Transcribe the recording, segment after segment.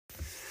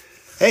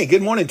Hey,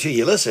 good morning to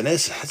you. Listen,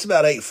 it's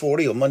about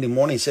 8:40 on Monday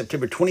morning,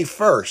 September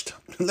 21st.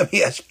 Let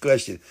me ask you a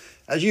question.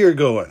 How's your year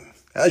going?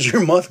 How's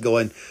your month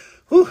going?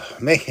 Whew,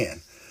 man,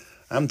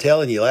 I'm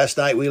telling you, last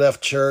night we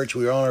left church.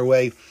 We were on our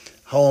way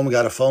home,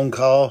 got a phone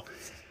call.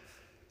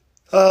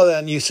 Oh,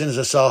 then as soon as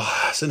I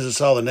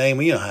saw the name,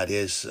 you know how it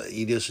is.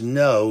 You just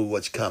know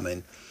what's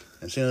coming.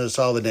 As soon as I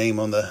saw the name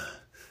on the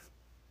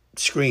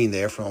screen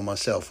there from my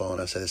cell phone,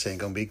 I said, this ain't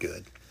going to be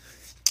good.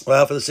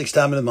 Well, for the sixth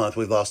time in the month,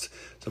 we've lost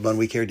someone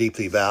we care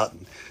deeply about,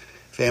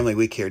 family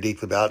we care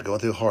deeply about, going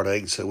through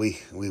heartache. So we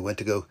went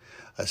to go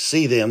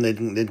see them. They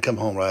didn't come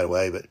home right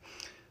away, but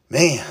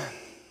man,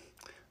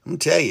 I'm gonna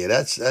tell you,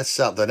 that's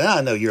something. Now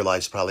I know your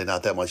life's probably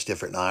not that much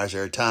different than ours.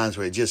 There are times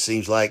where it just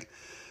seems like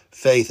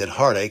faith and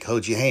heartache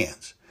hold your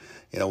hands.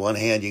 You know, one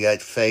hand you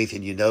got faith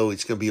and you know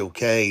it's going to be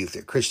okay. If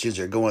the Christians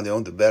are going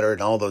on the better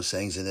and all those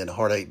things, and then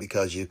heartache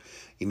because you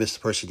miss the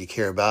person you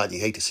care about and you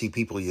hate to see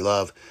people you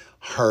love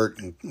hurt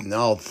and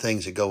all the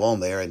things that go on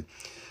there. And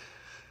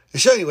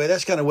so anyway,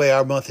 that's kind of the way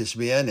our month has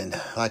been. And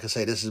like I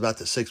say, this is about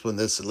the sixth one.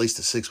 This at least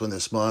the sixth one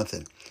this month.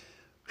 And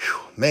whew,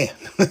 man,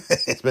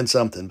 it's been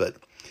something. But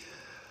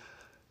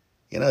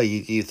you know,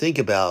 you think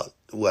about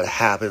what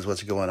happens,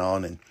 what's going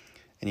on, and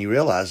you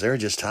realize there are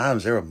just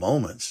times, there are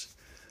moments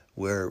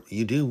where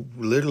you do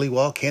literally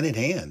walk hand in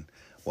hand.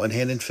 One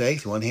hand in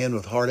faith, one hand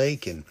with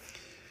heartache, and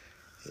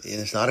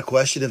it's not a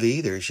question of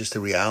either. It's just the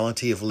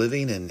reality of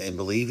living and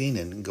believing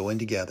and going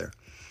together.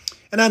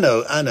 And I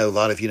know a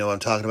lot of you know what I'm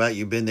talking about.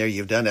 You've been there,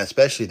 you've done that,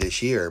 especially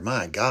this year.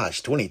 My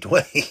gosh,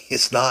 2020,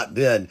 it's not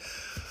been,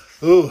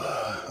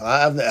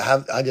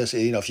 I just,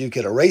 you know, if you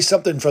could erase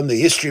something from the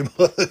history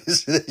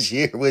books, this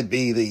year would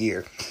be the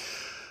year.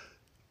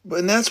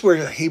 But that's where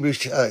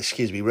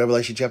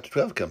Revelation chapter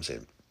 12 comes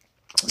in.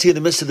 See, in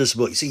the midst of this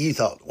book, see, you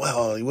thought,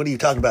 well, what are you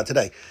talking about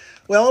today?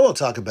 Well, I will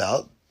talk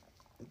about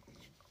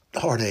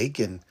heartache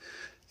and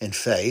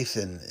faith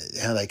and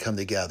how they come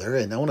together.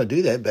 And I want to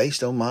do that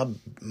based on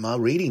my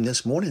reading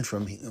this morning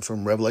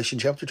from Revelation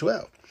chapter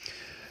 12.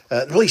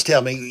 Please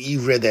tell me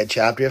you've read that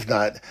chapter. If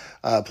not,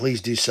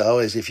 please do so,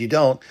 as if you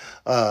don't,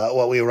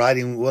 what we are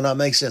writing will not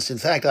make sense. In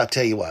fact, I'll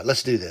tell you what,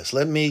 let's do this.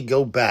 Let me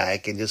go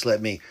back and just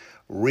let me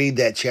read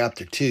that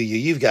chapter to you.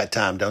 You've got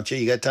time, don't you?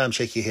 You got time?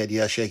 Shake your head.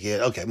 Yeah, shake your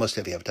head. Okay, most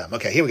of you have time.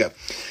 Okay, here we go.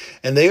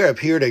 And there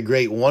appeared a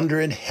great wonder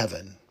in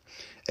heaven,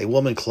 a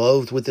woman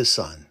clothed with the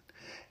sun,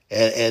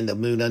 and the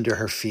moon under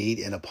her feet,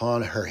 and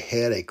upon her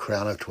head a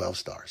crown of 12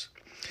 stars.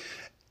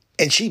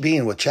 And she,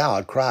 being with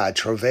child, cried,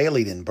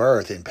 travailing in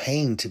birth, and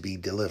pain to be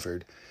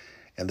delivered.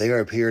 And there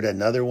appeared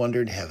another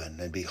wonder in heaven,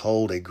 and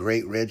behold, a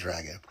great red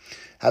dragon,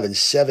 having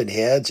 7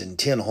 heads and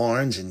 10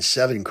 horns, and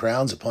 7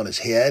 crowns upon his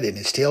head, and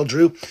his tail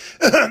drew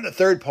the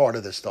third part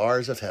of the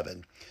stars of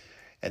heaven,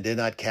 and did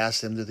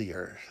cast them to the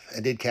earth.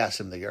 And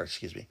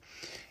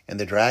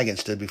the dragon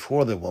stood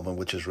before the woman,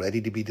 which was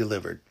ready to be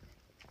delivered,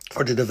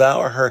 for to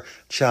devour her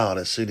child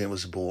as soon as it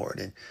was born.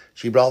 And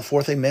she brought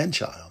forth a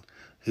man-child,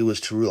 who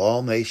was to rule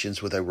all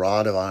nations with a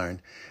rod of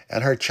iron.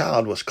 And her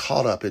child was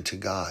caught up into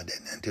God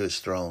and into his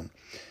throne.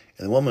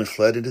 And the woman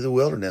fled into the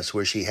wilderness,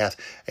 where she hath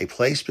a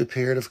place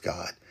prepared of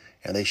God,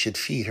 and they should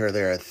feed her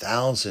there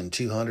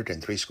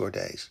 1,260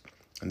 days.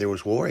 And there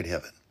was war in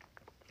heaven.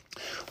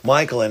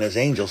 Michael and his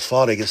angels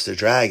fought against the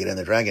dragon, and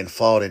the dragon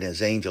fought and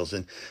his angels,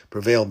 and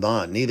prevailed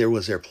not, neither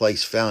was their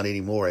place found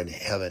any more in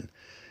heaven.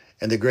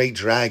 And the great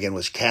dragon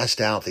was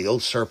cast out, the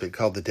old serpent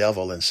called the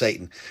devil and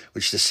Satan,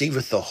 which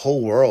deceiveth the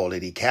whole world.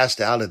 And he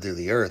cast out into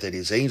the earth, and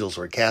his angels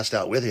were cast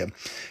out with him.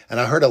 And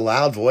I heard a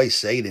loud voice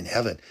saying in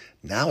heaven,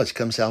 Now is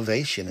come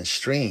salvation and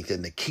strength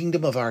in the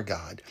kingdom of our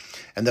God,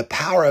 and the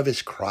power of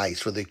his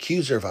Christ. For the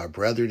accuser of our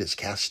brethren is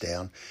cast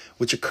down,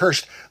 which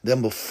accursed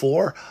them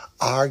before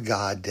our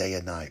God day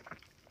and night.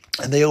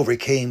 And they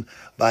overcame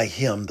by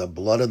him the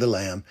blood of the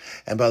Lamb,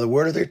 and by the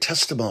word of their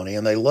testimony,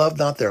 and they loved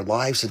not their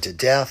lives unto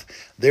death.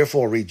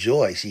 Therefore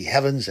rejoice, ye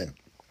heavens, and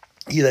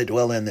ye that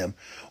dwell in them.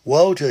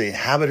 Woe to the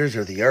inhabitants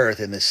of the earth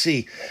and the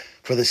sea,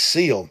 for the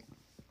seal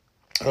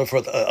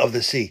of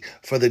the sea.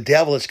 For the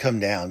devil is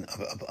come down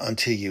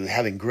unto you,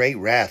 having great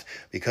wrath,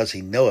 because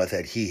he knoweth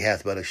that he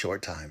hath but a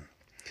short time.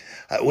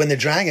 When the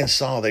dragon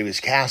saw that he was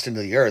cast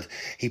into the earth,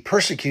 he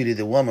persecuted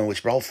the woman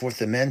which brought forth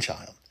the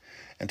man-child.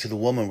 And to the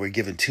woman were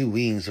given 2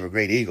 wings of a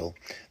great eagle,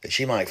 that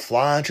she might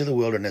fly into the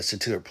wilderness,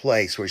 into her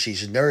place, where she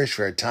is nourished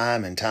for a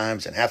time and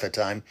times and half a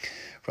time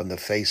from the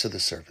face of the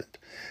serpent.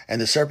 And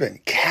the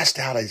serpent cast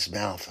out of his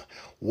mouth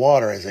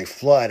water as a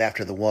flood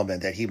after the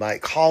woman, that he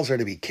might cause her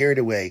to be carried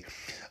away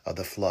of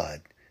the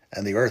flood.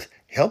 And the earth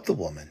helped the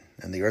woman,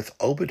 and the earth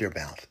opened her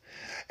mouth,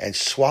 and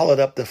swallowed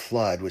up the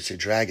flood which the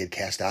dragon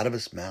cast out of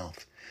his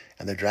mouth.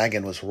 And the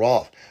dragon was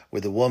wroth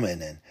with the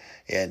woman,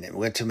 and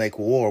went to make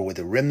war with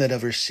the remnant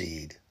of her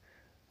seed,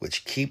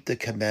 which keep the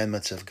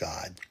commandments of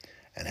God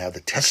and have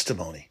the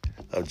testimony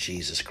of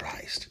Jesus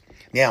Christ.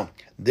 Now,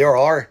 there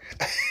are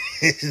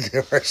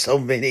There are so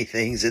many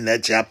things in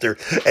that chapter.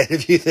 And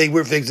if you think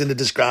we're fixing to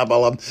describe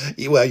all of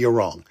them, well, you're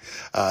wrong.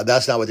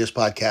 That's not what this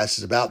podcast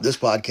is about. This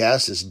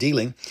podcast is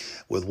dealing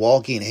with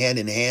walking hand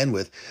in hand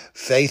with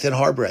faith and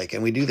heartbreak.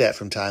 And we do that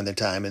from time to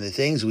time. And the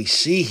things we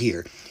see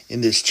here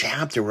in this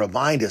chapter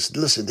remind us,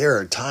 listen, there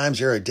are times,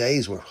 there are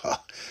days where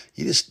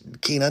you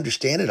just can't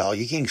understand it all.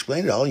 You can't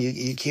explain it all.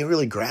 You can't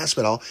really grasp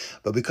it all.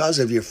 But because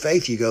of your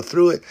faith, you go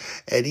through it.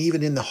 And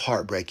even in the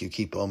heartbreak, you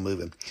keep on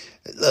moving.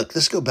 Look,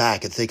 let's go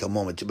back and think a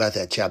moment about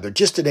that chapter.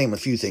 Just to name a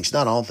few things,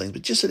 not all things,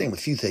 but just to name a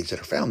few things that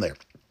are found there.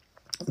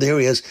 There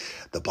is,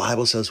 the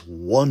Bible says,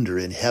 wonder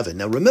in heaven.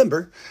 Now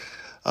remember,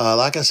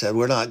 like I said,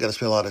 we're not going to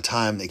spend a lot of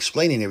time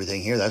explaining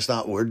everything here. That's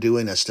not, we're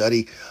doing a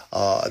study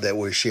that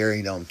we're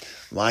sharing on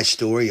my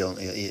story on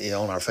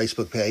our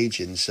Facebook page.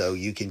 And so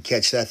you can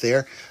catch that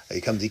there.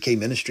 You come to DK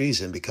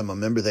Ministries and become a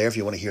member there if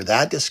you want to hear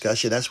that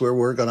discussion. That's where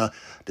we're going to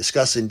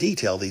discuss in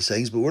detail these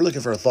things. But we're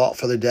looking for a thought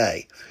for the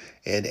day.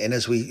 And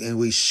as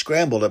we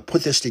scramble to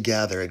put this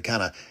together and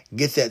kind of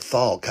get that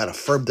thought kind of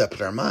firmed up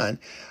in our mind,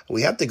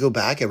 we have to go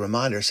back and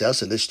remind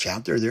ourselves in this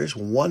chapter, there's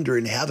wonder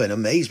in heaven,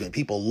 amazement,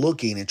 people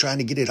looking and trying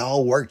to get it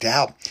all worked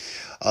out.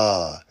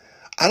 I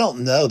don't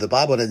know. The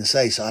Bible doesn't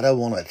say, so I don't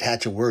want to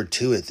attach a word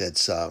to it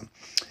that's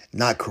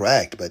not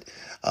correct. But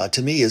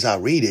to me, as I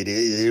read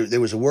it, there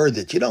was a word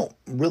that you don't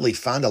really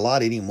find a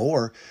lot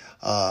anymore.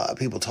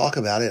 People talk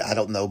about it. I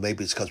don't know.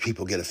 Maybe it's because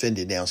people get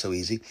offended now so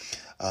easy.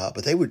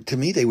 But they were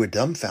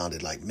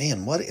dumbfounded. Like,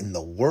 man, what in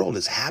the world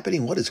is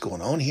happening? What is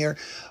going on here?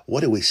 What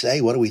do we say?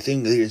 What do we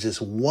think? There's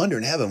this wonder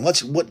in heaven.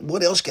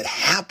 What else could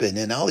happen?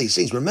 And all these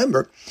things.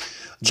 Remember,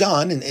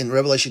 John in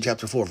Revelation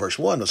chapter 4, verse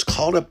 1 was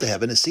called up to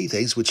heaven to see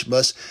things which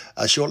must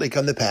shortly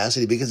come to pass.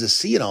 And he begins to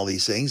see all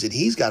these things, and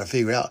he's got to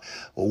figure out,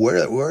 well,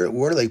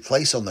 where do they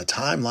place on the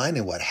timeline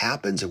and what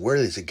happens and where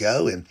does it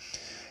go? And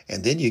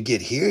then you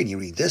get here and you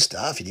read this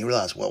stuff and you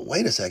realize, well,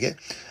 wait a second,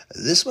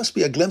 this must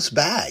be a glimpse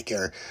back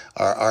or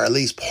at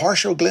least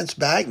partial glimpse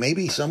back,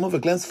 maybe some of a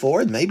glimpse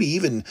forward, maybe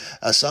even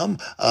some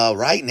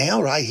right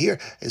now, right here.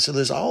 And so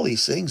there's all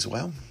these things,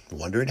 well,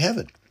 wonder in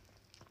heaven,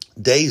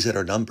 days that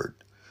are numbered.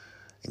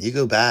 And you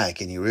go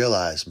back and you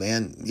realize,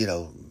 man,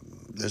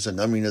 there's a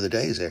numbering of the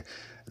days there.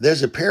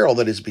 There's a peril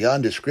that is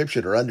beyond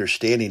description or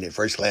understanding at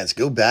first glance.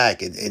 Go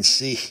back and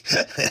see.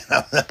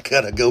 I'm not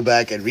going to go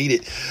back and read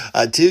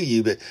it to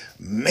you, but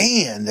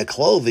man, the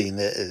clothing,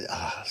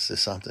 this is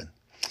something.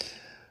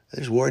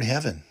 There's war in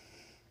heaven.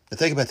 Now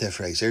think about that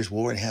phrase. There's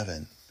war in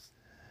heaven.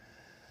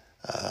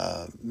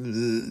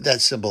 That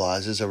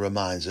symbolizes or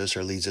reminds us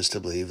or leads us to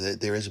believe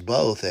that there is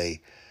both a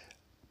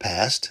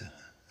past,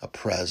 a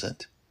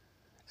present,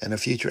 and a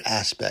future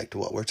aspect to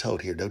what we're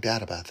told here. No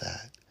doubt about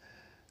that.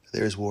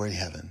 There is war in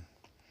heaven.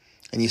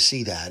 And you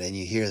see that and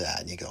you hear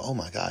that and you go, oh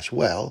my gosh,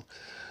 well,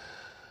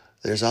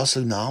 there's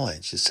also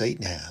knowledge that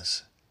Satan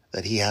has,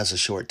 that he has a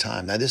short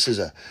time. Now this is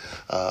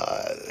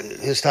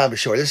his time is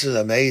short. This is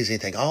an amazing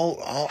thing.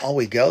 All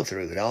we go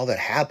through and all that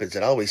happens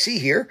and all we see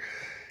here.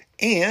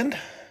 And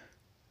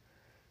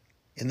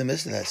in the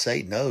midst of that,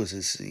 Satan knows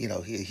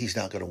he's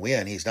not going to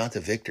win. He's not the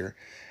victor.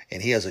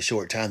 And he has a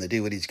short time to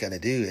do what he's going to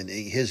do. And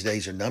his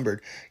days are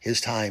numbered. His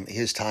time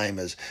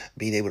as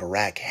being able to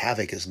rack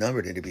havoc is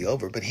numbered and to be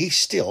over. But he's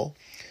still,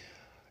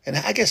 and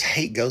I guess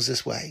hate goes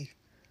this way,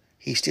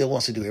 he still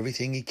wants to do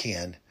everything he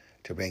can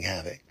to bring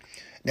havoc.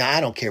 Now, I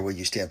don't care where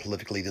you stand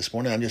politically this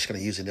morning. I'm just going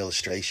to use an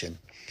illustration.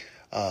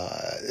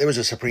 There was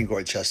a Supreme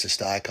Court justice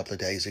die a couple of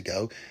days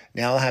ago.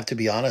 Now I have to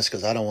be honest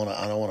because I don't want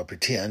to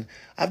pretend.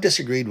 I've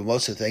disagreed with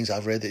most of the things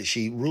I've read that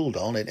she ruled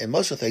on, and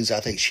most of the things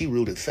I think she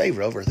ruled in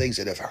favor of are things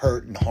that have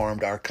hurt and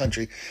harmed our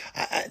country.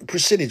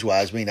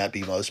 Percentage-wise, may not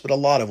be most, but a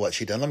lot of what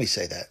she done. Let me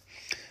say that.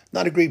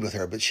 Not agreed with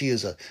her, but she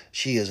is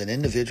an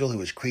individual who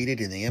was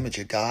created in the image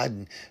of God,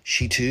 and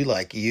she too,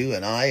 like you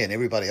and I and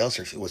everybody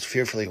else, was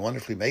fearfully and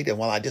wonderfully made. And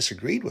while I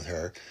disagreed with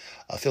her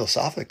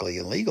philosophically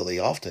and legally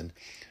often,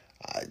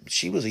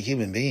 she was a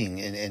human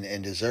being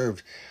and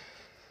deserves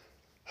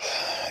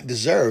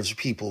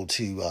people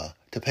to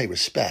pay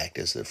respect,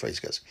 as the phrase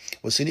goes.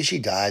 Well, as soon as she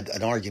died,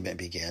 an argument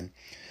began.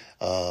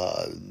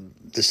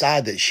 The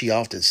side that she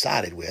often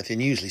sided with,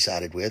 and usually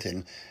sided with,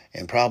 and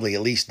probably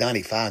at least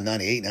 95,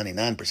 98,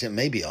 99%,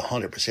 maybe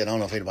 100%. I don't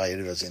know if anybody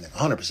ever does anything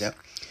 100%.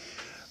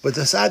 But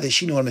the side that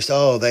she normally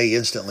they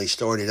instantly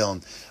started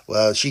on,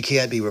 well, she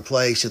can't be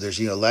replaced if there's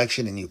a new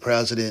election and new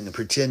president, and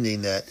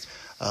pretending that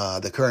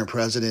the current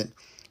president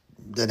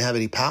doesn't have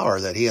any power,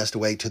 that he has to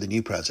wait till the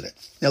new president.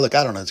 Now, look,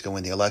 I don't know who's going to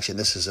win the election.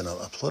 This isn't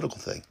a political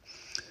thing.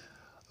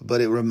 But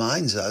it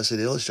reminds us, it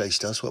illustrates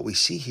to us what we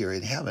see here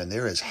in heaven.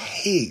 There is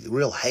hate,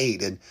 real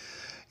hate.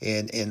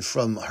 And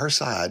from her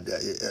side,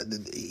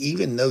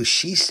 even though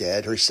she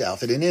said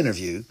herself in an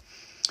interview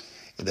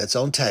that's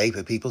on tape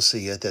and people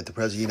see it, that the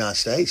President of the United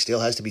States still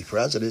has to be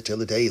president till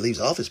the day he leaves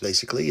office,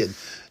 basically, and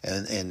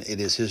it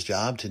is his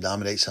job to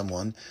nominate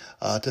someone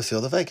to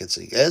fill the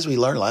vacancy. As we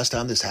learned last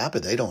time this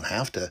happened, they don't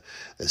have to.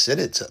 The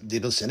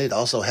Senate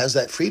also has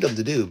that freedom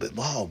to do. But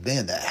wow,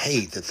 man, that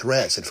hate, the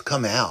threats that have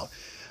come out,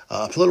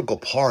 a political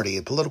party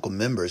and political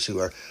members who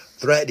are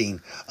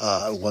threatening,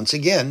 once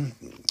again,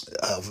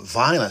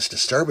 violence,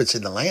 disturbance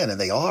in the land, and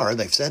they are.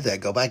 They've said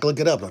that. Go back, look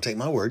it up. Don't take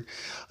my word.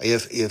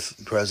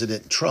 If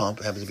President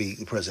Trump happens to be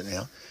the president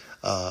now,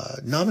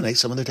 nominate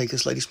someone to take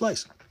this lady's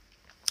place.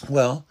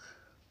 Well,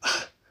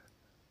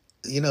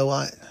 you know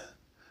what?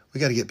 We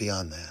got to get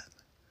beyond that.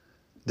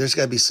 There's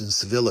got to be some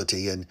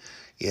civility, and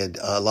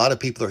a lot of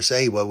people are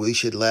saying, well, we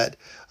should wait,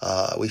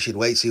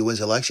 see who wins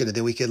the election, and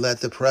then we could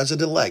let the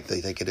president-elect.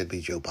 They think it'd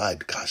be Joe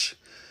Biden. Gosh,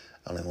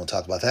 I don't even want to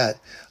talk about that.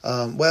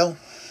 Well,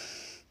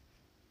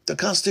 the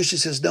Constitution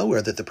says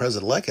nowhere that the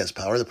president-elect has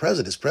power. The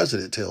president is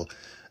president till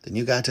the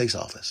new guy takes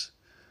office,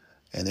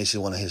 and this is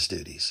one of his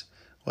duties.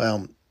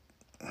 Well,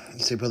 you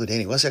say, Brother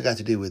Danny, what's that got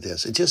to do with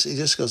this? It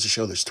just goes to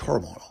show there's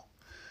turmoil,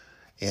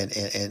 and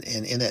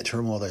in that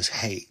turmoil there's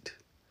hate.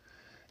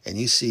 And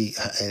you see,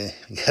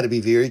 you got to be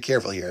very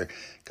careful here,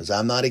 because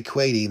I'm not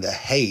equating the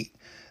hate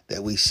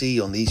that we see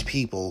on these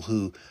people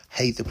who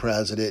hate the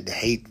president,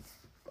 hate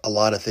a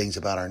lot of things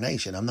about our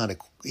nation. I'm not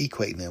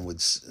equating them with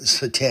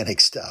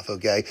satanic stuff,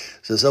 okay?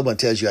 So someone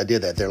tells you I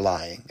did that, they're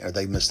lying, or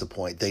they missed the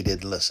point. They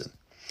didn't listen.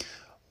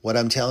 What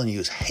I'm telling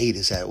you is hate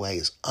is that way,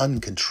 is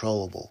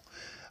uncontrollable,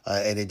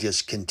 and it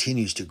just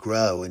continues to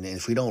grow. And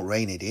if we don't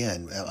rein it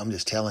in, I'm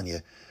just telling you,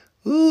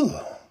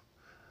 ooh.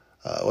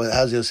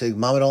 How's it say?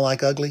 Mama don't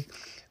like ugly?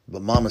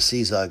 But Mama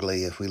sees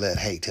ugly if we let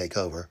hate take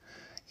over.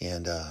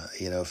 And,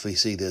 if we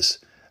see this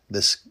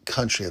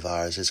country of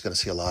ours, it's going to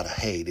see a lot of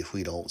hate if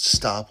we don't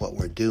stop what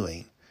we're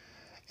doing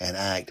and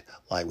act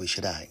like we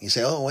should act. You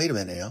say, oh, wait a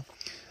minute now.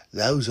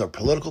 Those are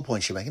political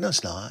points you're making. No,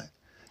 it's not.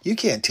 You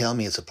can't tell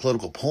me it's a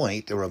political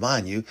point to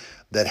remind you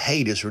that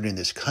hate is ruining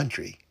this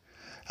country,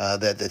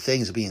 that the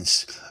things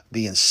are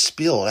being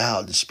spilled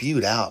out and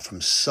spewed out from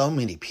so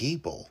many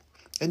people.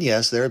 And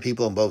yes, there are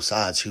people on both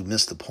sides who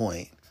miss the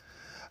point.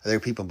 There are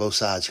people on both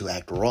sides who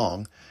act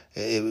wrong,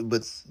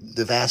 but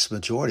the vast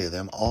majority of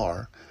them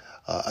are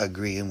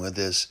agreeing with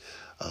this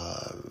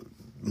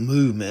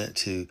movement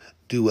to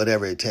do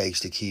whatever it takes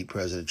to keep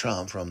President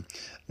Trump from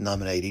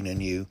nominating a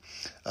new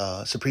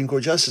Supreme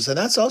Court justice. And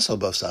that's also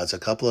both sides. A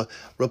couple of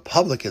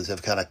Republicans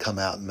have kind of come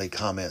out and made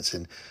comments,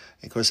 and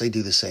of course they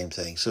do the same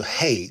thing. So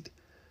hate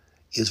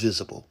is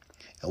visible.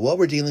 And what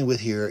we're dealing with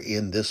here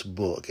in this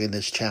book, in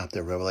this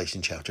chapter,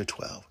 Revelation chapter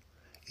 12,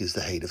 is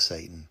the hate of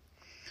Satan.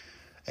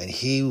 And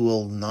he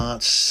will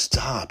not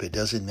stop. It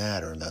doesn't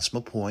matter. And that's my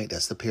point.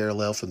 That's the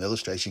parallel from the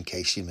illustration, in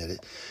case you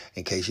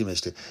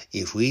missed it.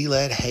 If we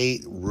let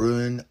hate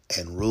ruin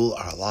and rule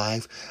our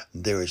life,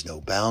 there is no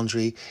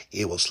boundary.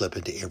 It will slip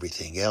into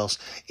everything else.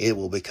 It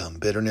will become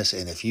bitterness.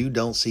 And if you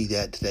don't see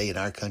that today in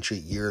our country,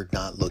 you're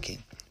not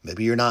looking.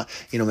 Maybe you're not,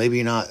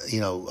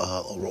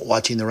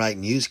 watching the right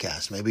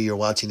newscast. Maybe you're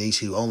watching these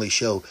who only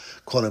show,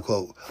 quote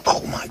unquote,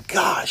 oh my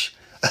gosh.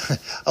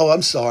 Oh,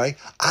 I'm sorry.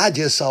 I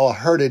just saw a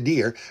herd of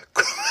deer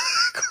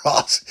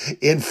cross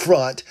in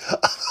front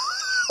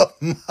of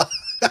my...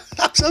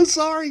 I'm so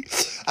sorry.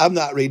 I'm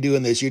not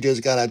redoing this. You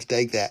just got to have to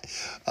take that.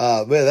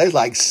 Man, there's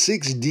like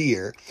 6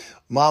 deer.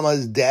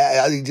 Mama's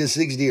dad, I think just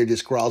 6 deer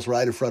just crossed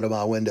right in front of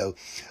my window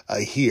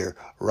here,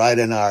 right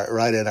in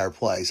our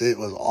place. It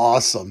was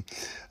awesome.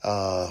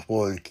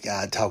 Boy,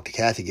 I talked to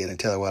Kathy again and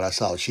tell her what I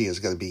saw. She is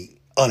going to be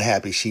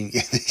unhappy she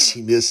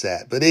missed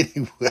that. But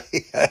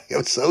anyway,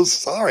 I'm so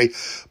sorry.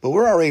 But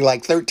we're already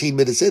like 13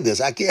 minutes in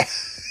this. I can't.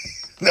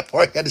 No,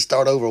 I got to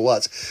start over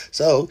once.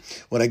 So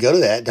when I go to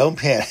that, don't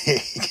panic.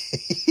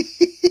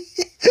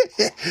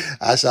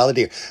 I saw the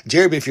deer.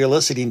 Jeremy, if you're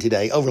listening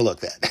today, overlook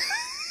that.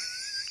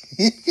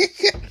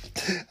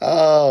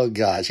 Oh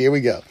gosh, here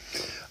we go.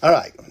 All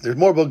right, there's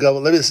more bubble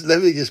gum. Let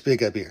me just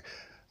pick up here.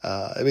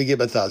 Let me get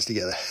my thoughts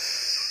together.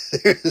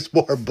 There's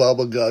more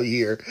bubble gum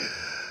here.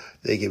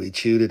 They can be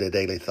chewed in a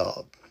daily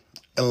thought.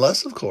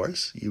 Unless, of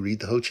course, you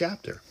read the whole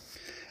chapter.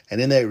 And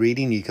in that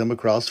reading, you come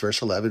across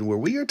verse 11, where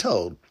we are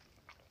told,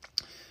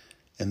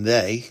 and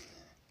they,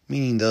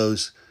 meaning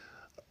those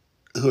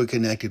who are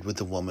connected with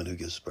the woman who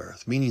gives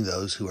birth, meaning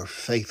those who are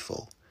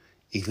faithful,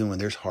 even when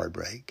there's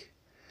heartbreak,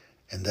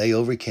 and they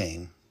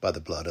overcame by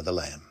the blood of the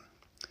Lamb.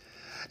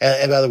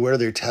 And by the word of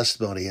their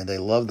testimony, and they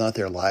loved not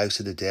their lives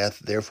to the death.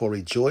 Therefore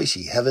rejoice,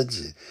 ye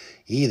heavens,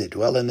 ye that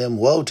dwell in them.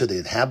 Woe to the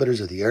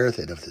inhabitants of the earth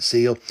and of the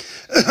sea,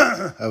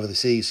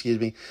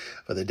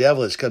 For the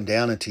devil is come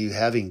down unto you,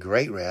 having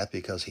great wrath,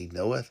 because he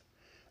knoweth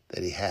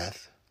that he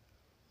hath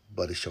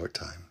but a short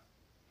time.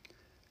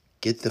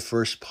 Get the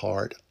first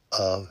part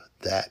of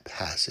that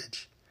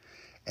passage.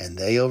 And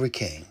they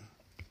overcame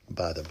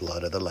by the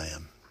blood of the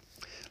Lamb.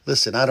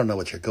 Listen, I don't know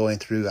what you're going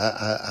through.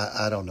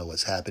 I don't know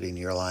what's happening in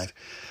your life.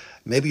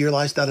 Maybe your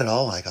life's not at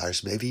all like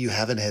ours. Maybe you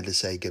haven't had to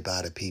say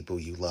goodbye to people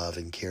you love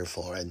and care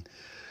for. And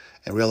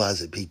and realize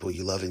that people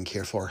you love and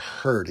care for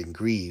hurt and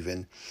grieve,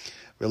 and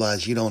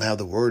realize you don't have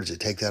the words to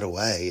take that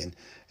away,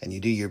 and you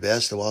do your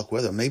best to walk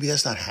with them. Maybe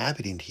that's not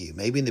happening to you.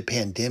 Maybe in the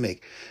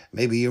pandemic,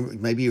 maybe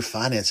your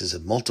finances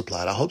have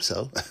multiplied. I hope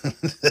so.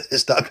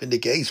 It's not been the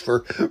case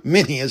for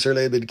many. It's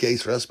certainly been the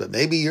case for us, but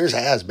maybe yours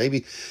has.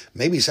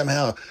 Maybe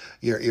somehow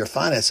your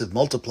finances have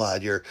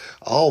multiplied.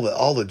 All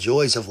the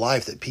joys of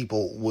life that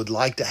people would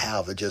like to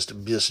have have just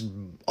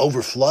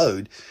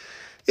overflowed.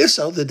 If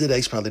so, then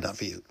today's probably not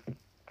for you.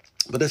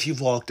 But if you've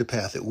walked the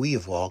path that we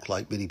have walked,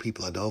 like many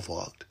people I know have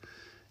walked,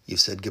 you've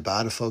said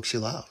goodbye to folks you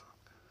love.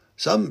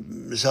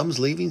 Some's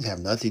leaving have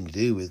nothing to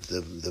do with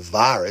the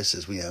virus,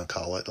 as we now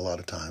call it a lot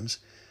of times.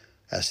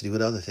 Has to do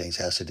with other things.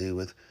 Has to do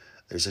with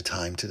there's a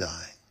time to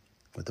die,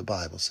 what the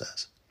Bible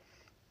says.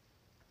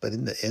 But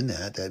in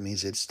that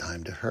means it's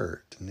time to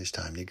hurt and it's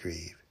time to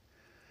grieve.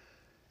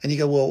 And you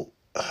go, well,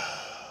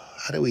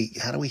 how do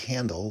we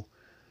handle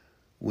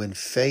when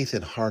faith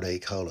and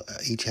heartache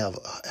each have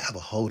a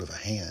hold of a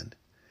hand?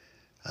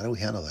 How do we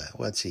handle that?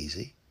 Well, it's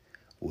easy.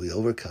 We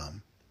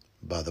overcome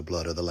by the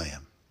blood of the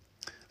Lamb.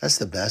 That's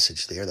the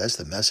message there. That's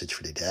the message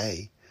for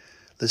today.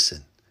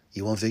 Listen,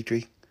 you want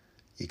victory?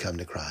 You come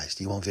to Christ.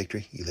 You want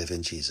victory? You live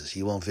in Jesus.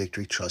 You want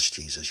victory? Trust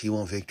Jesus. You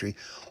want victory?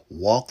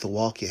 Walk the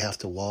walk you have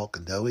to walk,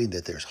 knowing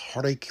that there's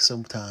heartache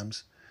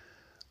sometimes,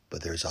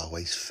 but there's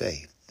always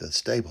faith that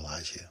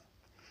stabilizes you.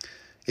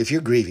 If you're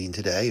grieving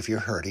today, if you're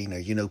hurting, or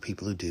you know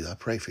people who do, I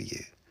pray for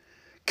you.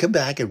 Come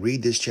back and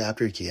read this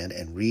chapter again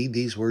and read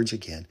these words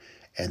again,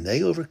 and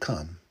they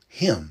overcome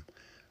him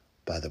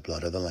by the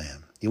blood of the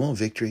Lamb. You want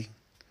victory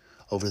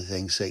over the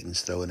things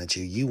Satan's throwing at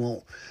you? You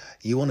want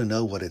to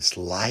know what it's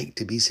like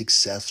to be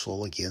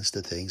successful against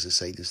the things that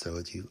Satan is throwing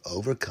at you?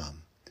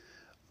 Overcome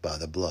by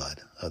the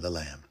blood of the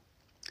Lamb.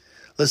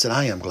 Listen,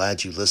 I am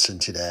glad you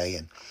listened today,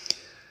 and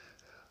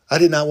I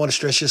did not want to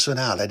stress this one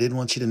out. I didn't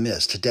want you to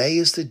miss. Today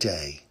is the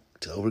day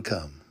to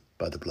overcome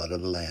by the blood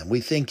of the Lamb. We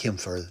thank him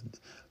for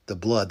the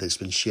blood that's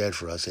been shed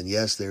for us. And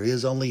yes, there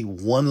is only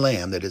one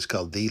Lamb that is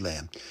called the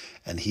Lamb.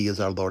 And he is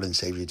our Lord and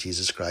Savior,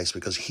 Jesus Christ,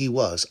 because he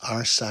was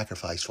our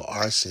sacrifice for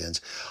our sins.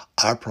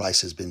 Our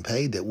price has been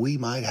paid that we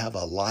might have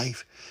a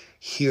life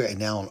here and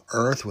now on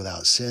earth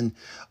without sin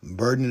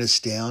burdening us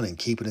down and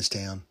keeping us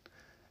down,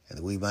 and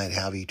that we might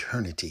have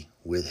eternity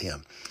with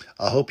him.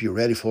 I hope you're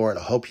ready for it.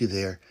 I hope you're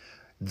there.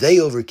 They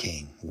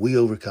overcame. We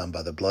overcome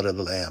by the blood of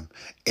the Lamb.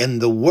 And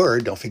the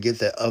word, don't forget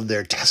that, of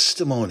their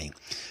testimony.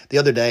 The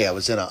other day I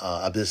was in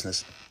a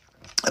business,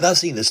 and I've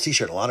seen this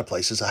t-shirt in a lot of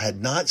places. I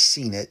had not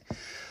seen it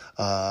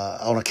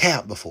on a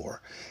cap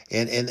before.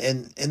 And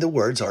the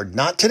words are,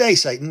 "Not today,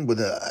 Satan,"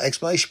 with an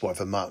exclamation point,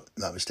 if I'm not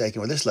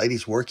mistaken. Where this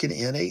lady's working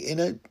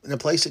in a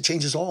place that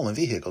changes oil in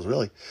vehicles,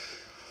 really.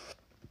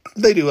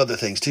 They do other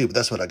things too, but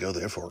that's what I go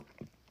there for.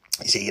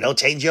 You say, you don't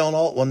change your own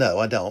oil? Well, no,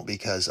 I don't,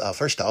 because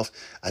first off,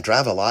 I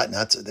drive a lot, and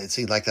it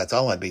seems like that's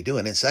all I'd be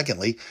doing. And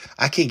secondly,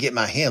 I can't get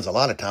my hands a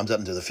lot of times up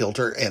into the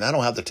filter, and I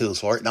don't have the tools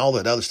for it and all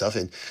that other stuff.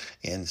 And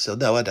so,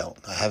 no, I don't.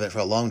 I haven't for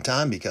a long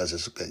time, because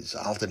as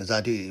often as I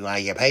do,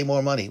 you pay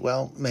more money.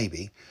 Well,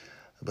 maybe.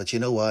 But you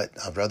know what?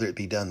 I'd rather it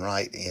be done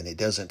right, and it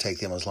doesn't take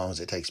them as long as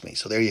it takes me.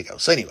 So there you go.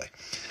 So anyway,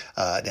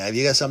 now if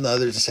you got something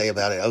other to say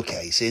about it,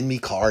 okay, send me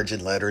cards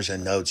and letters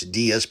and notes,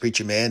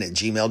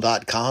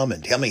 dspreacherman@gmail.com,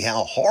 and tell me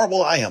how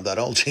horrible I am that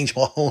I don't change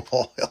my own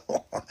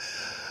oil.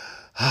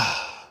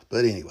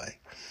 But anyway,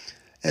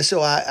 and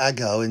so I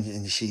go,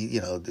 and she,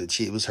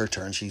 it was her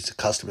turn. She's a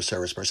customer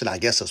service person. I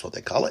guess that's what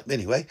they call it.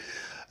 Anyway,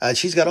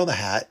 she's got on the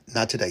hat,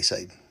 "Not today,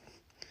 Satan."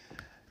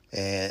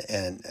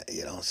 And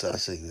so I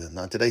say,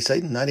 "Not today,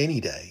 Satan, not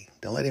any day.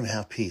 Don't let him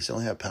have peace.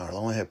 Don't have power.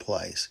 Don't have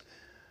place."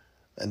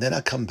 And then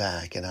I come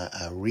back and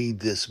I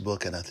read this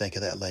book, and I think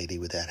of that lady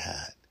with that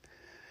hat.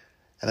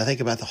 And I think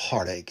about the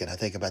heartache, and I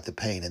think about the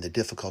pain and the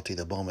difficulty of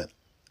the moment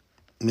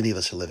many of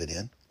us are living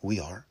in.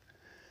 We are.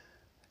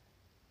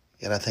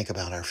 And I think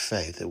about our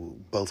faith that we're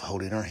both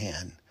holding our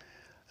hand.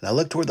 And I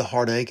look toward the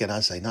heartache and I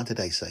say, "Not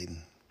today,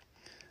 Satan.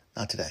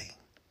 Not today.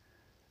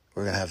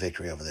 We're going to have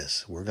victory over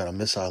this. We're going to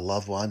miss our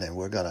loved one, and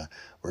we're going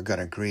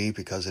to grieve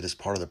because it is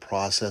part of the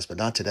process, but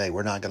not today.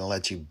 We're not going to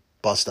let you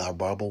bust our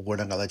bubble. We're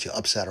not going to let you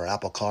upset our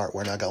apple cart.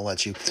 We're not going to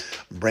let you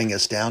bring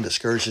us down,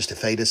 discourage us,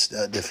 deflate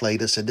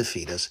us, and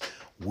defeat us.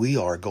 We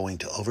are going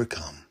to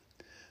overcome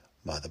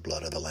by the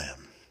blood of the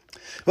Lamb."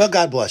 Well,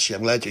 God bless you.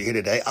 I'm glad you're here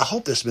today. I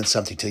hope this has been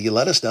something to you.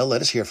 Let us know.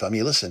 Let us hear from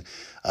you. Listen,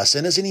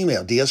 send us an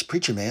email,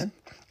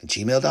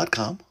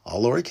 dspreacherman@gmail.com,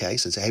 all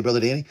lowercase, and say, "Hey, Brother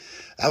Danny,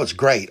 that was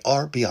great."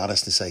 Or be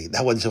honest and say,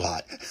 "That wasn't so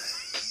hot."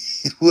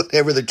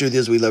 Whatever the truth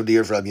is, we love to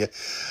hear from you.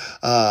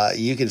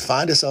 You can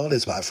find us on,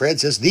 as my friend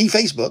says, the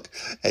Facebook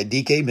at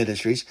DK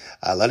Ministries.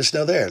 Let us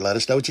know there. Let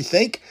us know what you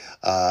think.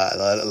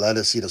 Let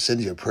us,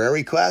 send you a prayer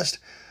request.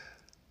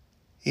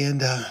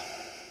 And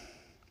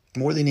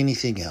more than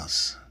anything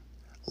else,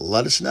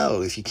 let us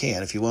know if you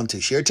can, if you want to,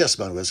 share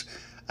testimony with us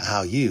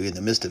how you, in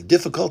the midst of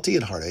difficulty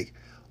and heartache,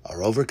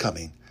 are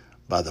overcoming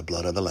by the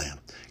blood of the Lamb.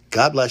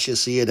 God bless you.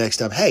 See you next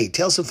time. Hey,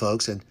 tell some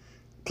folks, and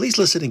please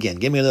listen again.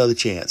 Give me another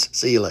chance.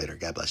 See you later.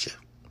 God bless you.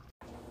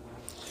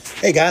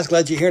 Hey, guys.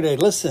 Glad you're here today.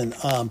 Listen,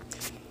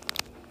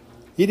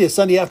 It is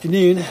Sunday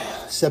afternoon,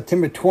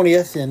 September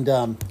 20th, and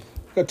I'm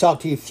going to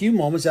talk to you a few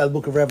moments out of the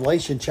book of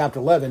Revelation,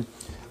 chapter 11.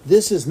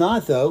 This is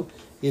not, though,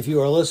 if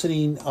you are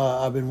listening,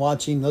 I've been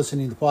listening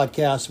to the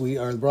podcast,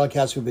 the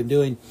broadcast we've been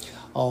doing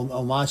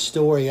on my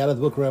story out of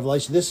the book of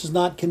Revelation. This is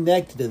not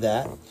connected to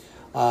that.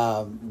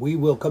 We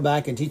will come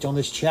back and teach on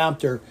this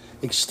chapter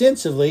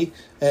extensively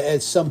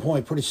at some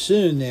point pretty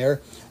soon there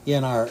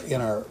in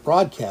our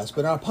broadcast.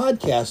 But in our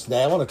podcast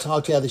today, I want to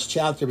talk to you about this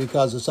chapter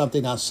because of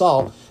something I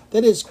saw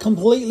that is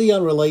completely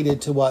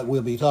unrelated to what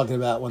we'll be talking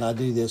about when I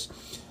do this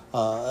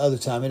other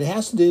time. And it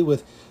has to do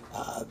with,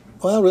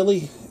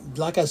 really,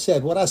 like I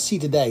said, what I see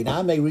today. Now,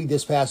 I may read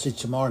this passage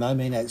tomorrow and I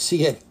may not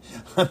see it.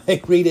 I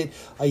may read it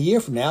a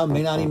year from now and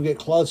may not even get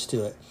close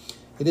to it.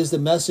 It is the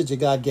message that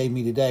God gave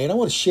me today, and I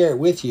want to share it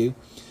with you.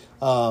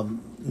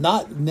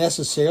 Not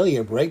necessarily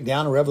a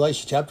breakdown of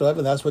Revelation chapter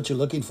 11. That's what you're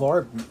looking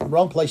for.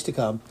 Wrong place to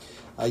come.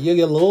 You'll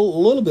get a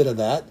little bit of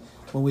that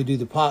when we do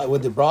the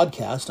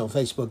broadcast on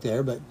Facebook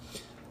there. But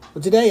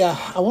today,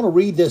 I want to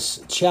read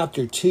this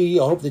chapter to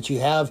you. I hope that you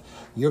have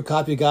your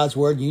copy of God's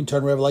Word. You can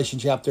turn to Revelation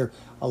chapter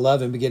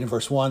 11, beginning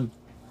verse 1.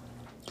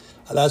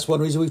 That's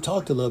one reason we've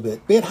talked a little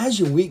bit. Man, how's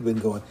your week been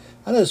going?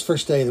 I know it's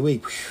first day of the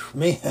week.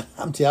 Man,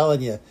 I'm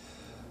telling you.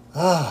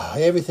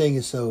 Everything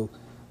is so,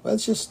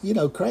 it's just,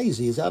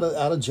 crazy. It's out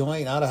of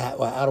joint, out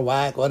of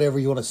whack, whatever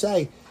you want to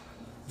say.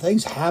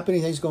 Things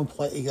happening, things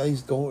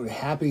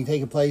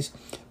taking place.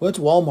 Went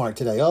to Walmart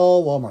today.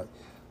 Oh, Walmart.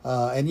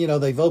 And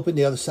they've opened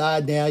the other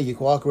side now. You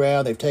can walk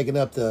around. They've taken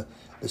up the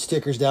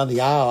stickers down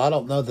the aisle. I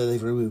don't know that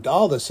they've removed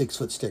all the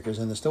 6-foot stickers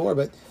in the store,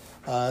 but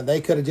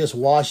they could have just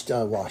washed.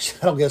 I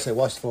don't guess they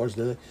washed the floors,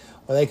 do they?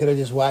 Or they could have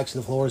just waxed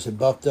the floors and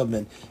buffed them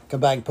and come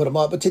back and put them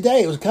up. But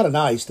today it was kind of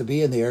nice to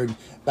be in there,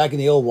 back in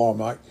the old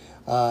Walmart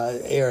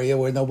area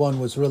where no one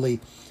was really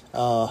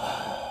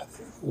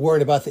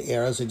worried about the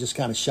arrows and just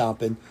kind of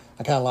shopping.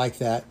 I kind of like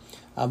that.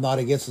 I'm not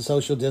against the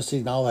social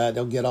distancing and all that.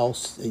 Don't get all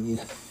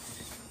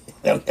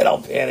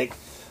panicked.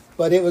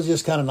 But it was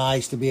just kind of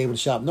nice to be able to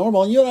shop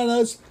normal. And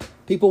notice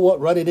people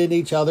running into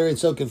each other and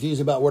so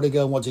confused about where to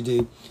go and what to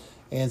do.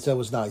 And so it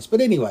was nice. But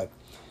anyway,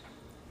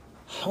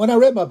 when I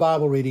read my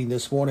Bible reading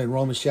this morning,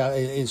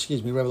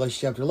 Revelation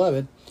chapter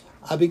 11,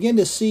 I began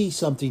to see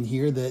something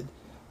here that,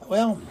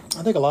 I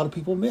think a lot of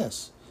people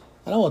miss.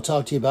 And I want to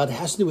talk to you about it. It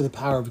has to do with the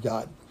power of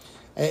God.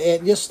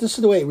 And just this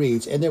is the way it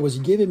reads. And there was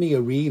given me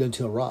a reed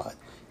unto a rod.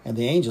 And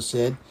the angel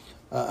said,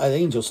 an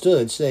angel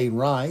stood, saying,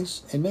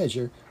 Rise and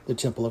measure the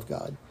temple of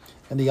God,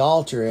 and the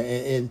altar,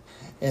 and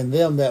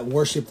them that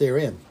worship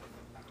therein.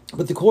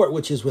 But the court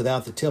which is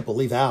without the temple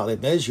leave out,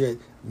 and measure it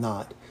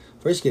not.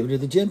 For it's given to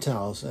the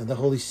Gentiles, and the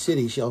holy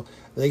city shall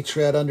they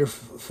tread under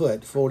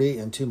foot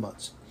 42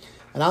 months.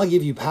 And I'll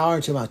give you power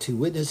to my 2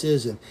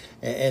 witnesses,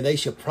 and they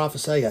shall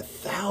prophesy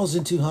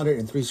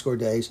 1,260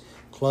 days,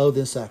 clothed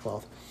in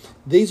sackcloth.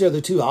 These are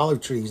the 2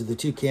 olive trees and the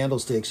 2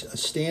 candlesticks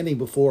standing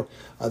before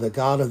the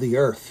God of the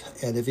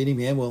earth. And if any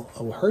man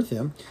will hurt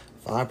them,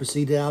 fire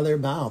proceeded out of their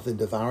mouth and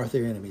devoureth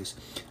their enemies.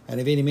 And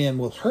if any man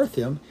will hurt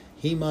them,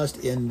 he must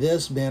in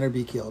this manner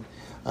be killed.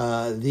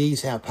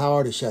 These have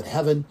power to shut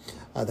heaven,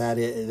 that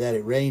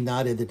it rain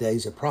not in the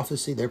days of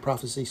their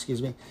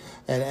prophecy,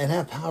 and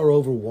have power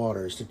over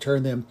waters to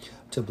turn them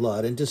to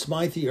blood, and to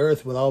smite the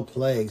earth with all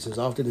plagues as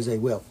often as they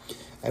will.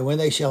 And when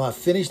they shall have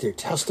finished their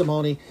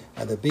testimony,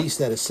 and the beast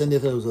that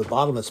ascendeth out of the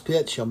bottomless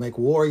pit shall make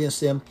war against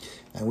them,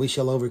 and we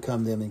shall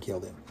overcome them and kill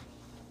them.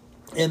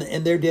 And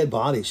their dead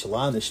bodies shall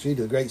lie in the street of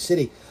the great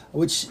city,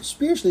 which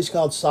spiritually is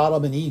called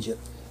Sodom and Egypt,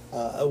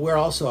 where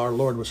also our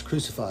Lord was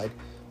crucified.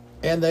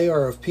 And they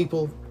are of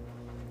people,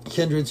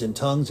 kindreds and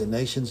tongues and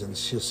nations, and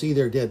shall see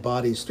their dead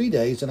bodies 3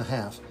 days and a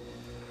half,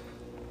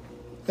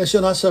 and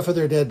shall not suffer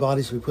their dead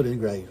bodies to be put in the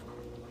grave.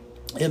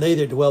 And they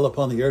that dwell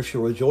upon the earth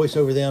shall rejoice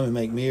over them and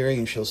make merry,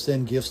 and shall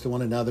send gifts to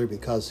one another,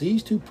 because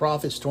these 2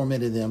 prophets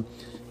tormented them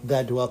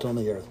that dwelt on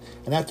the earth.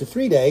 And after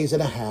 3 days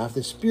and a half,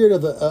 the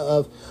spirit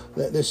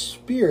the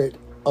spirit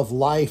of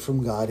life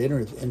from God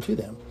entered into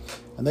them,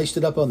 and they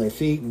stood up on their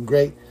feet, and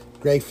great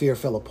fear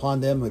fell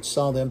upon them which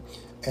saw them.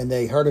 And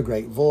they heard a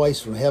great voice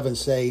from heaven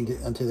saying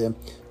unto them,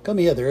 Come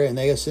hither. And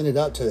they ascended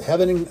up to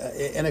heaven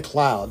in a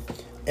cloud,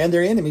 and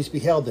their enemies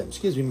beheld them.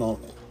 Excuse me a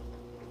moment.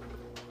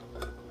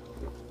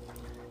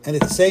 And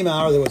at the same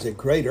hour there was a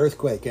great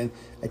earthquake, and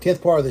a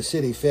 10th part of the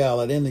city fell.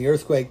 And in the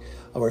earthquake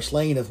were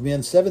slain of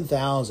men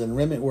 7,000.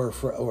 Remnant were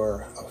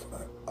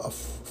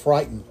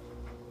frightened,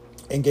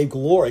 and gave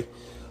glory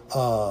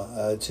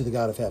to the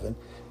God of heaven.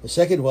 The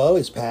second woe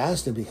is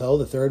past, and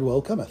behold, the third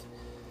woe cometh.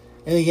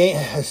 And the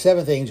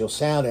 7th angel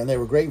sounded, and there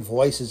were great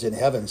voices in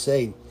heaven,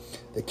 saying,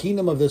 The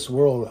kingdom of this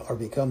world are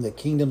become the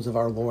kingdoms of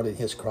our Lord and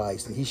his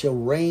Christ, and he shall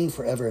reign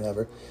forever and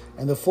ever.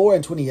 And the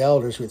 24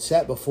 elders which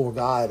sat before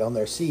God on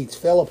their seats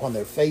fell upon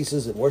their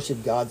faces and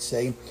worshipped God,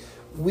 saying,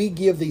 We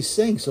give thee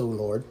thanks, O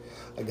Lord,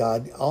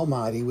 God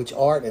Almighty, which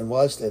art and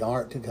wast and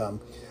art to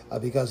come,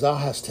 because thou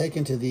hast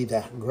taken to thee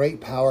that great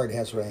power and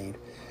hast reigned.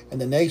 And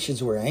the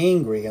nations were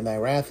angry, and thy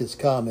wrath is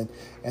come,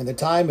 and the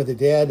time of the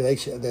dead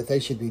that they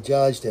should be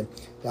judged, and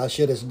thou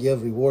shouldest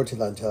give reward to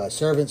thy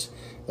servants,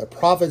 the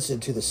prophets and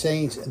to the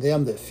saints and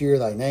them that fear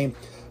thy name,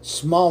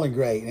 small and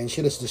great, and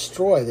shouldest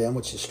destroy them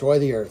which destroy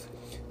the earth.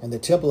 And the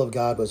temple of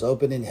God was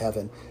opened in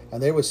heaven,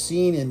 and there was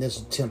seen in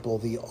this temple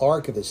the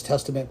ark of his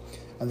testament,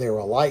 and there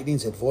were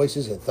lightnings and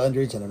voices and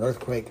thunderings and an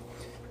earthquake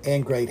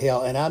and great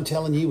hail. And I'm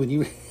telling you, when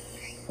you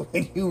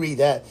when you read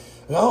that,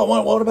 oh,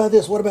 what about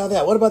this? What about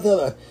that? What about the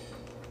other?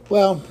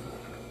 Well,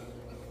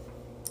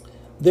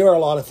 there are a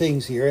lot of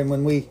things here, and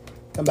when we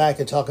come back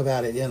and talk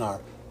about it in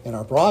our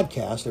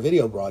broadcast, our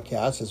video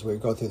broadcast, as we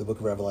go through the book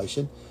of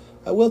Revelation,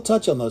 we'll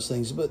touch on those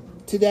things.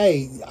 But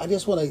today, I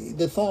just want to,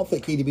 the thought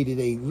that came to me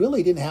today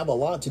really didn't have a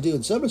lot to do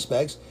in some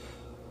respects.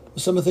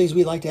 Some of the things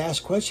we like to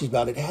ask questions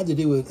about, it had to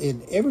do with,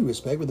 in every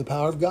respect, with the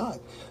power of God.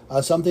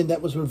 Something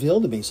that was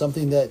revealed to me,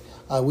 something that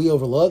we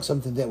overlook,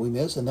 something that we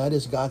miss, and that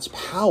is God's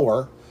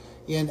power.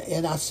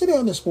 And I sit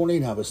down this morning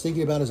and I was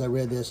thinking about as I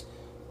read this,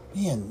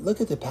 man, look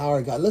at the power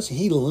of God. Listen,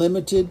 he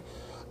limited,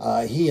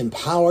 he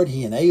empowered,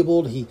 he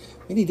enabled, he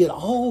did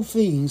all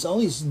things, all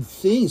these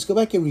things. Go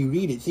back and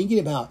reread it, thinking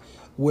about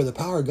where the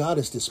power of God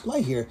is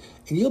displayed here,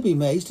 and you'll be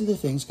amazed at the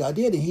things God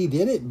did. And he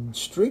did it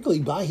strictly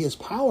by his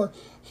power.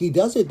 He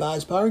does it by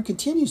his power and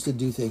continues to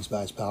do things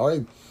by his power.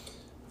 And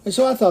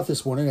so I thought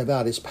this morning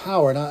about his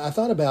power, and I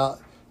thought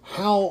about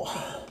how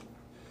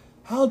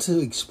to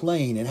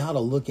explain and how to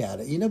look at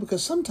it.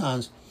 Because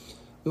sometimes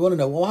we want to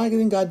know, well, why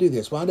didn't God do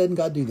this? Why didn't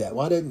God do that?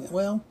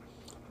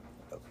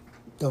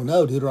 Don't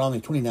know. Deuteronomy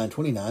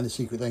 29:29, the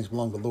secret things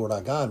belong to the Lord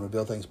our God, and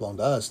revealed things belong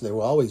to us. There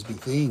will always be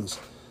things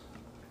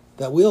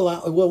that we'll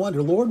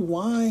wonder, Lord,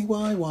 why,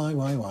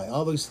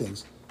 all those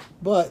things.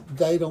 But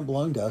they don't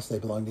belong to us, they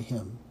belong to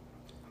him.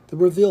 The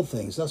revealed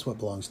things, that's what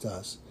belongs to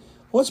us.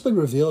 What's been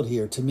revealed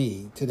here to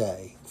me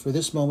today, for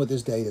this moment,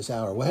 this day, this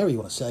hour, whatever you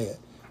want to say it,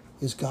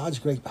 is God's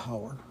great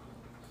power.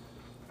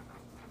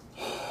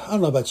 I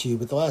don't know about you,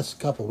 but the last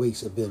couple of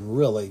weeks have been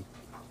really,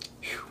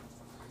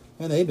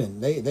 and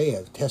they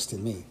have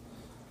tested me.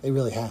 They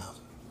really have.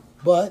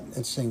 But at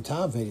the same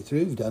time, I've made it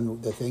through. I've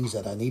done the things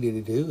that I needed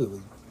to do. It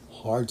was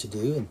hard to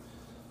do, and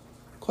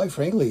quite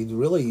frankly, it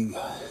really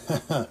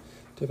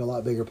took a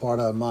lot bigger part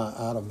out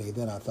of me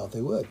than I thought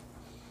they would.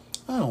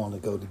 I don't want to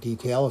go into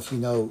detail. If you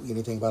know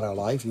anything about our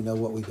life, you know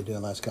what we've been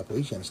doing the last couple of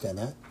weeks. You understand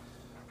that.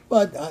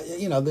 But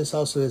this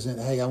also isn't,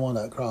 hey, I want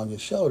to cry on your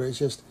shoulder. It's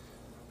just,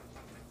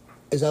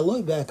 as I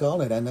look back on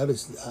it, I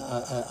noticed,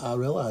 I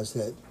realized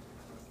that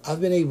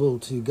I've been able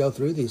to go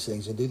through these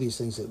things and do these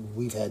things that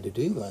we've had to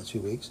do the last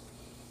few weeks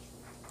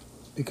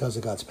because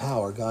of God's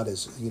power. God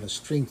has,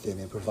 strengthened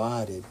and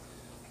provided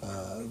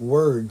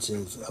words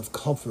of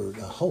comfort,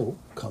 hope,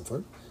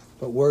 comfort,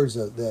 but words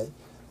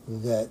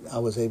that I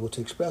was able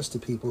to express to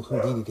people who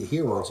needed to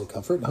hear words of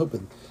comfort,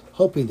 and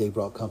hoping they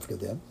brought comfort to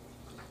them.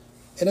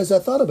 And as I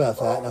thought about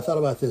that, and I thought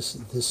about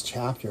this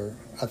chapter,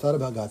 I thought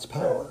about God's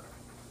power.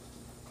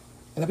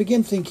 And I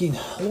began thinking,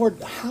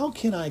 Lord, how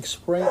can I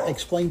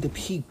explain to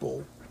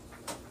people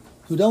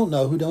who don't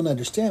know, who don't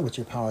understand what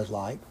your power is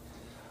like,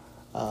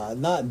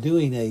 not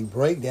doing a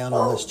breakdown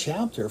on this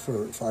chapter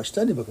for our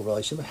study book of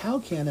Revelation, but how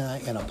can I,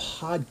 in a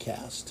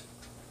podcast,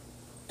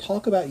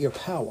 talk about your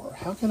power?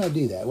 How can I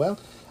do that? Well,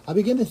 I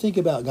begin to think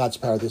about God's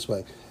power this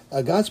way.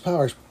 God's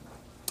power is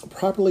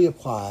properly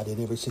applied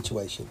in every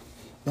situation.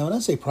 Now, when I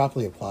say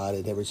properly applied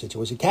in every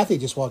situation, Kathy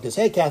just walked in.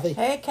 Hey, Kathy.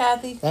 Hey,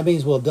 Kathy. That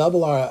means we'll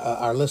double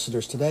our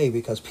listeners today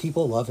because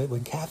people love it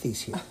when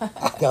Kathy's here.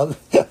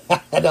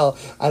 I know.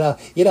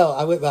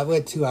 I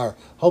went to our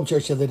home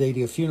church the other day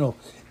to a funeral,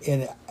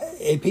 and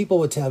people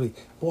would tell me,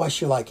 boy, I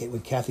sure like it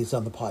when Kathy's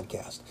on the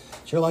podcast.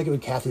 Sure like it when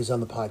Kathy's on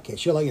the podcast.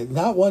 Sure like it.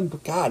 Not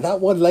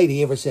one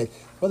lady ever said,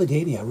 Brother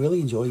Danny, I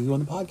really enjoy you on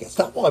the podcast.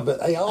 Not one,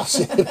 but they all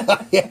said,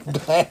 I am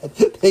glad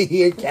to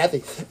hear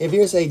Kathy. If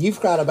you're saying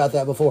you've cried about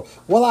that before,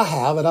 well, I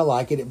have, and I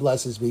like it. It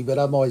blesses me, but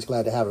I'm always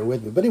glad to have her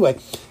with me. But anyway,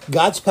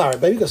 God's power.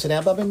 Baby, go sit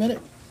down by me a minute.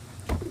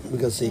 We're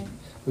going to see.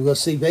 We're going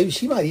to see. Maybe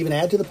she might even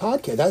add to the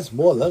podcast.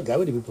 Look, that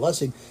would be a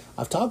blessing.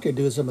 I've talked to her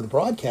doing some of the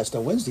broadcasts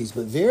on Wednesdays,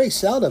 but very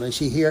seldom is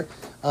she here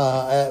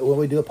when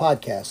we do a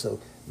podcast. So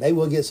maybe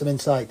we'll get some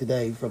insight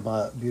today from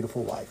my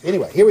beautiful wife.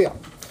 Anyway, here we are.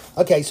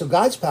 Okay, so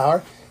God's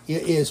power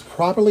is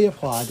properly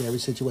applied to every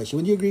situation.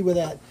 Would you agree with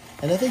that?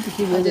 And I think the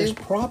key word is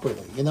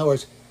properly. In other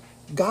words,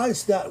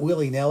 God's not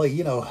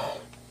willy-nilly.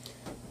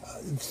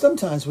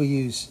 Sometimes we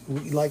use,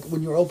 like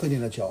when you're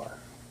opening a jar,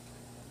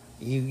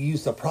 you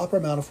use the proper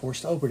amount of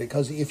force to open it,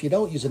 because if you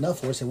don't use enough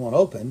force, it won't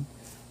open.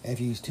 And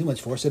if you use too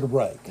much force, it'll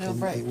break. It'll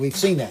break. We've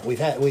seen that. We've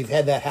had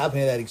that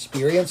happen, that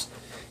experience.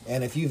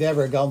 And if you've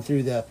ever gone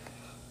through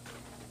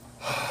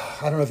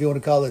I don't know if you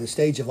want to call it a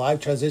stage of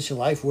life, transition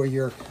life, where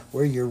your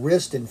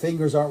wrist and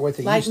fingers aren't what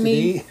they used to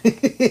be,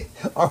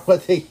 aren't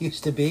what they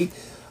used to be.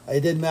 It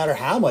didn't matter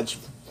how much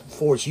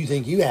force you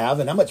think you have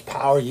and how much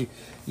power you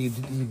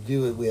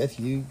do it with.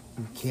 You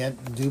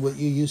can't do what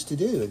you used to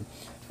do, and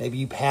maybe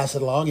you pass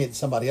it along and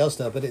somebody else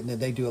does it, and then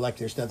they do it like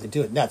there's nothing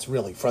to it. And that's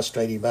really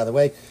frustrating, by the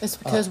way. It's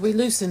because we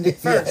loosened it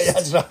first. Yeah,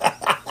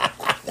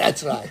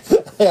 that's right.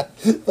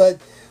 That's right.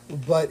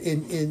 But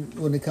in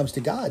when it comes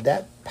to God,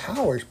 that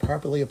power is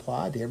properly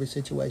applied to every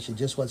situation,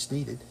 just what's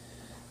needed.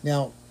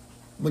 Now,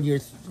 when you're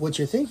what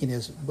you're thinking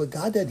is, but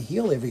God doesn't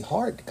heal every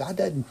heart. God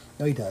doesn't.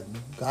 No, He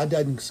doesn't. God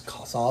doesn't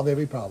solve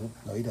every problem.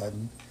 No, He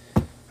doesn't.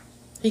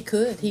 He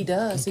could. He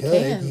does. He could,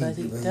 can, but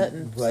he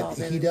doesn't. But solve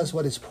He everything. does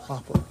what is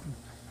proper,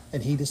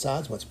 and He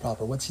decides what's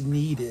proper, what's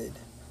needed.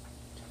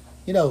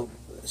 You know,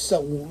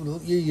 so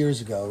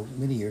years ago,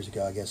 many years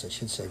ago, I guess I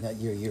should say, not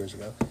years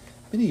ago,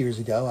 many years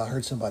ago, I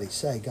heard somebody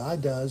say,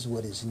 God does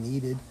what is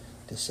needed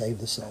to save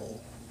the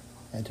soul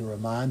and to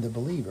remind the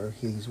believer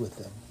He's with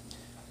them.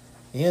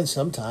 And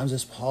sometimes,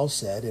 as Paul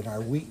said, in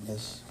our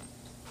weakness,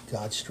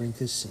 God's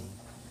strength is seen.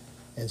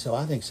 And so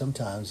I think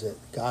sometimes that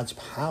God's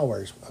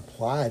power is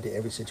applied to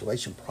every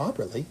situation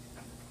properly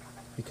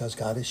because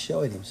God is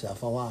showing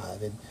Himself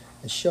alive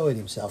and showing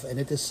Himself. And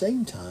at the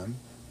same time,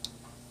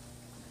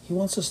 He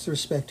wants us to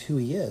respect who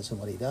He is and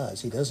what He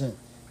does. He doesn't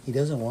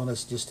want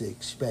us just to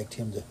expect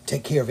Him to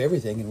take care of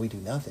everything and we do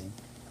nothing.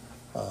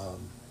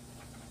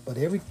 But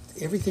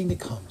everything that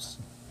comes,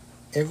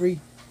 every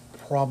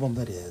problem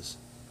that is,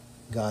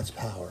 God's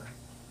power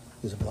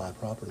is applied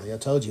properly. I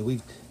told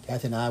you,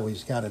 Kathy and I,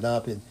 we've counted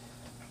up, and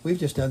we've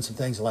just done some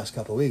things the last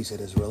couple of weeks that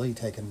has really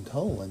taken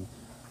toll. And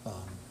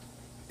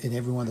in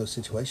every one of those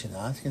situations,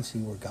 I can see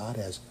where God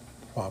has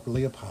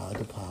properly applied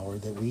the power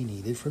that we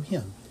needed from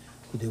Him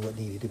to do what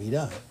needed to be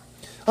done.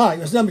 All right,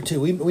 that's number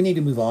 2. We need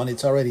to move on.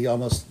 It's already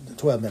almost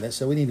 12 minutes,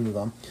 so we need to move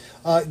on.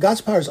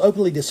 God's power is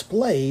openly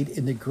displayed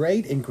in the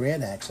great and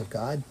grand acts of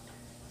God,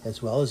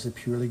 as well as the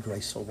purely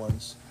graceful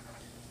ones.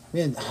 I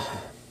mean,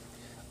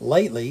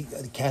 lately,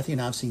 Kathy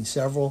and I have seen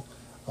several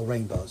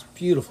rainbows,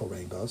 beautiful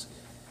rainbows.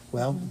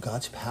 Well,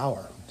 God's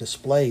power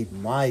displayed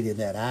might in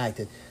that act.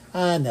 And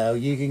I know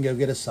you can go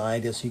get a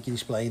scientist who can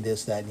explain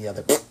this, that, and the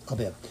other.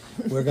 Amen.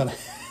 We're going to...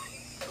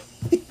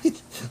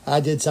 I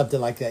did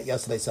something like that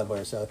yesterday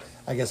somewhere, so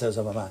I guess that was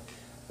on my mind.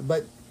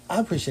 But I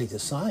appreciate the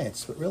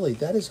science, but really,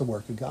 that is a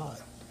work of God.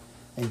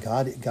 And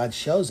God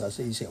shows us.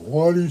 He said,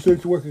 why do you think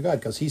it's the work of God?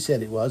 Because He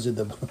said it was in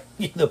the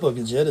book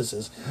of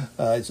Genesis.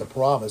 It's a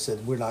promise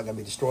that we're not going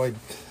to be destroyed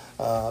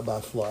by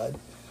flood.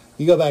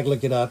 You go back and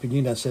look it up, and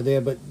you know, said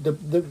there. But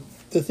the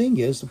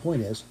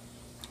point is,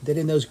 that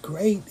in those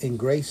great and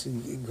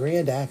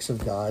grand acts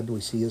of God,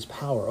 we see His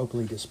power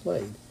openly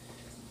displayed.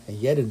 And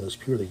yet in those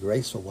purely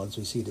graceful ones,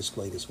 we see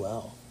displayed as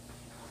well.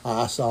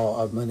 I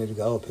saw a minute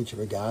ago a picture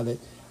of a guy that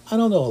I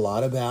don't know a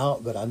lot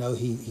about, but I know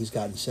he's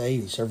gotten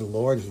saved. He served the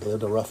Lord. He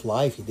lived a rough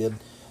life. He did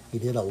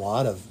a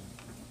lot of,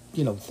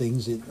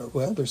 things that,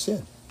 well, they're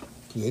sin.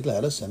 He had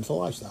led a sinful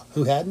lifestyle.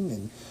 Who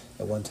hadn't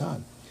at one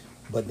time?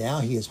 But now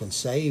he has been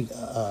saved.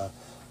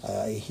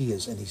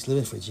 He's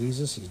living for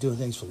Jesus. He's doing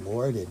things for the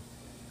Lord. And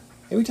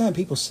every time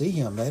people see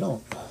him, they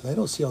don't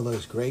see all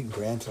those great and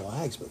grand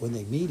acts. But when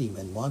they meet him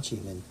and watch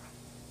him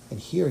and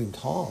hear him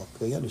talk,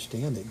 they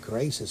understand that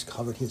grace has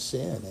covered his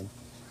sin. And,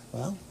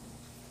 well,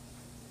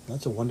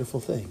 that's a wonderful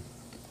thing.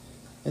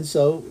 And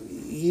so,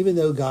 even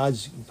though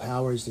God's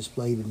power is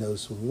displayed in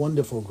those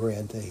wonderful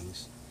grand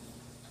things,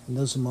 in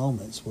those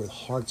moments where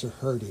hearts are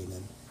hurting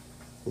and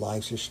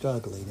lives are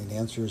struggling and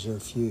answers are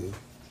few,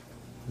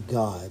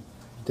 God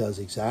does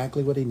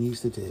exactly what He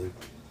needs to do,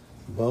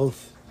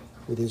 both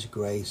with His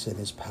grace and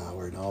His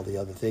power and all the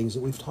other things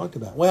that we've talked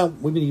about. Well,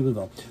 we need to move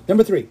on.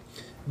 Number 3,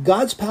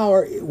 God's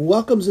power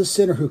welcomes the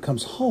sinner who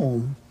comes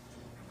home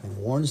and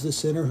warns the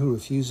sinner who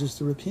refuses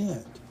to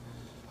repent.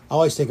 I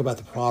always think about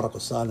the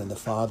prodigal son and the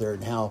father,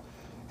 and how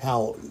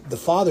the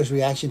father's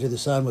reaction to the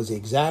son was the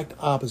exact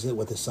opposite of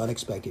what the son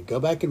expected. Go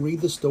back and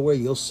read the story.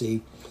 You'll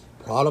see.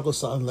 Prodigal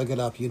son, look it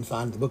up. You can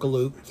find it in the book of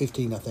Luke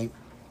 15, I think.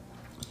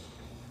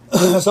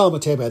 That's all I'm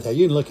going to tell you about that.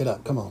 You can look it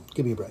up. Come on,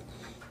 give me a break.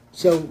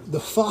 So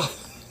the father...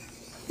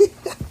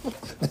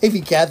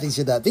 Maybe Kathy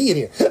should not be in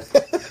here.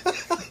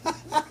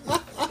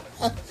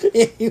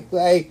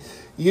 Anyway,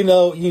 you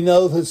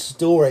know the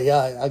story.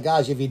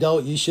 Gosh, if you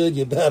don't, you should.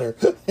 You better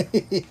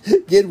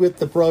get with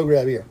the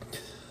program here.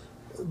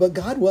 But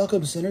God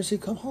welcomes sinners who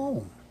come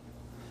home.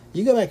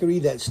 You go back and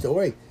read that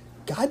story.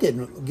 God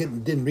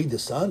didn't read the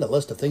son a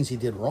list of things he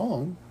did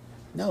wrong.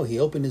 No, He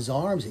opened His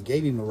arms. He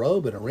gave him a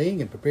robe and a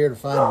ring and prepared a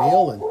fine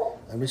meal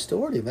and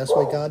restored him. That's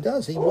what God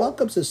does. He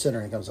welcomes the sinner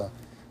and comes home.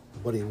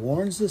 But He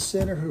warns the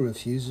sinner who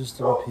refuses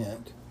to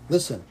repent.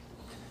 Listen,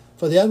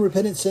 for the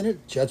unrepentant sinner,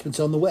 judgment's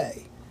on the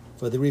way.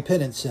 For the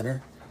repentant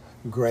sinner,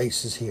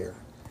 grace is here.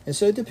 And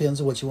so it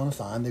depends on what you want to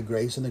find, the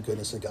grace and the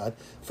goodness of God.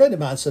 A friend of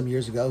mine some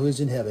years ago, who's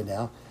in heaven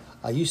now,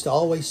 I used to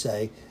always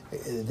say,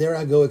 there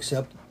I go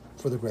except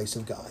for the grace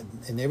of God.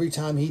 And every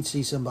time he'd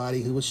see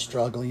somebody who was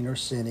struggling or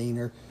sinning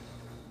or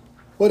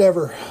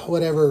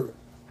whatever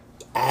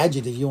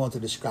adjective you want to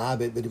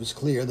describe it, but it was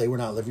clear they were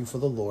not living for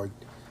the Lord,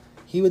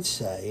 he would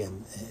say,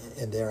 and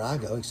there I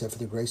go except for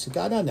the grace of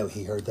God. I know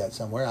he heard that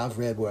somewhere. I've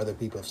read where other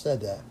people have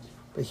said that.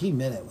 But he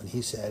meant it when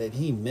he said it.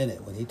 He meant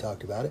it when he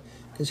talked about it,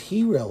 because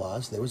he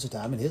realized there was a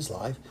time in his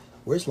life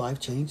where his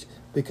life changed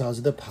because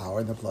of the power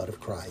and the blood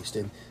of Christ.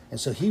 And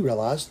so he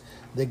realized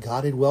that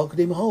God had welcomed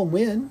him home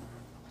when,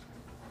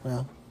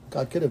 well,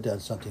 God could have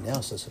done something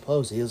else, I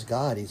suppose. He is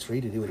God. He's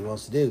free to do what He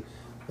wants to do.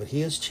 But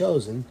He has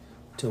chosen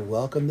to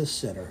welcome the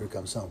sinner who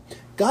comes home.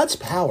 God's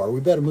power, we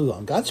better move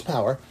on. God's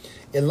power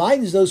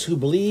enlightens those who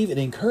believe and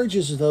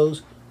encourages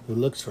those who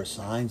look for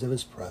signs of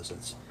his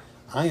presence.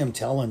 I am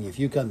telling you, if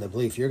you come to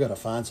belief, you're going to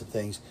find some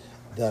things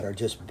that are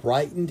just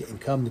brightened and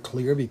come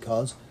clear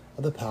because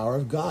of the power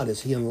of God.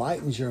 As he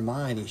enlightens your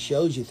mind, he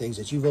shows you things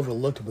that you've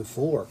overlooked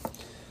before.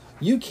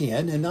 You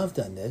can, and I've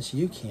done this,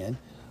 you can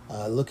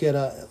look at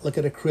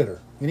a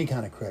critter, any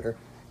kind of critter,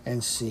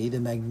 and see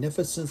the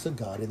magnificence of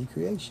God in the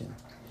creation.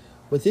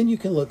 But then you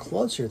can look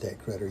closer at that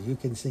critter. You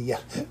can see, yeah,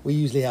 we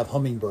usually have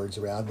hummingbirds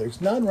around.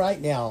 There's none right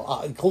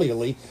now,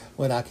 clearly,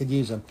 when I could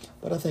use them.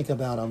 But I think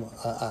about them.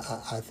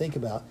 I think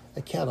about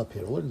a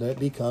caterpillar that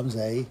becomes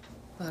a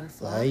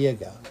Butterfly. There you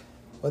go.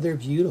 Well, they're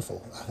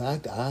beautiful. In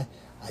fact,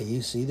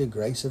 you see the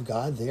grace of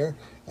God there.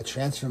 A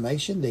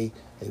transformation. They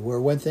were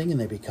one thing and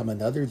they become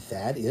another.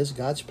 That is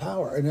God's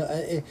power.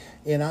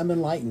 And I'm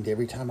enlightened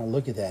every time I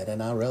look at that.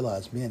 And I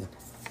realize, man,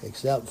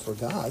 except for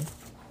God,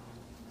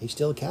 he's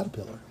still a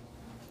caterpillar.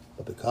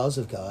 But because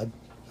of God,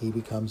 he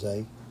becomes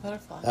a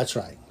Butterfly. That's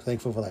right.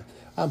 Thankful for that.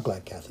 I'm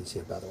glad Kathy's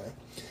here, by the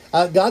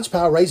way. God's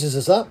power raises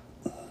us up,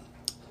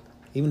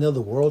 even though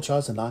the world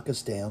tries to knock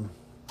us down.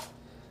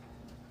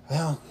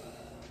 Well,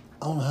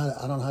 I don't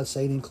know how to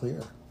say it any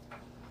clearer.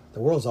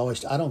 The world's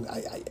always.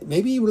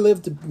 Maybe you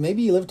live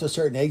to a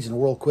certain age and the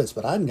world quits,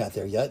 but I haven't got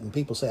there yet. And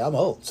people say I'm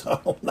old, so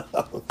I don't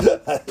know.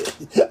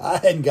 I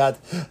hadn't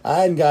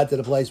got to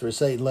the place where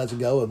Satan lets it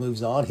go and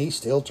moves on. He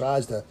still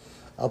tries to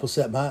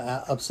upset my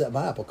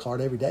apple cart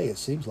every day, it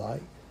seems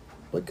like.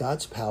 But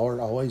God's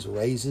power always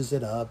raises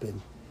it up.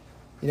 And,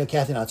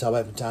 Kathy and I talk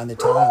about it from time to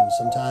time.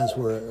 Sometimes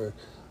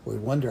we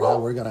wonder how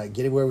we're going to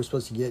get it where we're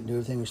supposed to get and do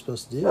everything we're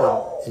supposed to do.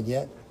 And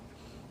yet,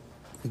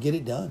 we get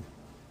it done.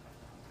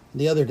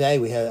 The other day,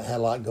 we had a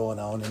lot going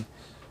on and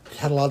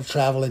had a lot of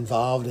travel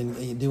involved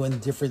and doing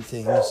different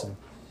things. And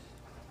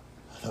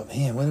I thought,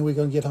 man, when are we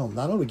going to get home?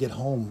 Not only get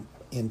home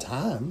in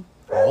time,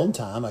 or on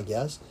time, I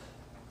guess,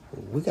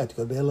 we got to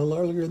go to bed a little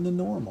earlier than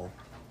normal.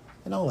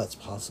 And all that's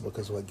possible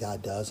because of what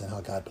God does and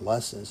how God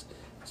blesses.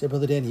 So,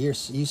 Brother Danny, you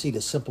see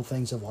the simple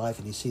things of life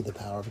and you see the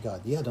power of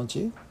God. Yeah, don't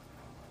you?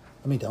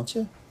 Don't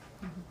you?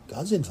 Mm-hmm.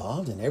 God's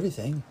involved in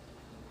everything.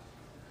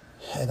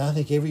 And I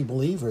think every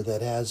believer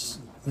that has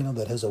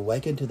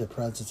awakened to the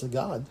presence of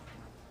God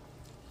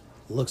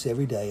looks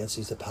every day and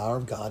sees the power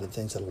of God in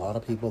things that a lot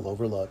of people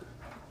overlook.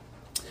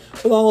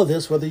 But all of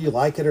this, whether you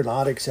like it or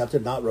not, accept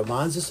it or not,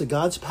 reminds us that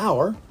God's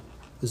power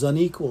is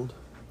unequaled.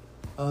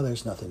 Oh,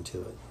 there's nothing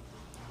to it.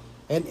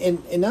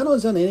 And not only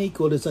is it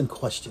unequaled, it's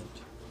unquestioned.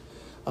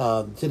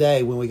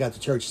 Today, when we got to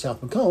church in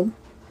South Macomb,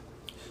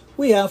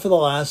 we have for the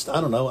last,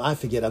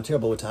 I'm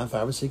terrible with time,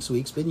 5 or 6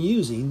 weeks, been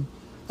using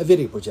a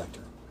video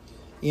projector.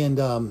 And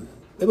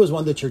it was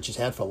one the churches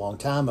had for a long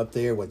time up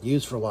there, wasn't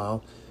used for a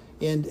while.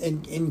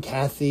 And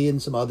Kathy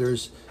and some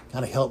others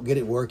kind of helped get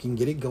it working,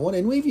 get it going.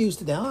 And we've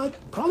used it now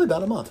probably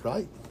about a month,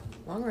 right?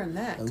 Longer than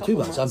that. 2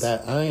 months. I'm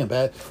bad. I am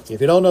bad. If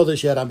you don't know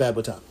this yet, I'm bad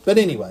with time. But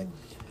anyway.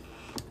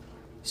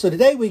 So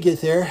today we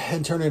get there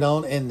and turn it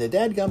on, and the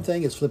dadgum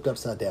thing is flipped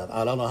upside down.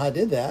 I don't know how I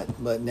did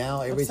that, but now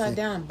everything... Upside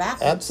down and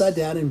backwards. Upside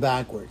down and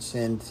backwards.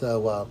 And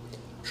so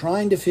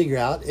trying to figure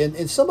out,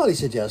 and somebody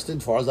suggested,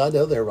 as far as I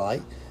know they're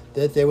right,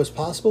 that there was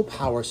possible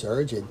power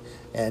surge, and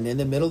in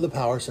the middle of the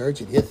power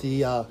surge, it hit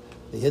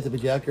the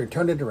projector and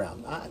turned it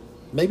around.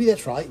 Maybe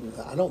that's right.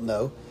 I don't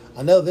know.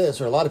 I know this,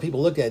 or a lot of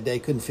people looked at it, they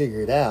couldn't figure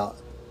it out.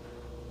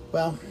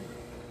 Well,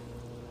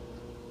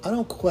 I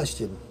don't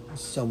question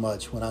so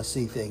much when I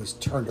see things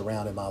turned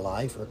around in my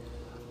life or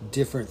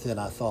different than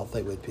I thought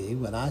they would be,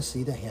 when I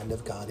see the hand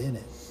of God in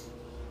it.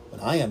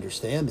 When I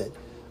understand that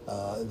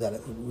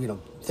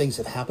things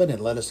have happened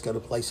and led us to go to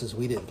places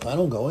we didn't plan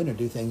on going or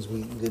do things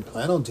we didn't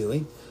plan on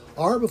doing,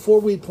 or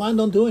before we planned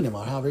on doing them,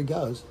 or however it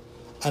goes.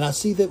 And I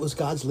see that it was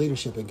God's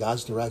leadership and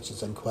God's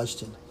directions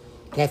unquestioned.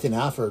 Kathy and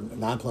I, for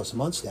 9+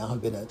 months now,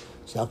 have been at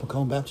South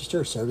Macomb Baptist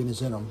Church serving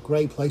as interim.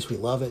 Great place. We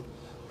love it.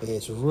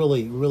 It's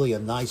really, really a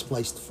nice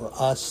place for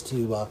us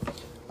to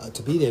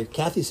be there.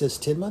 Kathy says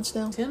 10 months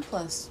now? 10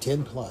 plus.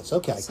 10 plus.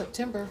 Okay.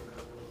 September.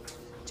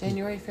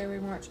 January,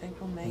 February, March,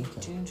 April, May,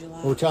 June, July.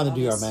 Well, we're trying to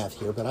do our August. math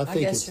here, but I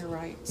think guess you're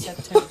right.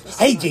 September.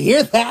 Hey, did you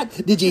hear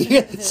that? Did you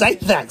hear? Say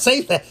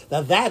that.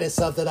 Now that is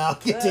something I'll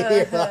get to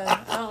hear.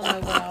 I don't know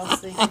what I'll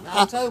see.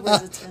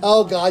 October's the 10th.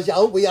 Oh gosh! I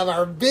hope we have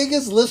our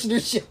biggest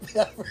listenership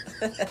ever.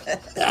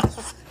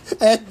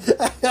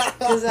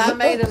 Because I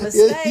made a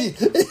mistake.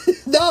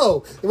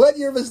 No, it wasn't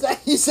your mistake.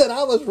 You said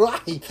I was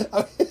right.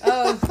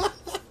 Oh.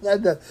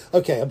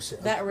 Okay, I'm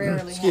sorry. That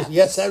rarely Excuse happens. me.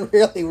 Yes, that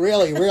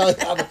really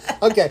happens.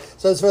 Okay,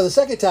 so it's for the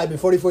second time in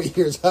 44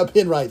 years I've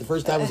been right. The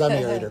first time was I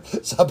married her.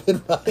 So I've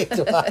been right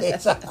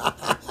twice.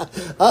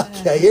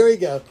 Okay, here we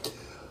go.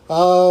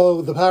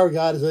 Oh, the power of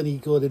God is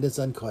unequaled and it's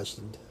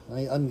unquestioned.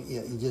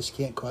 You just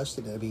can't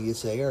question it. I mean,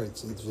 it's there,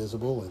 it's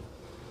visible. And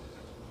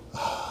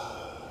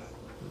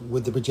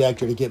with the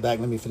projector, to get back,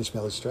 let me finish my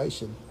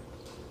illustration.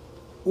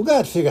 We've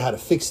got to figure out how to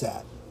fix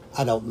that.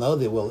 I don't know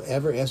that we'll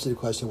ever answer the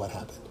question, what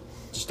happened?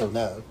 Just don't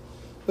know.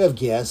 We have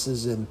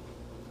guesses and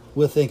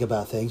we'll think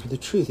about things, but the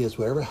truth is,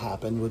 whatever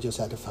happened, we'll just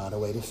have to find a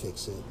way to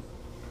fix it.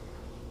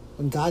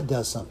 when God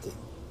does something,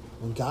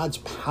 when God's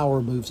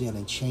power moves in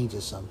and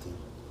changes something,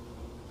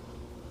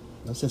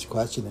 no sense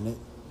questioning it.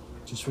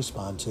 Just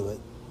respond to it.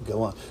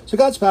 Go on. So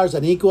God's power is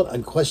unequaled,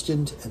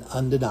 unquestioned, and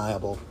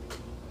undeniable.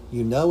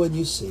 You know and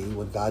you see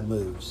when God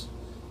moves.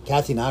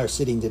 Kathy and I are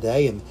sitting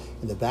today in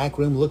the back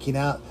room looking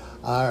out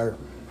toward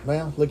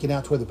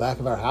the back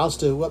of our house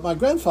to what my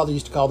grandfather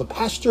used to call the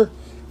pasture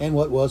and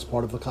what was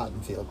part of a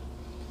cotton field.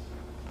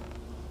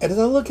 And as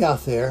I look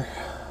out there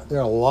are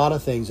a lot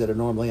of things that are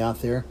normally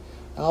out there.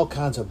 All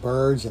kinds of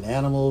birds and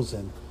animals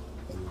and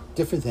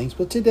different things.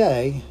 But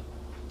today,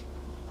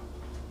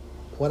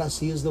 what I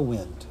see is the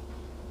wind.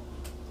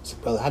 I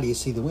said, brother, how do you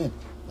see the wind?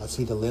 I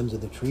see the limbs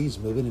of the trees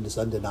moving, and it's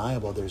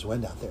undeniable there's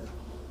wind out there.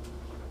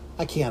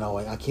 I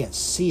can't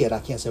see it. I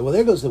can't say, well,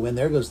 there goes the wind,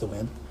 there goes the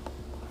wind.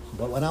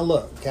 But when I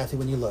look, Kathy,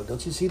 when you look,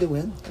 don't you see the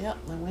wind?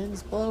 Yep, the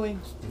wind's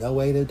blowing. No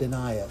way to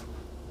deny it.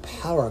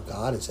 Power of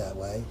God is that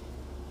way.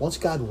 Once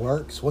God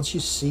works, once you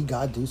see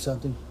God do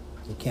something,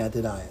 you can't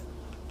deny it.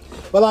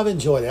 Well, I've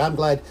enjoyed it. I'm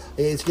glad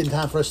it's getting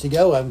time for us to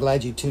go. I'm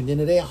glad you tuned in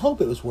today. I hope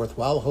it was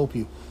worthwhile. I hope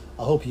you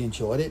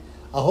enjoyed it.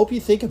 I hope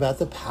you think about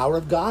the power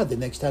of God the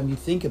next time you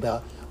think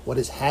about what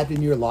has happened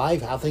in your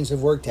life, how things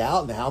have worked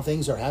out, and how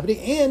things are happening.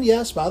 And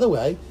yes, by the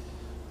way,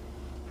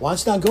 why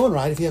it's not going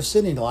right if you have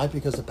sin in your life,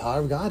 because the power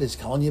of God is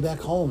calling you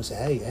back home and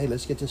say, hey,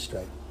 let's get this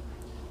straight.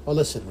 Well,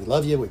 listen, we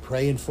love you. We're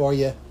praying for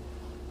you.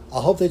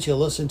 I hope that you'll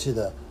listen to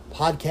the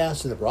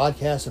podcast and the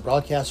broadcast. The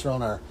broadcasts are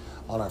on our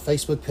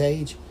Facebook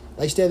page.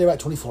 They stay there about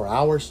 24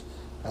 hours.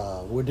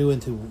 We're doing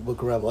through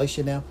Book of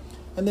Revelation now.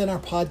 And then our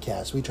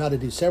podcast. We try to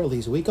do several of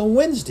these a week. On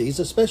Wednesdays,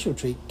 a special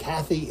treat.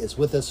 Kathy is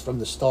with us from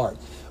the start.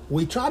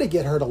 We try to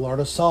get her to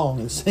learn a song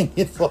and sing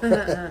it for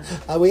her.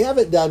 We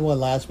haven't done one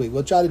last week.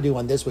 We'll try to do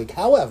one this week.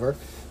 However,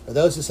 for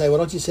those who say, well,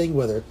 don't you sing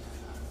with her?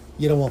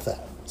 You don't want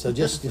that. So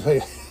just...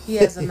 He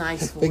has a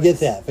nice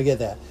voice. Forget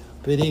that.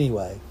 But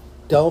anyway,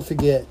 don't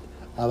forget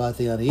about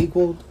the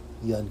unequaled,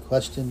 the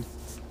unquestioned,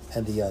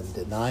 and the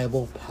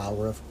undeniable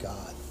power of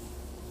God.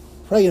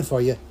 Praying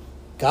for you.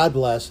 God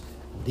bless.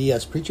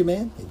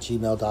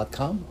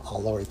 dspreacherman@gmail.com,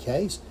 all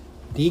lowercase.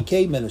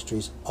 DK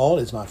Ministries, all,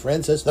 as my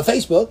friend says, the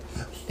Facebook,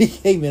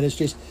 DK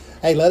Ministries.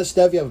 Hey, let us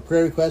know if you have a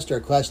prayer request or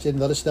a question.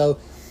 Let us know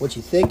what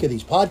you think of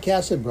these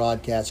podcasts and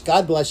broadcasts.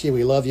 God bless you.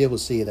 We love you. We'll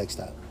see you next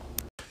time.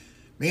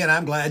 Man,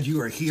 I'm glad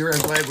you are here. I'm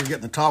glad we're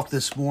getting to talk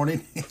this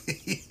morning.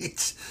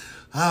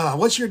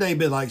 What's your day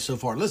been like so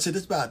far? Listen,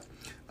 it's about,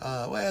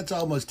 it's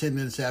almost 10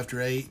 minutes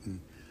after 8, and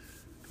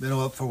been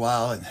up for a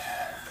while, and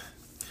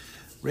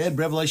read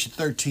Revelation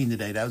 13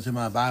 today. That was in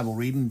my Bible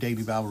reading,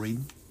 daily Bible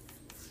reading.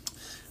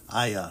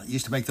 I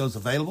used to make those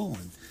available,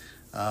 and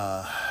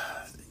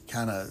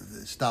kind of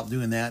stopped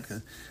doing that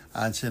because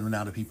I'd send them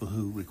out to people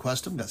who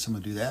request them. Got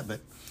someone to do that, but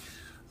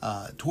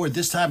toward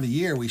this time of the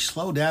year, we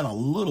slow down a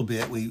little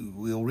bit.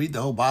 We'll read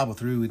the whole Bible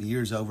through when the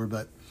year's over,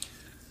 but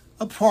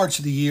parts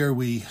of the year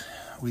we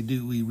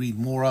read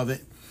more of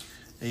it.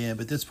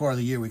 But this part of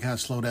the year we kind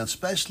of slow down,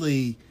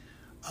 especially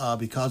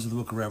because of the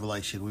Book of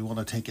Revelation. We want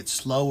to take it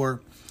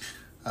slower.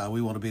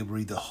 We want to be able to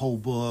read the whole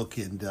book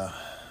and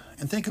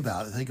think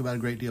about it. Think about a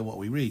great deal of what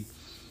we read,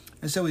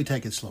 and so we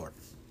take it slower.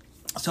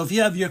 So if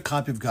you have your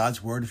copy of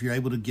God's Word, if you're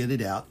able to get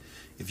it out,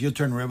 if you'll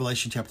turn to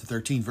Revelation chapter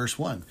 13, verse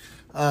 1.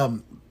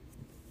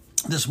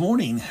 This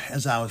morning,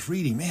 as I was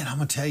reading, man, I'm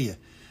going to tell you,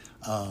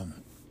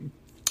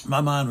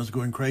 my mind was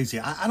going crazy.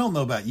 I don't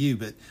know about you,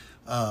 but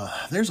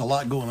there's a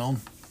lot going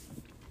on.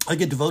 I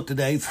get to vote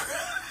today for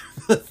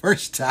the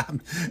first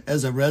time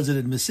as a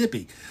resident of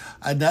Mississippi.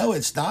 I know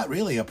it's not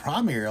really a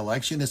primary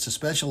election. It's a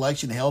special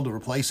election held to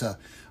replace a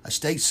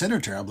state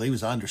senator, I believe,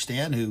 as I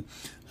understand, who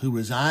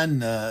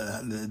resigned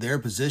their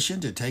position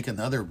to take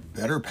another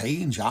better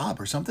paying job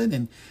or something.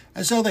 And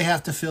so they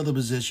have to fill the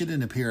position,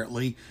 and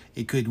apparently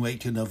it couldn't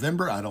wait till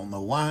November. I don't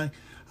know why.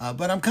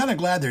 But I'm kind of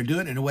glad they're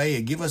doing it in a way.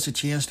 It give us a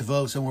chance to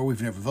vote somewhere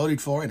we've never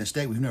voted for, in a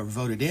state we've never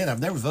voted in.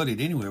 I've never voted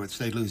anywhere with the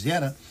state of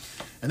Louisiana.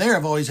 And there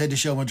I've always had to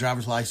show my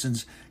driver's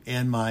license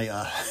and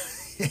my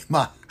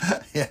my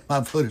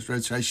voter's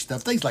registration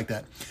stuff, things like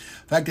that.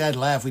 In fact, I had to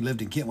laugh. We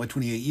lived in Kentwood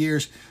 28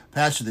 years,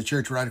 pastored the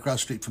church right across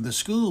the street from the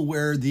school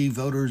where the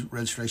voter's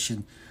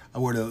registration,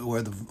 where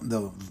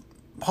the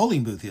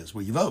polling booth is,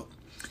 where you vote.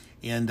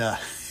 And I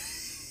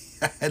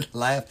had to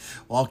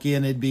laugh, walk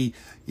in, it'd be,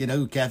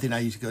 Kathy and I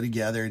used to go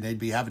together, and they'd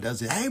be half a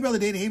dozen, hey, Brother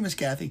Danny, hey, Miss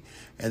Kathy,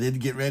 and they'd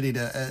get ready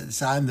to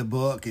sign the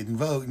book and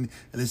vote, and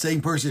the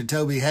same person that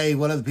told me, hey,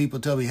 one other people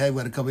told me, hey,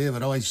 when I come in,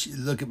 I'd always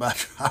look at my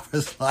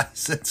driver's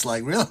license,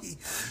 like, really?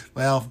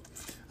 Well,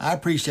 I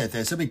appreciate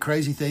that. So many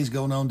crazy things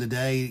going on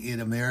today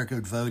in America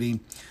with voting.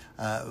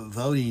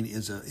 Voting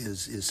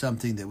is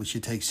something that we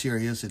should take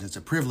serious, and it's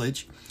a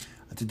privilege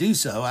to do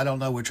so. I don't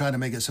know. We're trying to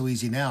make it so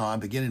easy now. I'm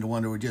beginning to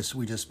wonder we're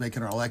just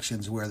making our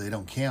elections where they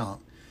don't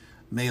count.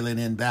 Mailing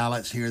in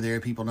ballots here, there.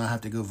 People not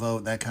have to go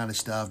vote, that kind of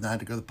stuff. Not have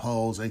to go to the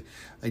polls.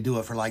 They do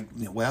it for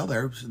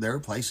there are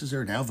places that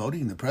are now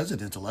voting in the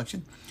president's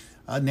election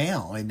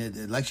now. And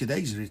the election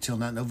days are until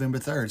not November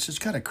 3rd. It's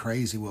just kind of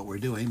crazy what we're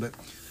doing. But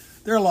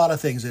there are a lot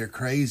of things that are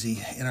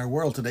crazy in our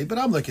world today. But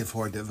I'm looking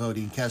forward to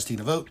voting,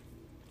 casting a vote.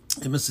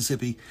 in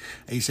Mississippi,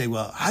 and you say,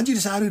 well, how'd you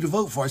decide who to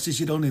vote for? I says,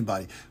 you don't know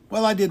anybody.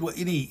 Well, I did what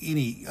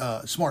any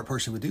smart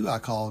person would do. I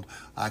called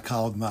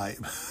my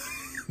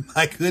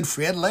my good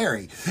friend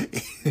Larry.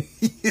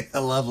 I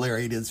love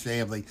Larry and his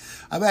family.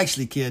 I'm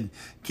actually kin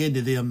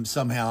to them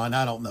somehow, and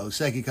I don't know,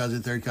 second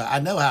cousin, third cousin. I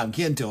know how I'm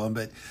kin to them,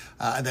 but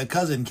the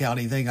cousin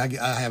counting thing, I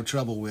have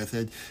trouble with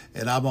it,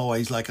 and I'm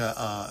always like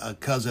a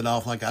cousin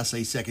off, like I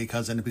say second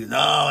cousin to people.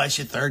 No, that's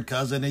your third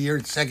cousin, and your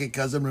second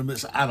cousin.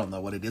 I don't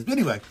know what it is, but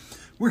anyway,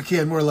 we're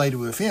kin, we're related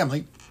with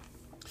family,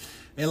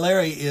 and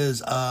Larry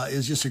is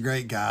just a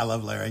great guy. I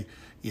love Larry.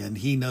 And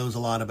he knows a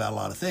lot about a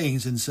lot of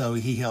things, and so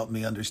he helped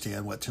me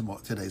understand what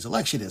today's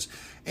election is.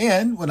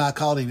 And when I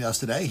called him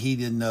yesterday, he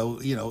didn't know,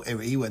 he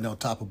wasn't on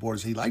top of board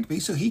as he liked to be,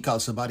 so he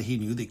called somebody he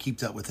knew that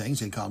keeps up with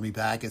things and called me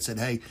back and said,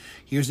 hey,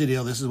 here's the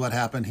deal, this is what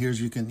happened,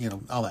 here's, you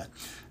can, all that.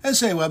 And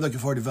say, well, I'm looking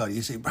forward to voting.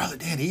 You say, Brother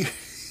Danny,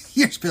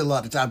 you spend a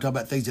lot of time talking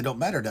about things that don't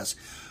matter to us.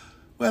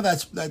 Well,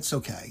 that's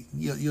okay.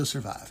 You'll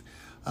survive.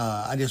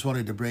 I just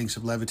wanted to bring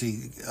some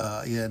levity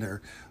in,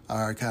 or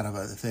kind of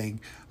a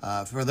thing.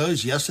 For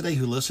those yesterday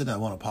who listened, I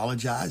want to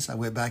apologize. I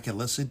went back and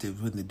listened to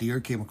when the deer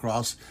came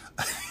across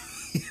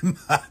in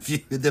my view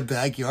in the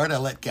backyard. I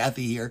let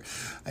Kathy hear,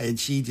 and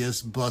she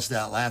just bust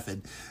out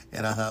laughing.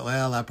 And I thought,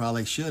 well, I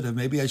probably should have.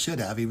 Maybe I should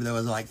have, even though it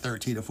was like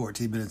 13 or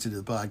 14 minutes into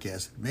the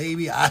podcast.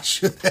 Maybe I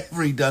should have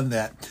redone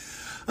that.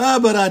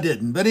 But I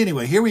didn't. But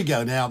anyway, here we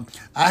go. Now,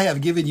 I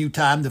have given you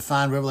time to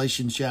find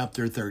Revelation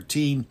chapter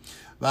 13.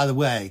 By the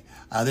way,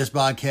 this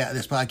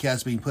podcast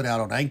is being put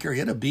out on Anchor.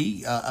 It'll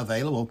be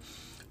available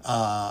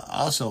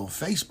also on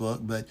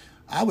Facebook. But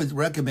I would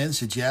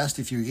suggest,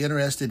 if you're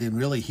interested in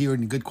really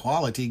hearing good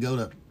quality, go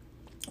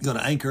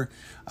to Anchor.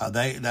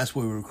 That's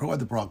where we record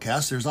the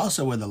broadcast. There's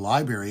also where the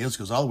library is,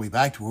 goes all the way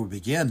back to where we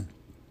began.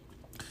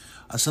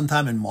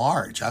 Sometime in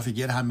March, I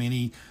forget how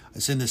many.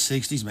 It's in the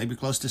 60s, maybe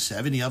close to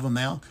 70 of them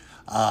now.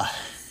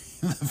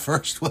 The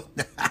first one,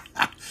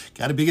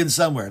 got to begin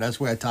somewhere. That's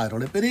where I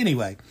titled it. But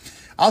anyway.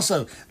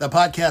 Also, the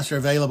podcasts are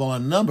available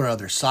on a number of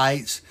other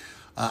sites.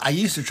 I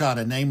used to try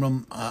to name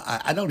them.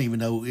 I don't even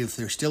know if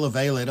they're still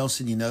available. I don't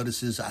send you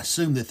notices. I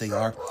assume that they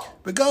are.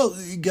 But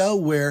go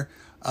where,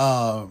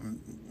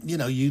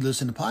 you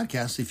listen to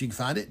podcasts. If you can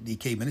find it,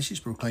 DK Ministries,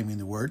 Proclaiming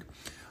the Word.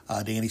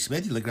 Danny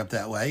Smith, you look it up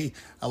that way.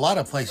 A lot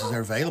of places are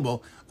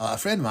available. A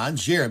friend of mine,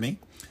 Jeremy,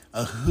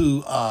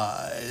 who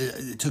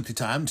took the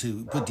time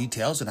to put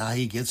details on how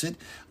he gets it.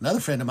 Another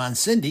friend of mine,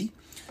 Cindy,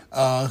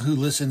 who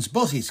listens.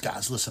 Both these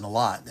guys listen a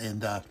lot,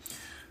 and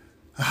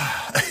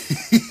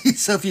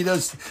so if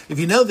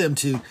you know them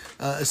too,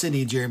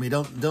 Cindy and Jeremy,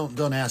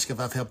 don't ask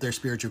if I've helped their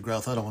spiritual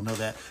growth. I don't want to know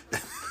that.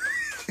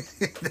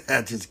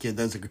 Just kidding.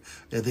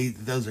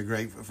 Those are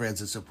great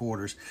friends and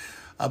supporters.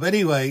 But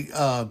anyway,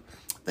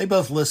 they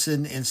both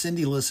listen, and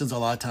Cindy listens a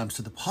lot of times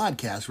to the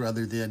podcast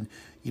rather than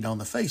on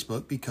the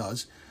Facebook,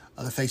 because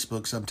the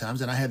Facebook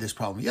sometimes. And I had this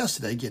problem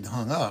yesterday, getting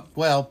hung up.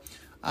 Well,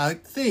 I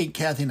think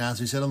Kathy and I, as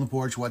we sat on the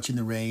porch watching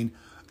the rain,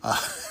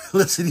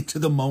 listening to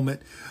the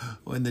moment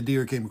when the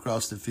deer came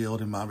across the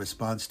field and my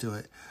response to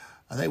it,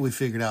 I think we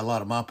figured out a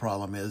lot of my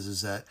problem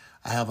is that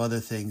I have other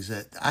things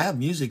that I have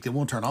music that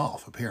won't turn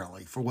off,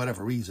 apparently, for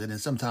whatever reason,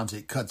 and sometimes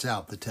it cuts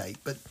out the tape.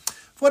 But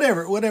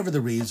whatever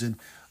the reason,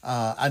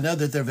 I know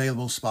that they're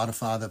available on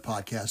Spotify, the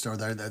podcast, or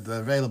they're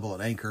available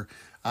at Anchor.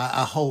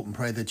 I hope and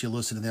pray that you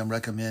listen to them,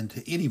 recommend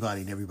to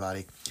anybody and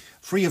everybody,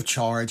 free of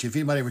charge. If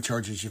anybody ever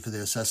charges you for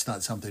this, that's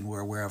not something we're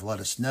aware of. Let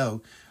us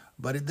know.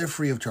 But they're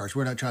free of charge.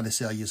 We're not trying to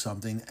sell you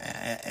something.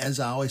 As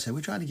I always say,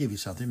 we're trying to give you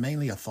something,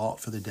 mainly a thought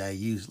for the day,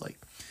 usually.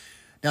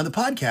 Now, the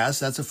podcast,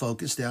 that's a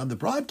focus. Now, the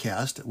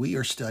broadcast, we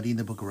are studying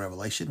the book of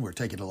Revelation. We're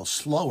taking it a little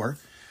slower.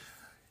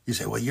 You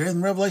say, well, you're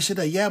in Revelation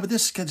today. Yeah, but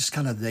this is just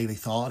kind of a daily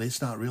thought.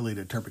 It's not really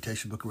the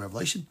interpretation of the book of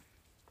Revelation.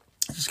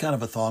 It's just kind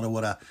of a thought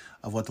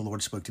of what the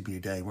Lord spoke to me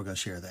today. We're going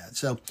to share that.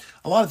 So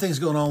a lot of things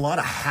going on, a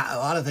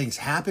lot of things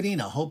happening.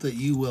 I hope that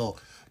you will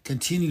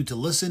continue to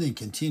listen and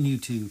continue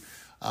to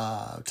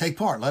take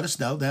part. Let us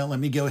know. Now, let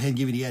me go ahead and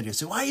give you the address.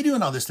 So why are you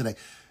doing all this today?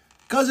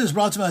 Because it's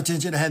brought to my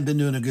attention I hadn't been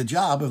doing a good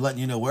job of letting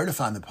you know where to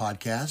find the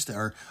podcast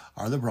or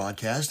the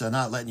broadcast. I'm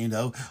not letting you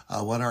know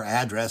what our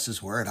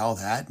addresses were and all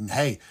that. And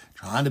hey,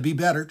 trying to be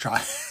better.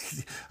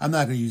 I'm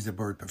not going to use the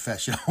word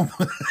professional.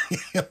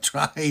 I'm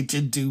trying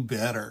to do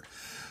better.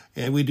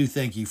 And we do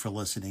thank you for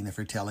listening and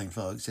for telling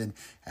folks. And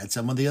had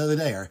someone the other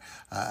day,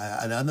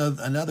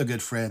 another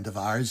good friend of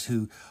ours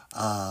who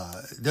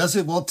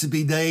doesn't want to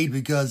be named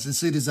because as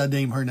soon as I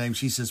name her name,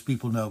 she says,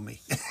 people know me.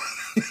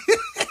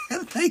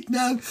 They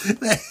know.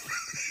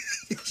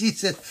 She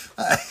said,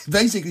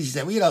 basically, she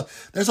said, well,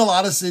 there's a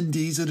lot of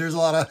Cindy's and there's a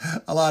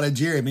lot of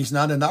Jeremy's,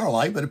 not in our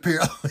life, but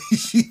apparently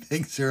she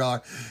thinks there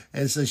are.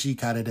 And so she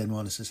kind of didn't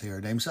want us to say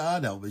her name. So I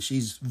know, but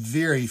she's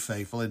very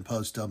faithful and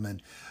posts them,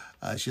 and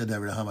she'll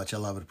never know how much I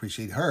love and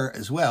appreciate her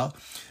as well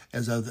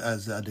as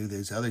I do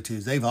these other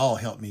two. They've all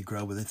helped me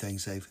grow with the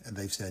things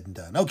they've said and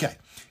done. Okay,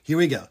 here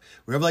we go.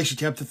 Revelation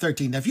chapter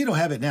 13. Now, if you don't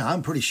have it now,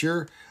 I'm pretty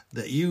sure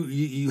that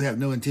you have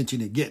no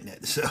intention of getting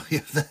it. So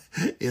if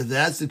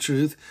that's the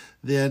truth,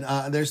 then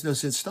there's no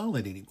sense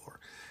stalling anymore.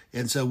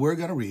 And so we're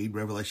going to read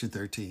Revelation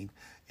 13,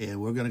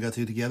 and we're going to go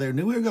through together. And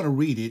then we're going to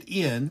read it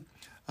in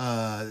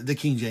the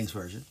King James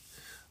Version.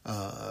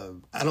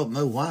 I don't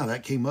know why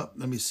that came up.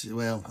 Let me see.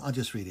 Well, I'll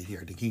just read it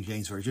here, the King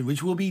James Version,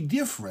 which will be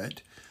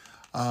different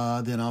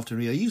than often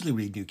read. I usually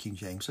read New King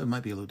James, so it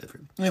might be a little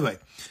different. Anyway,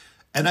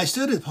 and I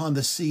stood upon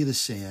the sea of the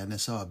sand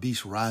and saw a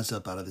beast rise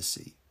up out of the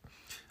sea.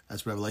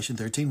 That's Revelation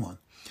 13:1.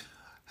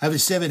 Having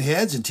 7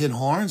 heads and 10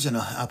 horns, and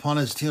upon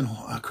his 10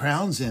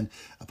 crowns, and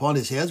upon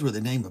his heads were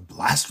the name of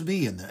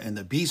blasphemy, and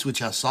the beast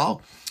which I saw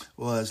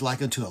was like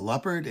unto a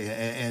leopard,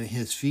 and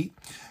his feet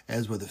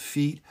as were the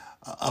feet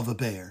of a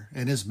bear,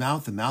 and his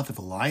mouth the mouth of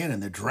a lion,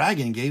 and the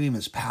dragon gave him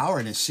his power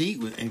and his seat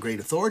and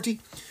great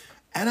authority.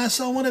 And I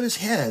saw one of his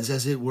heads,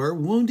 as it were,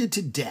 wounded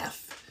to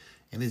death,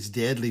 and his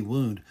deadly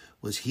wound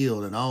was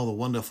healed, and all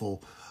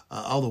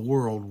the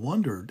world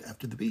wondered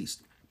after the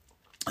beast.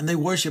 And they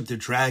worshipped the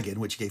dragon,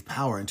 which gave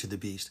power unto the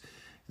beast.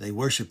 They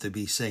worshipped the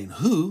beast, saying,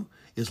 Who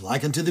is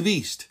like unto the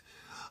beast?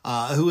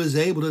 Who is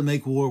able to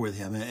make war with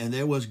him? And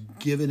there was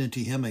given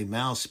unto him a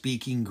mouth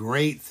speaking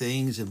great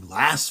things and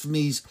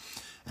blasphemies,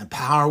 and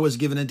power was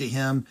given unto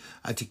him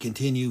to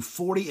continue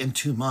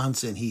 42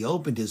 months. And he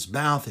opened his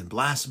mouth in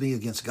blasphemy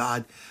against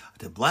God,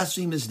 to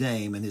blaspheme his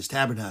name and his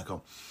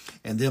tabernacle,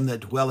 and them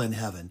that dwell in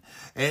heaven.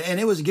 And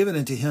it was given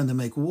unto him to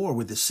make war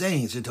with the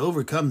saints and to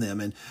overcome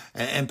them.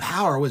 And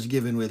power was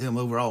given with him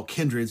over all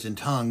kindreds and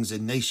tongues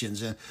and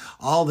nations, and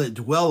all that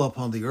dwell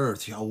upon the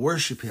earth shall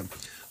worship him,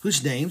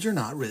 whose names are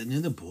not written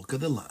in the book of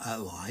the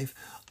life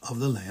of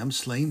the Lamb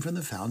slain from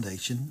the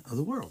foundation of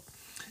the world.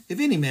 If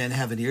any man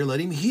have an ear,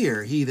 let him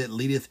hear. He that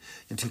leadeth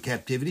into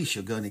captivity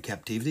shall go into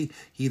captivity.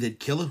 He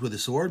that killeth with a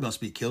sword must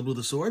be killed with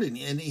a sword. And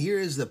here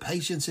is the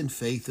patience and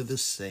faith of the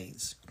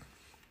saints.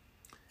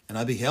 And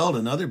I beheld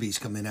another beast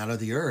coming out of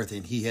the earth,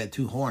 and he had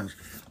 2 horns,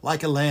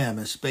 like a lamb,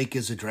 and spake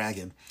as a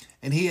dragon.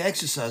 And he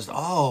exercised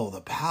all the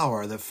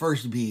power of the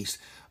first beast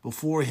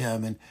before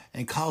him,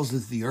 and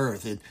causeth the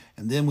earth and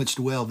them which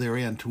dwell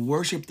therein to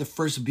worship the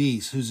first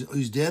beast,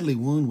 whose deadly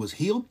wound was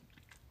healed.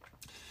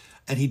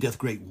 And he doth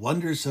great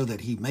wonders, so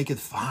that he maketh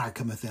fire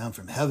cometh down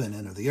from heaven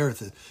into the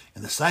earth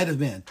in the sight of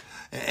men.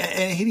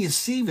 And he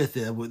deceiveth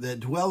them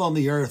that dwell on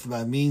the earth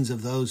by means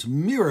of those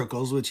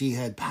miracles which he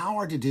had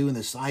power to do in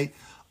the sight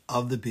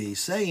of the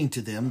beast, saying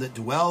to them that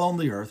dwell on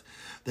the earth,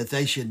 that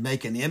they should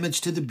make an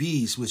image to the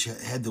beast which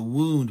had the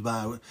wound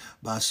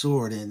by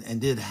sword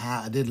and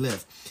did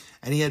live.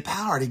 And he had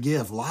power to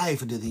give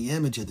life unto the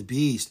image of the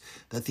beast,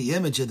 that the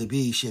image of the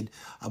beast should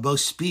both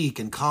speak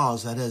and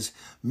cause that as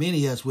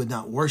many as would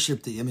not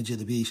worship the image of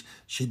the beast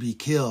should be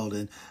killed.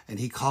 And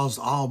he caused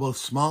all, both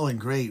small and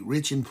great,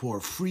 rich and poor,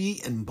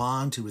 free and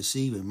bond, to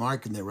receive a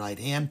mark in their right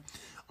hand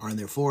or in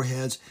their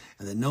foreheads,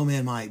 and that no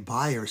man might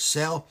buy or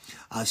sell,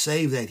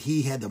 save that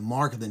he had the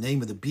mark of the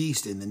name of the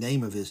beast and the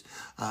name of his,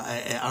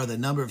 or the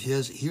number of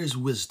his. Here's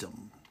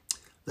wisdom.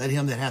 Let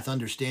him that hath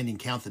understanding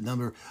count the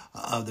number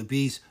of the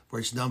beast, for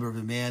its number of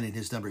a man, and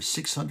his number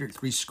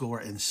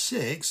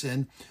 666.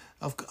 And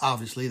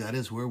obviously that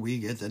is where we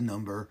get the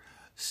number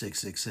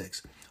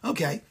 666.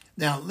 Okay,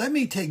 now let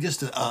me take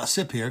just a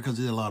sip here, because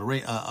there's a lot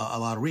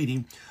of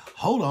reading.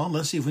 Hold on,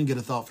 let's see if we can get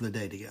a thought for the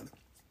day together.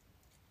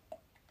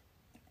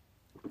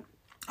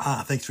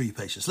 Thanks for your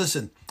patience.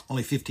 Listen,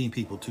 only 15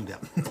 people tuned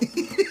out.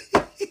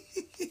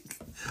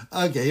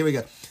 Okay, here we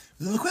go.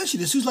 The question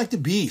is, who's like the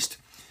beast?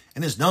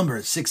 And his number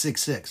is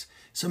 666.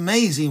 It's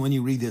amazing when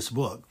you read this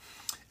book,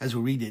 as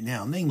we read it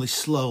now, namely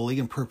slowly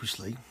and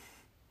purposely,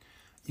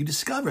 you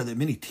discover that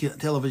many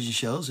television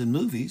shows and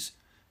movies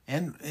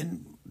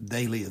and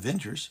daily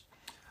adventures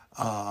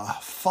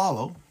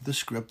follow the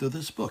script of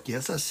this book.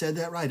 Yes, I said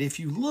that right. If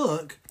you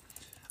look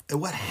at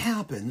what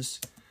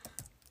happens,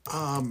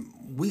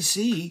 we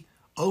see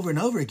over and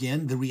over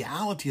again the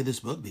reality of this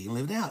book being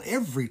lived out.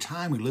 Every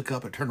time we look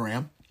up or turn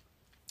around,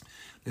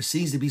 there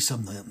seems to be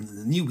some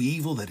new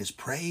evil that is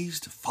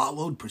praised,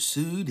 followed,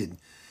 pursued,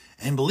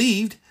 and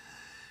believed.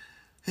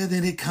 And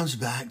then it comes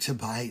back to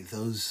bite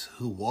those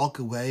who walk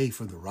away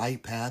from the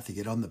right path to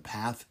get on the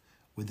path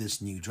with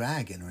this new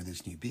dragon or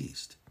this new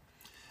beast.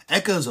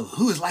 Echoes of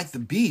who is like the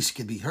beast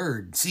can be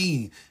heard,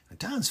 seen, and at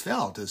times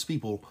felt as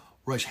people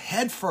rush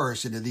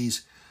headfirst into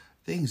these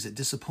things that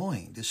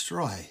disappoint,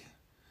 destroy,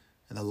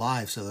 in the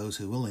lives of those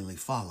who willingly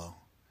follow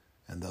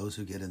and those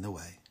who get in the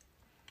way.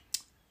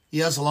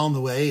 Yes, along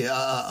the way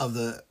of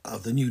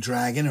the new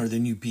dragon or the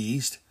new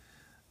beast,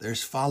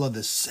 there's followed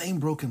the same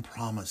broken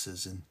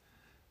promises and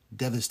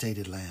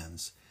devastated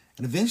lands.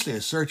 And eventually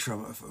a search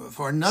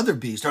for another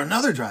beast or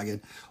another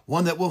dragon,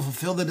 one that will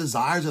fulfill the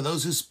desires of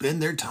those who spend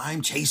their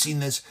time chasing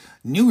this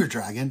newer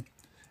dragon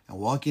and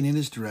walking in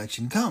his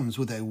direction, comes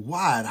with a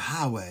wide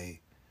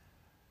highway,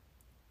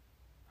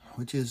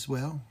 which is,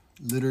 well,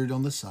 littered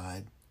on the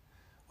side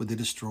with the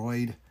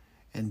destroyed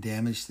and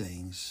damaged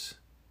things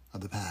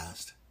of the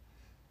past.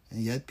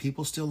 And yet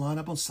people still line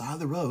up on the side of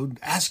the road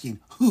asking,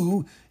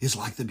 who is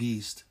like the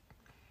beast?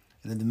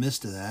 And in the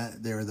midst of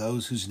that, there are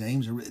those whose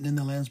names are written in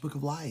the Lamb's Book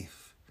of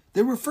Life.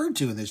 They're referred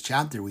to in this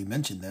chapter. We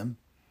mentioned them.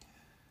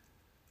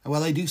 And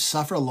while they do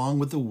suffer along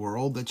with the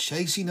world, the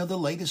chasing of the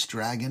latest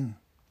dragon,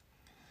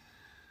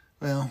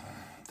 Well,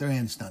 their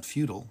end's not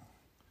futile,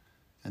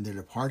 and their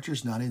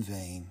departure's not in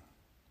vain.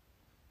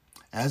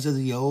 As of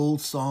the old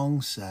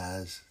song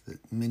says,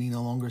 that many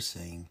no longer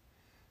sing,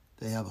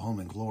 they have a home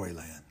in glory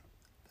land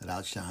that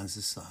outshines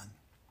the sun.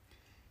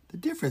 The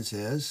difference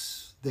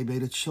is they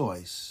made a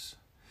choice.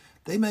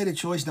 They made a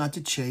choice not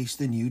to chase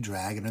the new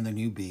dragon and the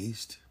new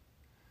beast,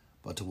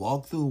 but to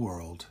walk through the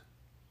world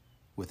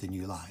with a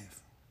new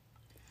life.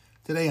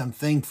 Today I'm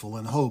thankful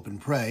and hope and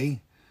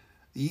pray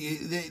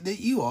that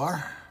you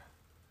are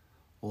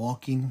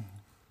walking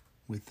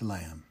with the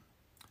Lamb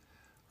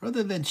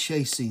rather than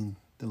chasing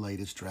the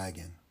latest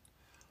dragon.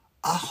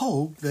 I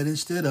hope that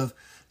instead of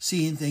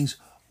seeing things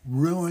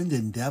ruined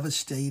and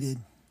devastated,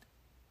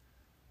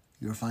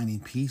 you're finding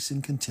peace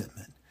and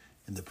contentment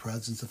in the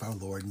presence of our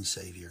Lord and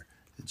Savior,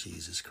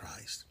 Jesus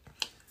Christ.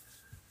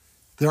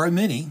 There are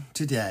many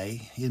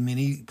today in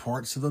many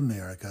parts of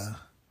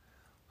America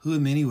who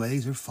in many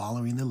ways are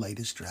following the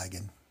latest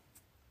dragon.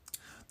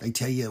 They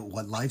tell you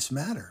what lives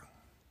matter.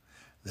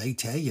 They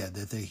tell you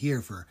that they're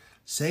here for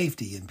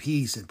safety and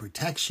peace and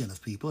protection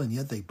of people, and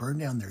yet they burn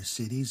down their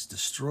cities,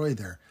 destroy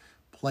their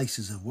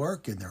places of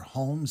work and their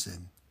homes,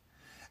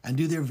 and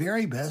do their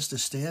very best to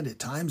stand at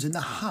times in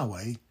the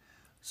highway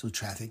so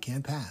traffic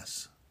can't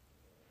pass.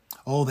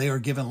 Oh, they are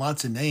given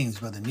lots of names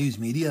by the news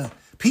media.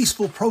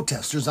 Peaceful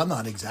protesters. I'm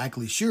not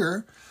exactly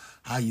sure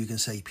how you can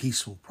say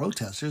peaceful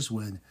protesters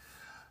when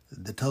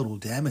the total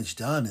damage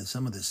done in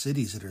some of the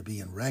cities that are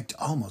being wrecked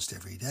almost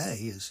every day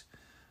is,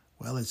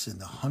 well, it's in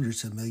the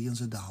hundreds of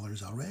millions of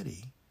dollars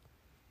already.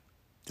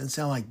 Doesn't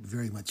sound like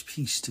very much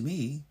peace to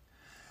me.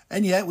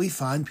 And yet we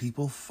find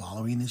people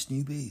following this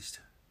new beast.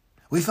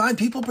 We find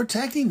people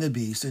protecting the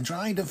beast and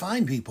trying to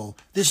find people,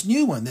 this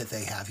new one that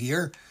they have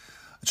here,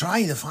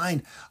 trying to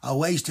find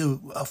ways to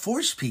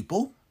force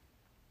people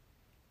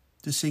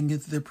to sing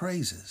their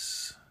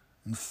praises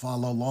and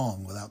follow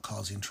along without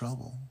causing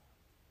trouble.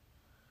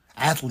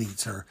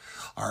 Athletes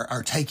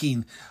are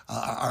taking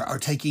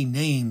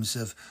names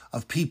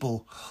of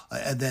people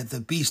that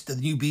the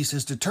new beast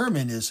has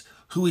determined is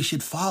who we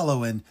should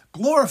follow and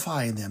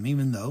glorifying them,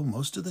 even though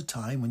most of the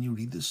time when you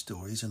read the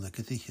stories and look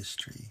at the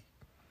history,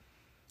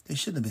 they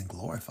shouldn't have been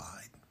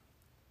glorified.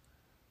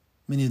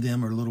 Many of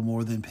them are little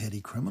more than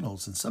petty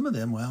criminals, and some of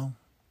them, well,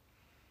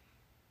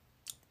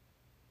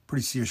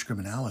 pretty serious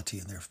criminality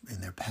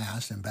in their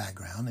past and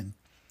background, and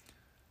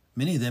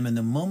many of them, in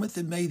the moment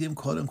that made them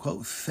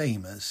quote-unquote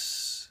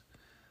famous,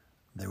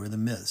 they were in the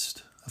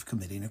midst of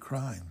committing a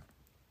crime.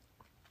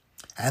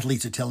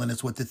 Athletes are telling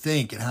us what to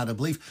think and how to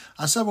believe.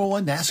 I saw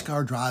one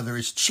NASCAR driver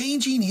is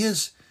changing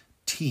his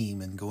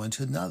team and going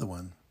to another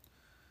one.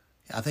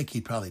 I think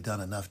he'd probably done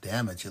enough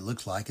damage, it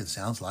looks like, it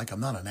sounds like. I'm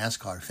not a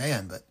NASCAR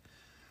fan, but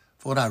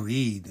for what I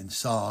read and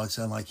saw, it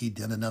sounded like he'd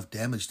done enough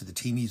damage to the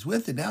team he's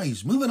with, and now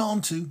he's moving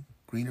on to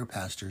greener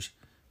pastures.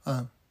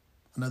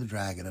 Another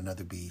dragon,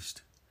 another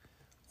beast,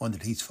 one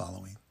that he's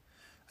following.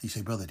 You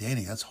say, Brother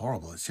Danny, that's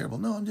horrible, it's terrible.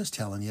 No, I'm just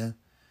telling you,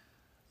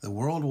 the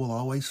world will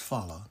always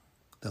follow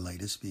the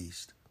latest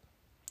beast.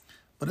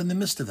 But in the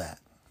midst of that,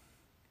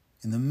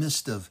 in the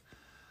midst of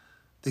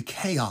the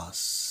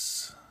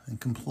chaos and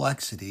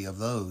complexity of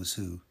those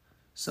who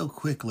so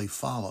quickly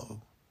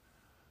follow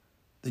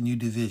the new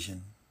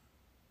division,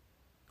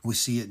 we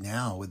see it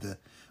now with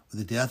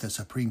the death of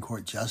Supreme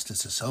Court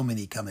justices, so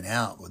many coming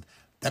out with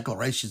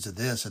declarations of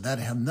this and that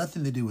have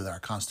nothing to do with our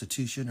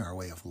Constitution or our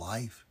way of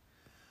life,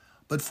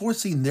 but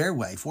forcing their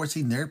way,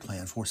 forcing their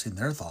plan, forcing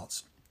their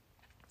thoughts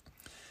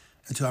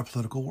into our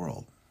political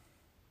world.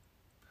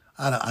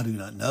 I do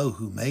not know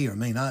who may or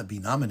may not be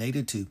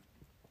nominated to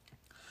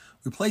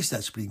replace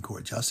that Supreme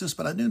Court justice,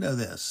 but I do know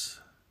this.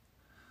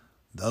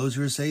 Those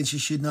who are saying she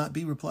should not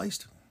be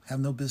replaced have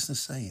no business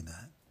saying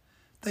that.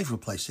 They've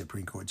replaced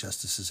Supreme Court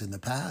justices in the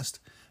past.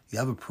 You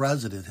have a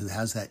president who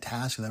has that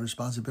task and that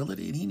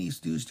responsibility, and he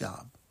needs to do his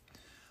job.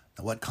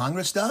 Now, what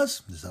Congress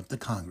does is up to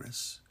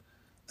Congress.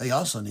 They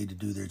also need to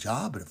do their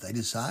job, but if they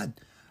decide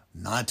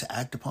not to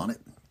act upon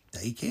it,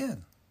 they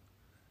can.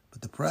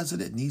 But the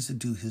president needs to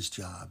do his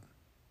job,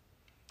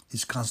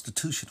 his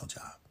constitutional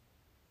job.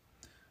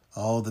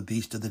 Oh, the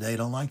beast of the day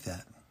don't like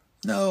that.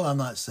 No, I'm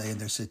not saying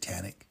they're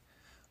satanic,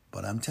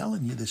 but I'm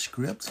telling you the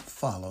script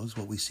follows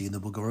what we see in the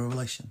book of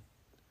Revelation.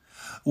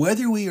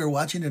 Whether we are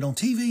watching it on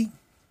TV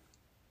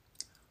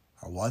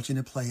or watching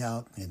it play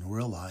out in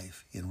real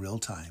life, in real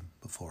time,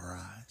 before our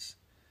eyes.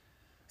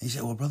 And you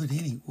say, well, Brother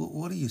Danny,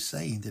 what are you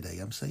saying today?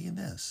 I'm saying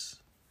this.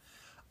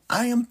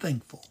 I am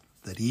thankful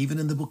that even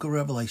in the book of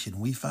Revelation,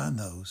 we find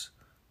those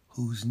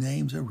whose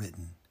names are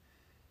written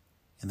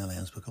in the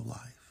Lamb's Book of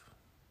Life.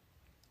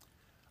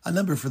 A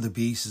number for the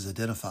beast is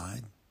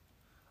identified.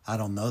 I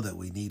don't know that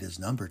we need his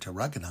number to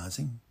recognize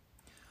him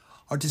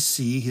or to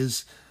see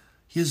his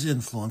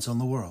influence on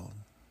the world.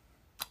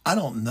 I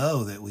don't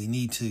know that we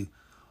need to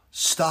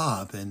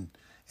stop and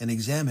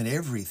examine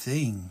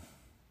everything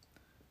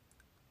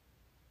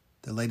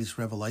the latest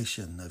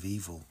revelation of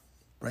evil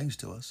brings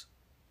to us.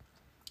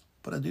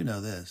 But I do know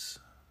this.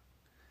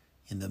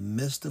 In the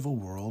midst of a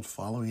world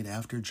following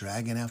after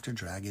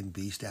dragon,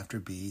 beast after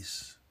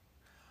beast,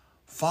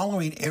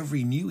 following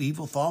every new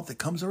evil thought that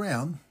comes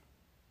around,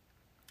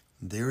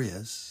 there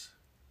is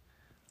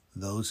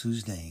those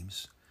whose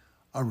names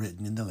are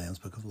written in the Lamb's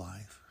Book of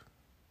Life.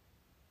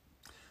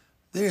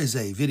 There is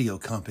a video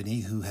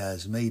company who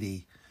has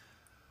made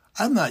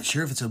I'm not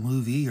sure if it's a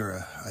movie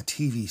or a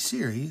TV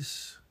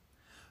series,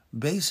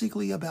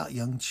 basically about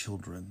young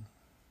children.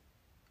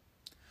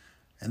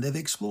 And they've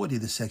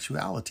exploited the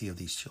sexuality of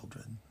these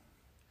children.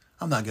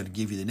 I'm not going to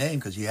give you the name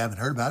because you haven't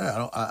heard about it.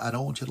 I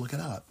don't want you to look it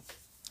up.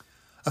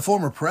 A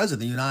former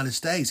president of the United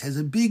States has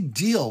a big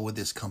deal with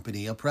this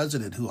company, a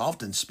president who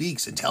often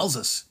speaks and tells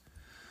us,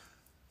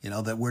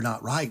 that we're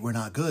not right, we're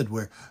not good,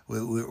 we're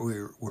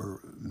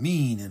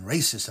mean and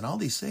racist and all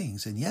these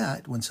things. And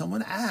yet, when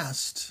someone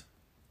asked,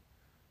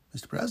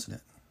 Mr.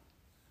 President,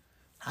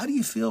 how do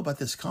you feel about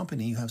this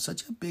company you have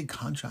such a big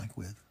contract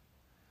with,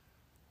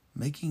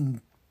 making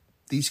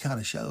these kind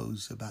of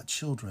shows about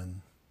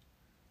children?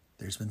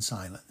 There's been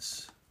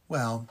silence.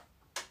 Well,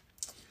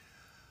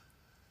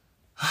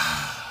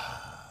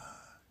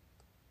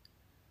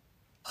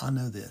 I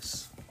know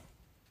this.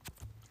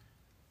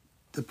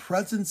 The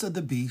presence of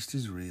the beast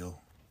is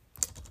real.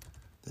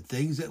 The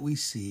things that we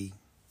see,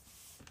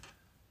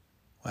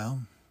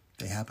 well,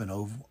 they happen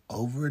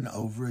over and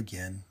over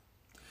again.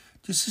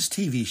 Just as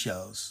TV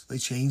shows. They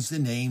change the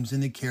names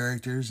and the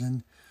characters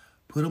and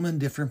put them in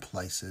different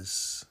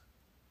places.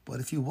 But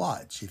if you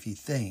watch, if you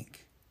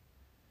think,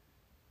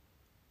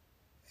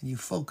 and you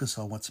focus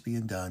on what's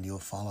being done, you'll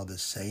follow the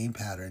same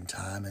pattern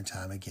time and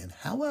time again.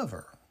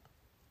 However,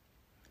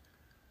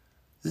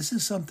 this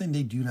is something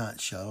they do not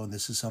show, and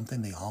this is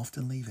something they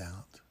often leave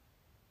out.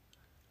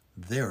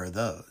 There are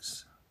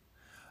those,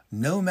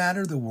 no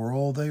matter the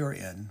world they are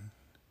in,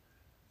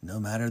 no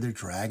matter the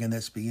dragon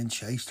that's being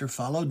chased or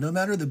followed, no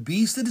matter the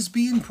beast that is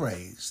being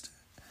praised,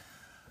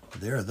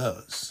 there are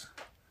those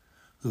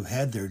who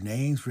had their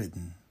names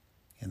written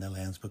in the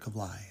Lamb's Book of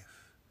Life.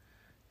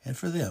 And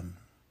for them,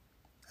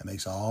 that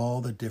makes all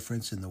the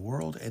difference in the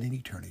world and in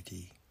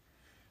eternity.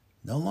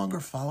 No longer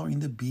following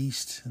the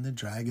beast and the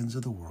dragons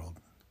of the world,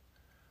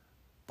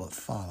 but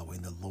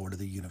following the Lord of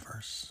the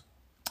universe.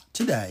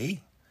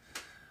 Today,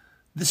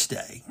 this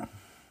day,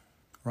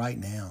 right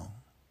now,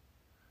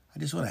 I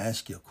just want to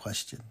ask you a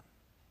question.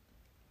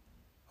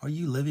 Are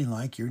you living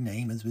like your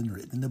name has been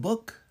written in the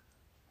book?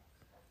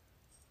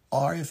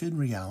 Or if in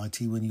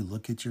reality, when you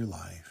look at your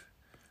life,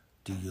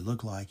 do you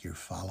look like you're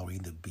following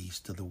the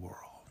beast of the world?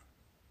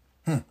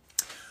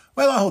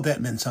 Well, I hope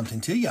that meant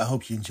something to you. I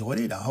hope you enjoyed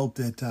it. I hope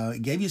that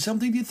it gave you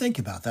something to think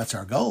about. That's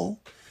our goal.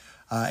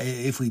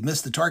 If we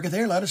missed the target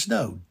there, let us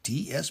know.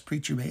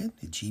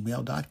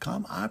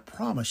 dspreacherman@gmail.com. I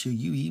promise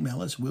you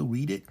email us, we'll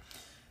read it,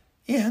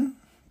 and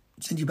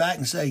send you back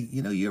and say,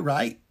 you're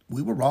right,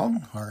 we were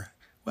wrong, or,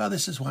 well,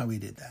 this is why we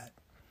did that.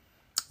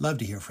 Love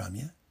to hear from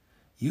you.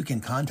 You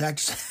can contact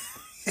us.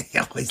 I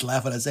always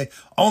laugh when I say,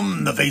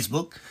 on the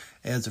Facebook,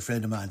 as a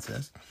friend of mine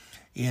says.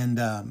 And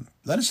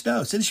let us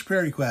know. Send us your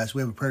prayer requests.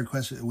 We have a prayer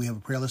request. We have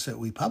a prayer list that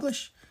we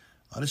publish.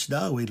 Let us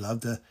know. We'd love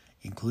to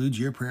include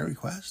your prayer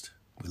request.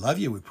 We love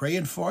you. We're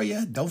praying for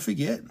you. Don't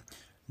forget,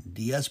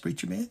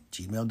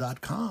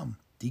 dspreacherman@gmail.com.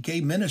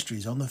 DK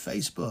Ministries on the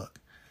Facebook.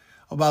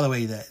 Oh, by the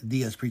way, that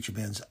DS Preacher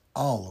Man's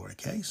all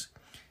lowercase.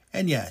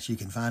 And yes, you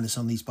can find us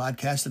on these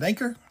podcasts at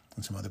Anchor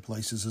and some other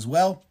places as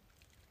well.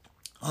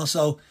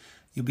 Also,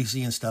 you'll be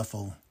seeing stuff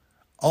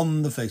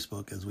on the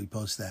Facebook as we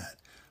post that.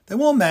 They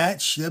won't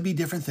match. There'll be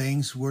different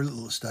things.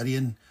 We're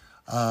studying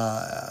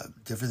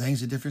different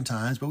things at different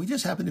times, but we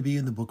just happen to be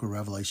in the book of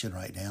Revelation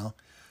right now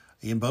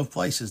in both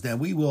places. Now,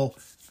 we will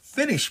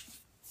finish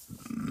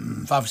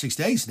 5 or 6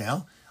 days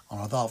now on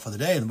our thought for the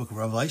day in the book of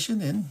Revelation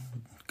and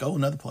go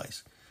another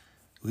place.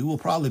 We will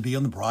probably be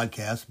on the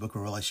broadcast, Book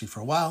of Revelation,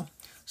 for a while.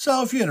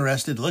 So if you're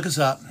interested, look us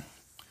up,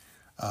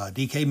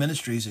 DK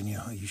Ministries, and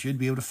you should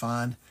be able to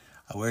find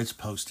where it's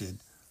posted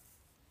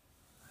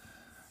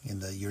in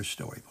the Your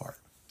Story part.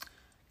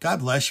 God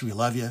bless you. We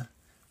love you.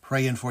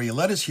 Praying for you.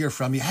 Let us hear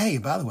from you. Hey,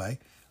 by the way,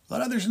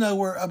 let others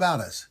know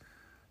about us.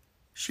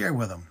 Share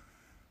with them.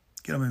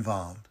 Get them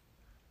involved.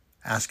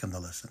 Ask them to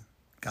listen.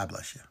 God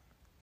bless you.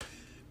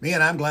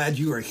 Man, I'm glad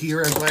you are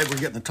here. I'm glad we're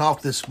getting to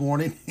talk this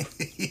morning.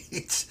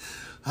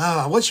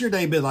 What's your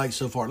day been like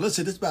so far?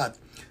 Listen, it's about,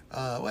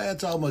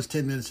 it's almost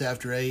 10 minutes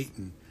after 8,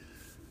 and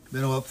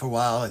been up for a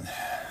while, and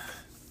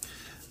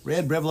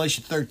read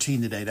Revelation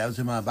 13 today. That was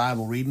in my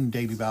Bible reading,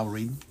 daily Bible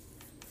reading.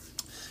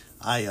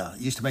 I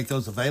used to make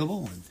those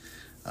available,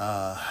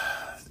 and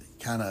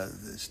kind of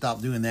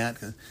stopped doing that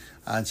because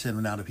I'd send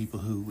them out to people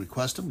who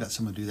request them. Got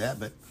someone to do that,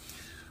 but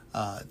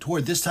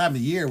toward this time of the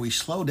year, we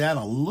slow down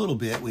a little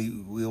bit.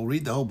 We'll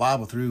read the whole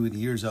Bible through when the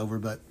year's over,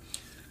 but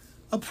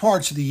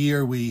parts of the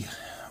year we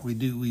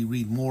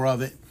read more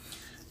of it.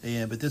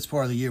 But this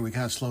part of the year we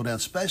kind of slow down,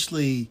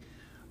 especially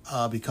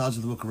because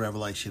of the book of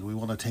Revelation. We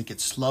want to take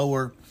it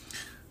slower.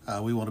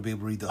 We want to be able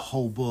to read the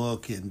whole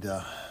book and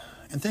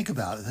think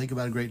about it. Think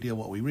about a great deal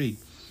what we read.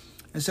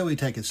 And so we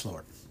take it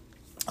slower.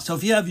 So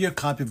if you have your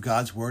copy of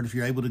God's Word, if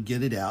you're able to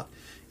get it out,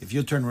 if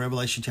you'll turn to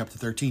Revelation chapter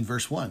 13,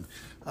 verse 1.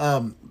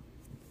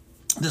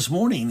 this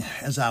morning,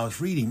 as I was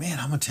reading, man,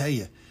 I'm going to tell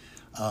you,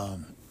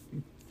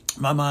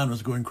 my mind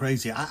was going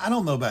crazy. I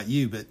don't know about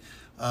you, but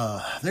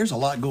there's a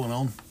lot going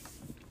on.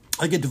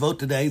 I get to vote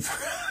today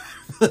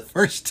for the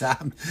first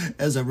time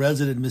as a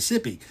resident of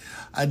Mississippi.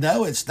 I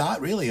know it's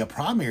not really a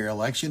primary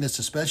election. It's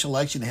a special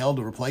election held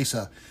to replace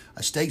a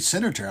state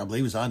senator, I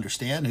believe, as I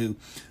understand, who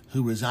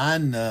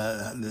resigned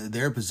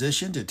their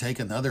position to take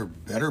another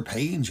better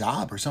paying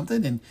job or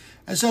something.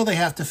 And so they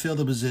have to fill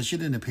the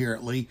position, and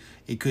apparently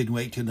it couldn't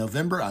wait till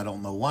November. I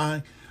don't know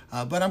why.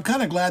 But I'm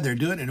kind of glad they're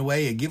doing it in a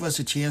way. It give us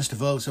a chance to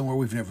vote somewhere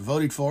we've never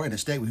voted for, in a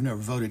state we've never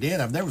voted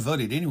in. I've never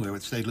voted anywhere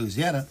with the state of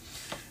Louisiana.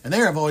 And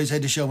there I've always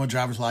had to show my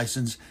driver's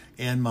license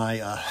and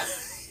my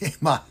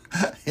my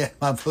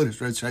voter's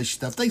registration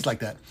stuff, things like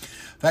that.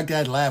 In fact, I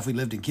had to laugh. We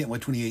lived in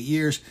Kentwood 28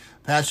 years,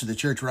 pastored the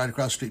church right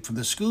across the street from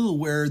the school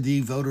where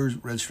the voter's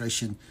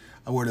registration,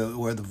 where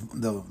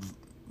the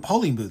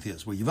polling booth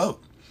is, where you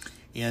vote.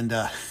 And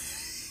I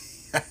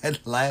had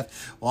to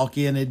laugh, walk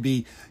in, it'd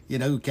be,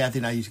 Kathy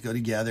and I used to go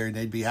together, and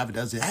they'd be half a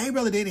dozen, hey,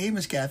 Brother Danny, hey,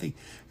 Miss Kathy,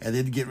 and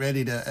they'd get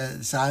ready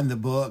to sign the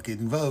book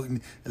and vote,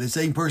 and the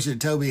same person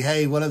that told me,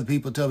 hey, one other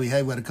people told me,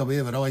 hey, when I come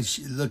in, I'd always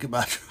look at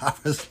my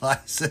driver's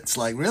license,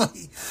 like,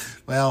 really?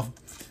 Well,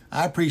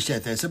 I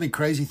appreciate that. So many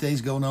crazy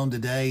things going on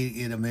today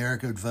in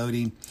America with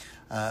voting.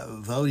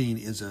 Voting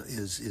is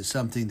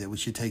something that we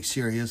should take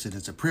serious, and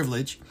it's a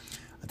privilege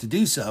to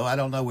do so. I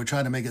don't know. We're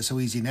trying to make it so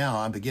easy now.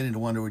 I'm beginning to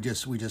wonder we're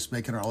just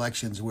making our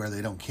elections where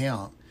they don't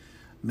count.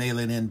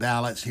 Mailing in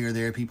ballots here,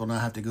 there. People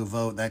not have to go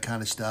vote, that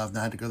kind of stuff.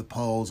 Not have to go to the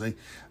polls.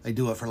 They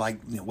do it for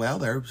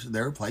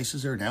there are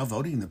places that are now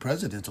voting in the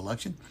president's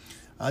election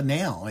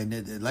now. And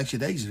the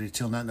election day is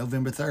until not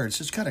November 3rd. It's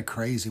just kind of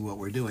crazy what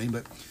we're doing.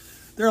 But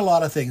there are a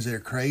lot of things that are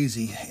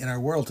crazy in our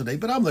world today.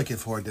 But I'm looking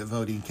forward to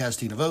voting,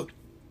 casting a vote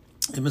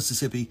in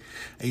Mississippi.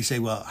 And you say,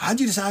 well, how'd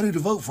you decide who to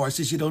vote for? I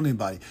says, you don't know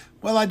anybody.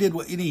 Well, I did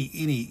what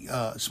any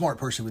smart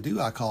person would do.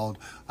 I called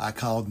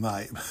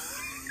my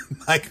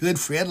my good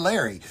friend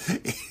Larry.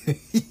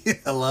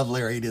 I love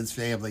Larry and his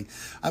family.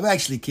 I'm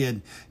actually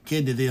kin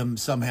to them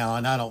somehow,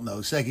 and I don't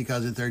know, second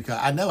cousin, third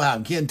cousin. I know how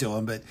I'm kin to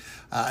them, but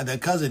the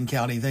cousin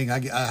counting thing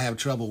I have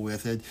trouble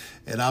with it,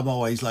 and I'm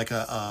always like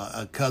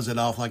a cousin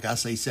off, like I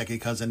say second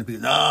cousin to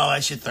people. No,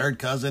 that's your third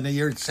cousin, and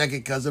your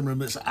second cousin.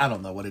 I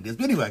don't know what it is,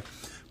 but anyway,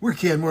 we're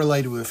kin. We're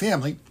related with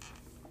family,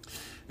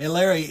 and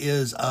Larry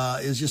is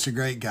just a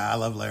great guy. I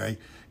love Larry.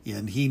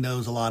 And he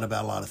knows a lot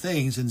about a lot of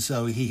things, and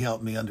so he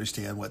helped me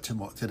understand what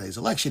today's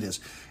election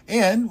is.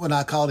 And when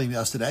I called him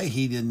yesterday,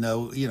 he didn't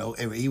know,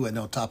 he wasn't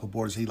on top of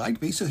board as he liked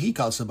to be, so he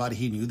called somebody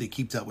he knew that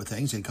keeps up with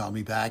things and called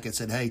me back and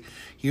said, hey,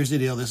 here's the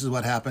deal, this is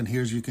what happened,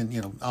 here's you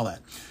can, all that.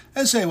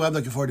 And say, well, I'm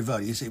looking forward to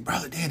voting. You say,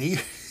 Brother Danny,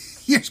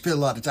 you spend a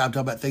lot of time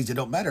talking about things that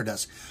don't matter to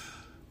us.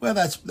 Well,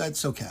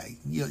 that's okay.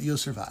 You'll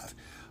survive.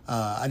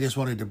 I just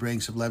wanted to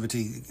bring some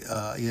levity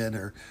in,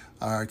 or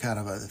kind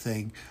of a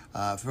thing.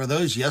 For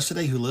those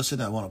yesterday who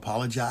listened, I want to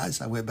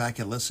apologize. I went back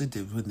and listened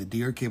to when the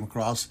deer came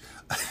across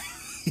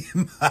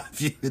in my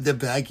view in the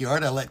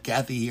backyard. I let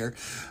Kathy hear,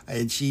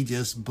 and she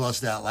just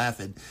bust out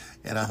laughing.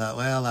 And I thought,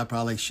 well, I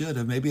probably should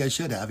have. Maybe I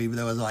should have, even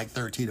though it was like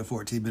 13 or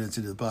 14 minutes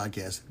into the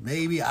podcast.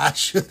 Maybe I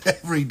should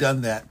have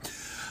redone that.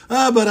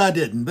 But I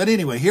didn't. But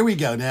anyway, here we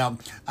go. Now,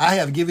 I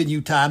have given you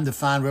time to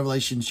find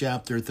Revelation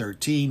chapter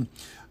 13.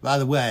 By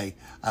the way,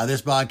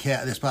 this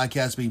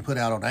podcast is being put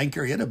out on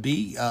Anchor. It'll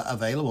be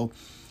available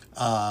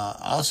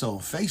also on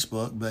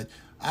Facebook. But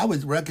I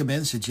would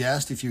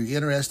suggest, if you're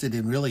interested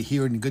in really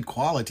hearing good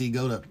quality,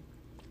 go to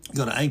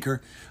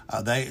Anchor.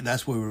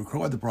 That's where we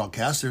record the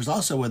broadcast. There's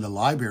also where the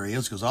library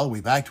is, goes all the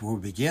way back to where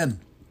we began.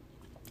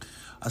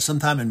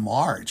 Sometime in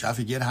March, I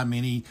forget how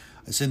many.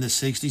 It's in the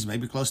 60s,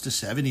 maybe close to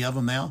 70 of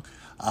them now.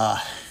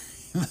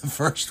 The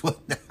first one,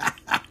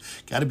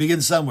 got to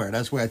begin somewhere.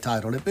 That's where I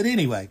titled it. But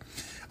anyway.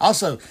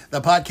 Also,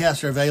 the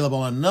podcasts are available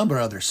on a number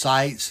of other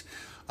sites.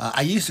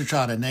 I used to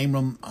try to name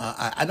them.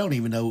 I don't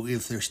even know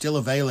if they're still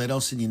available. I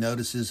don't send you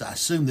notices. I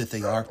assume that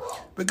they are.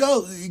 But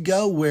go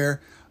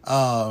where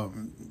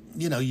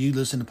you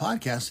listen to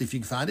podcasts. If you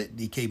can find it,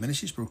 DK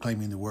Ministries,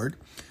 Proclaiming the Word.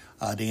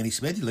 Danny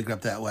Smith, you look it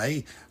up that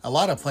way. A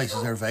lot of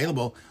places are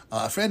available.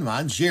 A friend of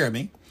mine,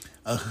 Jeremy,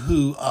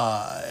 who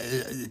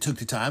took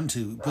the time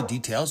to put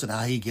details on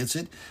how he gets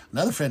it.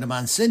 Another friend of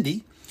mine,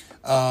 Cindy,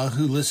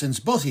 who listens.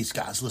 Both these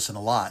guys listen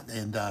a lot,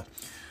 and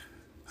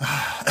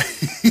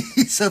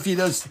so if you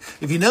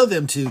know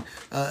them too,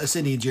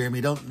 Cindy and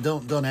Jeremy,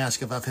 don't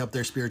ask if I've helped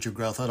their spiritual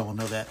growth. I don't want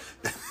to know that.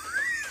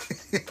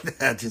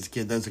 Just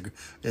kidding. Those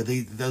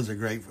are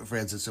great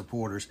friends and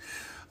supporters.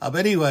 But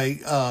anyway,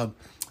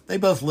 they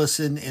both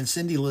listen, and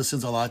Cindy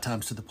listens a lot of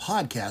times to the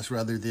podcast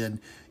rather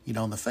than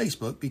on the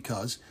Facebook,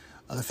 because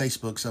the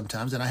Facebook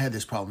sometimes. And I had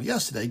this problem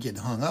yesterday,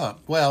 getting hung up.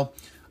 Well,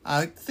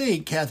 I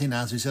think Kathy and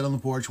I, as we sat on the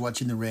porch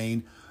watching the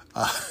rain,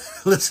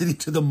 listening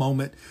to the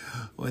moment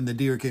when the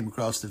deer came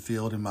across the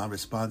field and my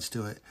response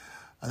to it,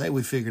 I think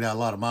we figured out a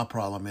lot of my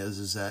problem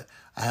is that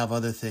I have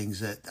other things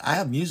that I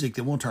have music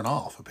that won't turn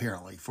off,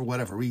 apparently, for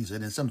whatever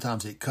reason, and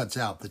sometimes it cuts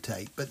out the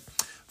tape. But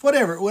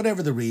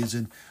whatever the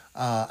reason,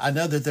 I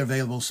know that they're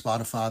available on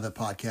Spotify, the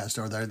podcast,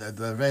 or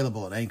they're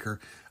available at Anchor.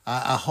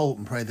 I hope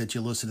and pray that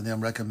you listen to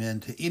them,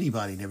 recommend to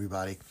anybody and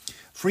everybody,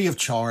 free of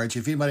charge.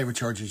 If anybody ever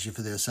charges you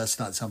for this, that's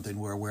not something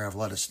we're aware of.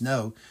 Let us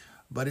know.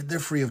 But they're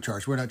free of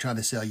charge. We're not trying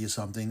to sell you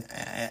something.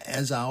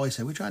 As I always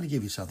say, we're trying to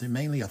give you something,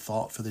 mainly a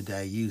thought for the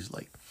day,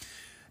 usually.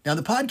 Now,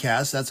 the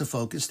podcast, that's a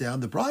focus. Now,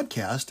 the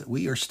broadcast,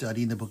 we are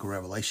studying the book of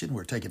Revelation.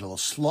 We're taking it a little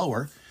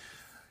slower.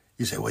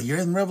 You say, well, you're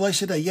in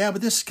Revelation today. Yeah,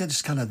 but this is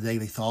just kind of a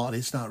daily thought.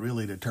 It's not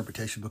really the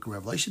interpretation of the book of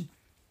Revelation.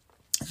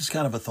 It's just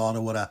kind of a thought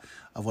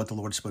of what the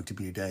Lord spoke to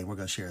me today. We're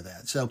going to share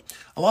that. So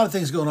a lot of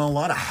things going on, a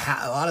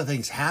lot of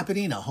things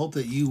happening. I hope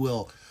that you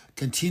will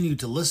continue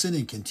to listen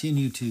and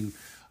continue to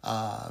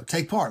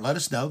take part. Let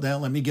us know. Now,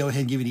 let me go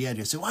ahead and give you the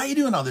address. So why are you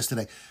doing all this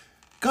today?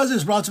 Because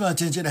it's brought to my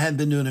attention, I hadn't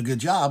been doing a good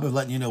job of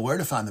letting you know where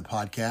to find the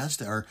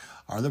podcast or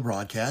the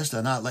broadcast.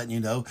 I'm not letting you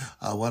know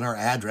what our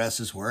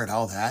addresses were and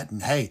all that.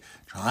 And hey,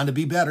 trying to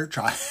be better.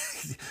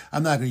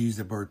 I'm not going to use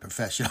the word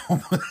professional.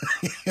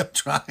 I'm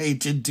trying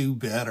to do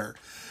better.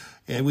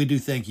 And we do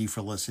thank you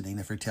for listening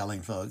and for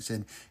telling folks.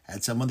 And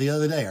had someone the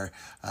other day,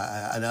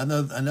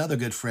 another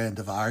good friend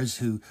of ours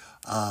who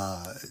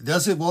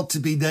doesn't want to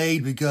be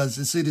named because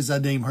as soon as I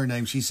name her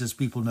name, she says,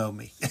 people know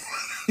me.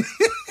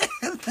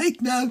 They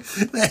know.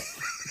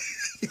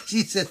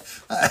 She said,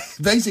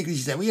 basically,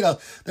 she said,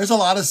 well, there's a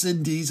lot of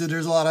Cindy's and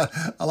there's a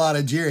lot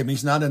of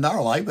Jeremy's, not in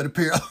our life, but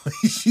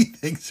apparently she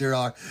thinks there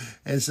are.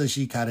 And so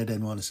she kind of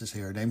didn't want us to say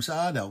her name. So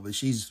I know, but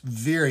she's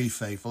very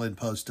faithful and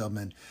post them,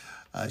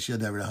 and she'll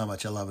never know how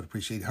much I love and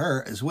appreciate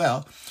her as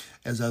well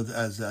as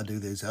I do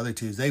these other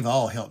two. They've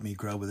all helped me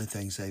grow with the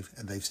things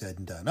they've said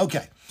and done.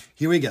 Okay,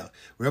 here we go.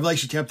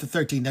 Revelation chapter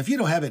 13. Now, if you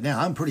don't have it now,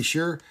 I'm pretty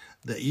sure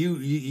that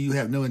you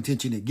have no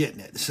intention of getting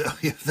it. So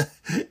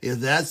if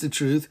that's the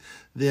truth,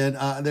 then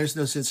there's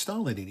no sense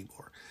stalling it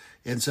anymore.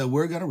 And so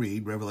we're going to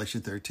read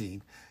Revelation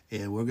 13,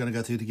 and we're going to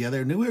go through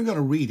together. And then we're going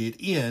to read it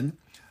in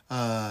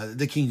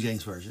the King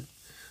James Version.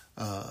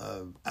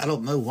 I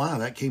don't know why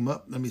that came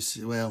up. Let me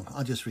see. Well,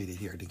 I'll just read it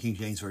here, the King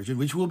James Version,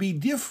 which will be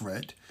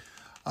different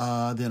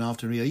than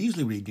often read. I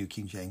usually read New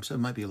King James, so it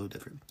might be a little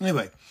different.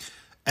 Anyway,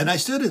 and I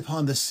stood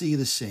upon the sea of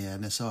the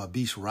sand and saw a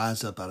beast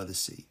rise up out of the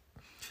sea.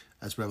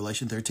 That's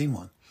Revelation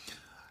 13:1.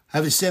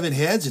 Having 7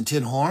 heads and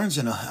 10 horns,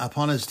 and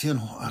upon his 10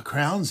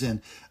 crowns,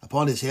 and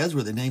upon his heads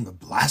were the name of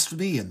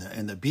blasphemy.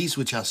 And the beast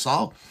which I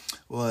saw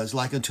was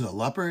like unto a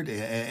leopard,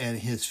 and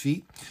his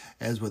feet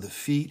as were the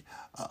feet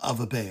of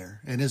a bear,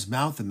 and his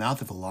mouth the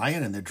mouth of a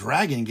lion. And the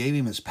dragon gave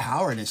him his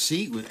power and his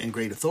seat and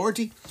great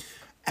authority.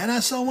 And I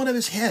saw one of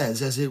his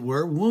heads, as it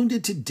were,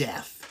 wounded to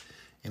death,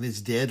 and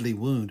his deadly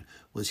wound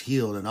was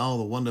healed. And all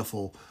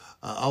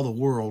the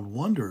world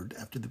wondered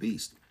after the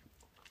beast.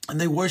 And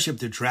they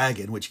worshipped the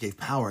dragon, which gave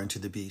power unto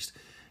the beast.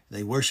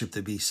 They worshipped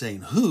the beast,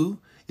 saying, who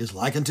is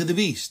like unto the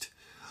beast?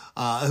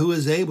 Who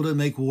is able to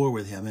make war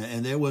with him?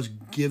 And there was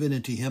given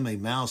unto him a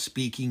mouth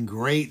speaking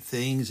great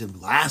things and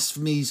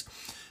blasphemies.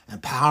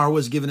 And power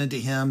was given unto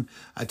him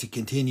to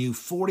continue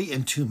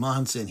 42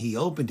 months. And he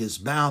opened his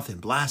mouth in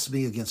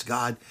blasphemy against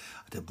God,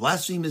 to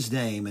blaspheme his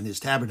name and his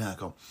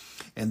tabernacle,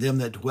 and them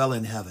that dwell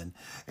in heaven.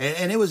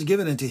 And it was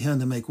given unto him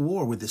to make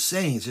war with the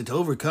saints and to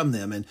overcome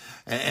them.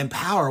 And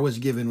power was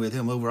given with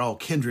him over all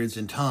kindreds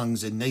and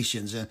tongues and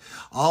nations. And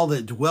all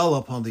that dwell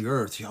upon the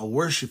earth shall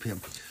worship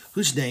him,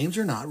 whose names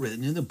are not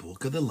written in the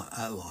book of the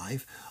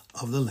life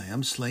of the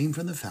Lamb slain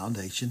from the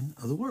foundation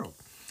of the world.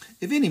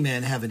 If any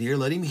man have an ear,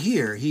 let him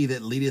hear. He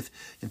that leadeth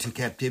into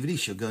captivity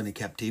shall go into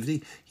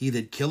captivity. He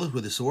that killeth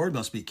with the sword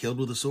must be killed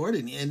with the sword.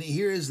 And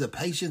here is the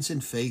patience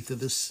and faith of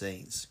the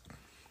saints.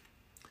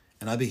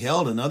 And I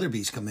beheld another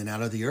beast coming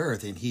out of the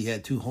earth, and he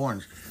had 2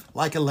 horns,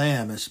 like a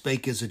lamb, and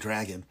spake as a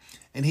dragon.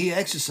 And he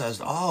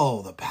exercised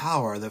all the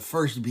power of the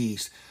first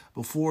beast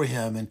before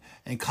him,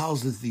 and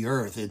causeth the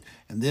earth,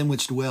 and them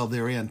which dwell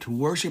therein, to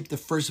worship the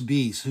first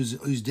beast,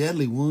 whose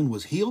deadly wound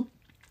was healed.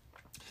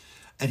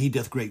 And he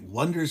doth great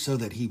wonders, so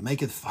that he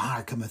maketh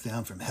fire cometh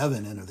down from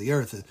heaven and of the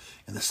earth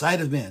in the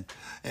sight of men.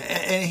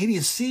 And he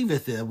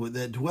deceiveth them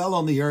that dwell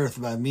on the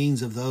earth by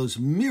means of those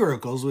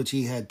miracles which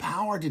he had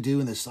power to do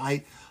in the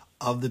sight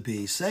of the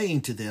beast, saying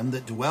to them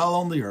that dwell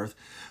on the earth,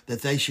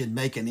 that they should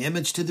make an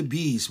image to the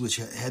beast which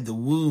had the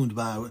wound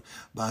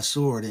by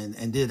sword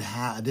and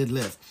did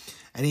live.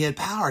 And he had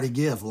power to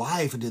give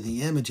life unto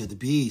the image of the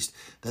beast,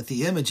 that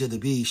the image of the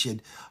beast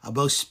should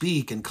both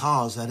speak and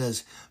cause that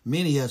as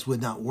many as would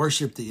not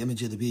worship the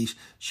image of the beast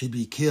should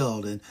be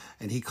killed. And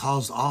he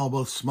caused all,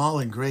 both small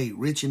and great,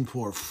 rich and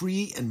poor,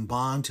 free and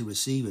bond, to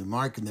receive a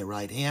mark in their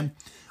right hand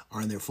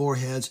or in their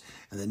foreheads,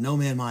 and that no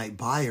man might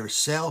buy or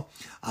sell,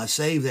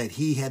 save that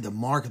he had the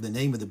mark of the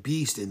name of the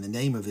beast and the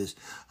name of his,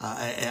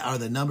 or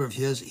the number of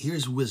his.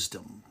 Here's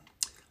wisdom.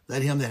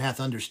 Let him that hath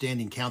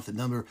understanding count the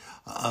number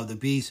of the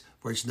beast,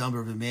 for its number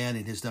of a man,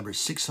 and his number is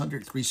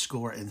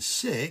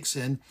 666.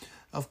 And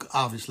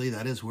obviously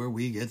that is where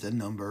we get the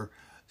number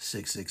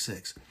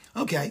 666.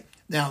 Okay,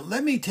 now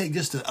let me take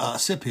just a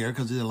sip here,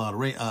 because there's a lot of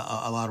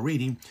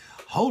reading.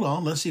 Hold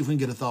on, let's see if we can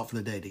get a thought for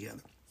the day together.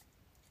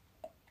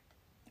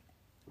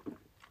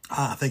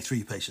 Thanks for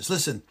your patience.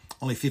 Listen,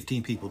 Only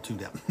 15 people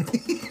tuned out.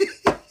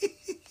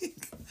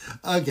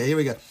 Okay, here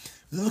we go.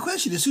 The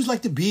question is, who's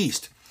like the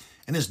beast?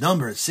 And his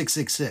number is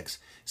 666.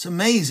 It's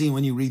amazing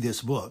when you read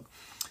this book,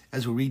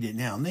 as we read it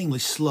now, namely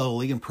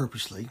slowly and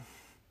purposely,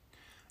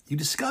 you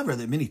discover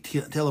that many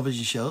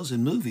television shows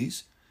and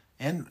movies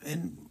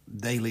and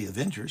daily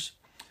adventures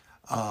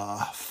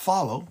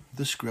follow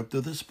the script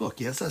of this book.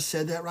 Yes, I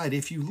said that right.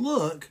 If you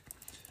look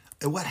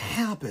at what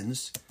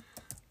happens,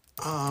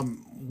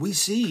 we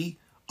see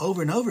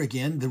over and over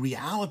again the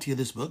reality of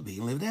this book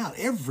being lived out.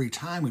 Every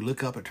time we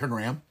look up or turn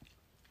around,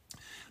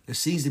 there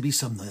seems to be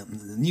some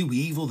new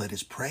evil that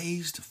is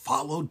praised,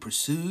 followed,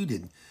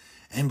 pursued,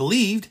 and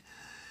believed.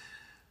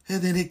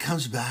 And then it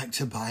comes back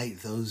to bite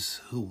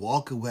those who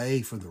walk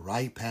away from the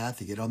right path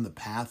to get on the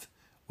path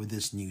with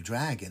this new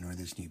dragon or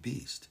this new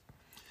beast.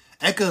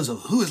 Echoes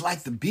of who is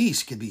like the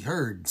beast can be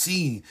heard,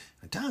 seen,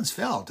 and at times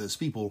felt as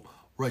people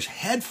rush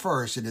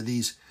headfirst into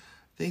these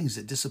things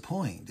that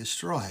disappoint,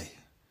 destroy,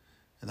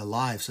 and the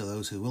lives of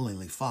those who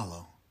willingly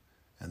follow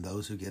and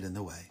those who get in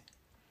the way.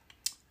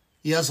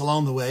 Yes,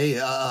 along the way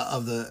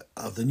of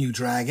the new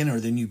dragon or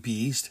the new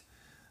beast,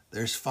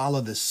 there's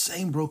followed the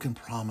same broken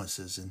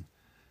promises and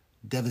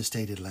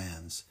devastated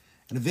lands,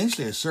 and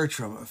eventually a search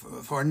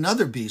for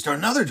another beast or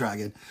another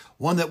dragon,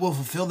 one that will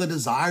fulfill the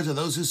desires of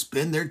those who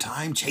spend their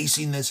time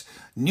chasing this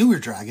newer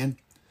dragon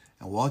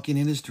and walking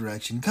in his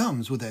direction,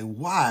 comes with a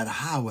wide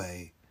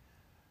highway,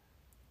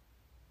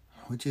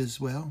 which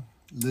is, well,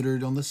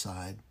 littered on the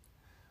side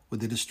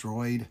with the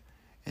destroyed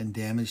and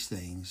damaged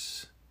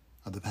things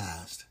of the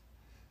past.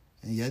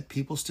 And yet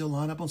people still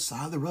line up on the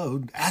side of the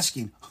road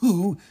asking,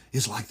 who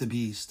is like the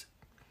beast?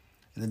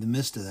 And in the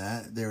midst of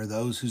that, there are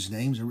those whose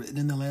names are written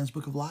in the Lamb's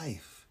Book of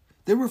Life.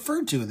 They're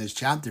referred to in this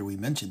chapter. We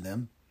mentioned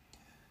them.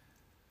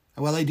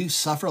 And while they do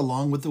suffer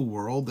along with the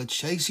world, the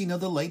chasing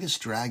of the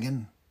latest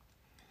dragon,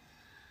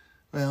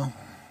 well,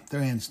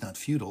 their end's not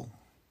futile,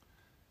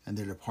 and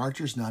their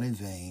departure's not in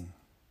vain.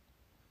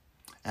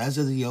 As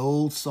of the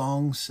old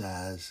song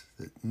says,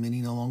 that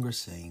many no longer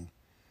sing,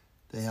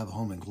 they have a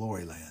home in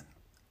glory land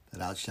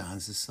that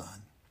outshines the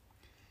sun.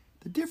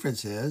 The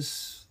difference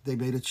is they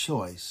made a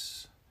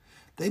choice.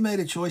 They made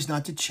a choice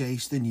not to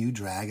chase the new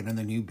dragon and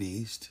the new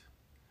beast,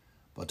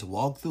 but to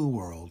walk through the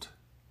world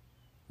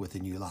with a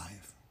new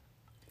life.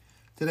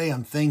 Today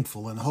I'm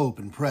thankful and hope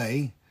and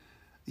pray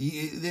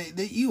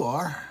that you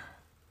are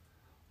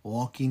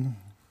walking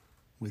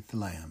with the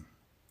Lamb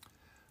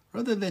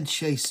rather than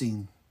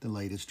chasing the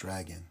latest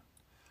dragon.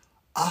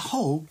 I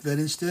hope that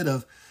instead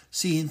of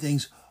seeing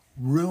things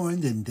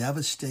ruined and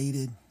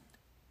devastated,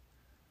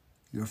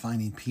 you're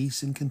finding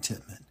peace and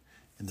contentment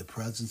in the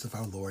presence of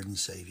our Lord and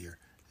Savior,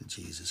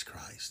 Jesus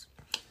Christ.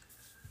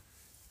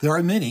 There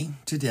are many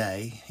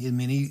today in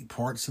many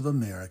parts of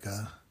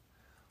America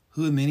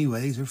who in many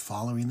ways are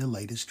following the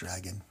latest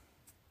dragon.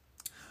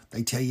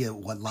 They tell you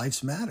what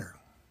life's matter.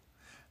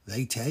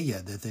 They tell you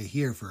that they're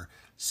here for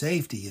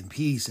safety and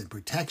peace and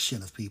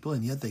protection of people,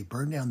 and yet they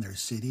burn down their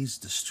cities,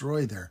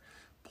 destroy their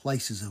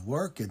places of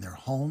work and their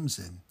homes,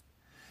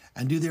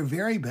 and do their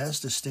very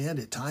best to stand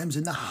at times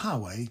in the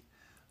highway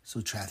so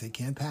traffic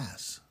can't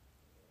pass.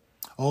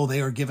 Oh,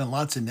 they are given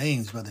lots of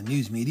names by the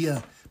news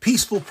media.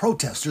 Peaceful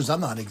protesters.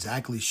 I'm not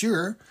exactly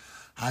sure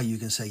how you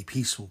can say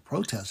peaceful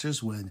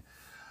protesters when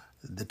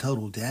the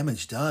total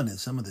damage done in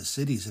some of the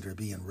cities that are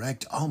being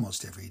wrecked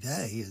almost every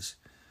day is,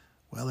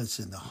 well, it's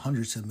in the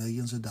hundreds of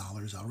millions of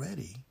dollars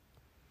already.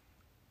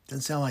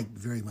 Doesn't sound like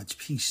very much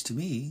peace to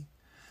me.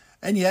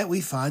 And yet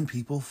we find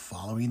people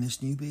following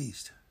this new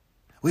beast.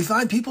 We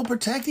find people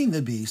protecting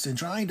the beast and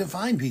trying to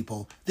find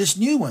people, this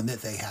new one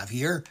that they have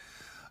here,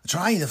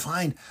 trying to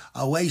find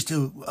ways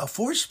to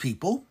force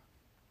people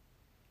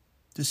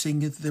to sing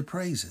their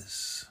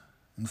praises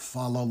and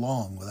follow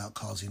along without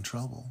causing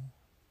trouble.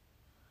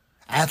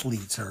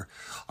 Athletes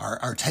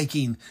are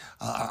taking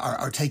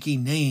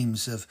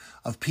names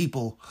of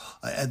people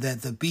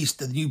that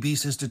the new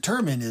beast has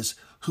determined is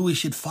who we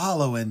should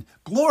follow and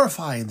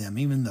glorifying them,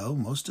 even though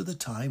most of the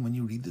time when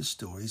you read the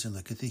stories and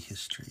look at the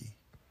history,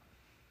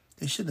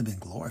 they shouldn't have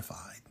been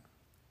glorified.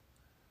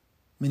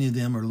 Many of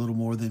them are little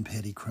more than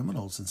petty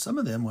criminals, and some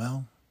of them,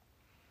 well,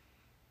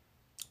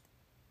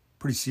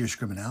 pretty serious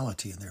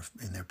criminality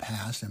in their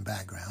past and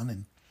background,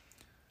 and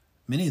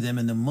many of them,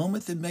 in the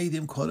moment that made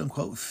them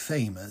quote-unquote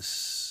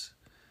famous,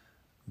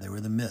 they were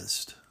in the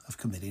midst of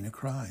committing a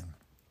crime.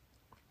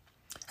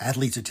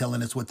 Athletes are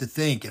telling us what to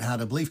think and how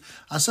to believe.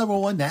 I saw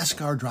one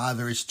NASCAR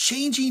driver is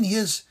changing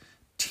his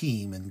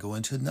team and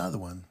going to another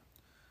one.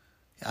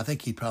 I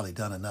think he'd probably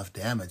done enough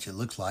damage, it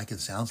looks like, it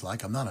sounds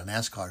like. I'm not a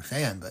NASCAR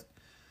fan, but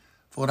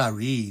for what I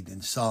read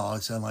and saw,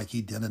 it sounded like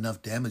he did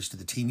enough damage to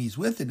the team he's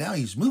with, and now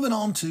he's moving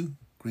on to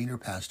greener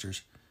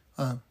pastures.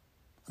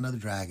 Another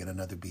dragon,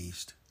 another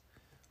beast,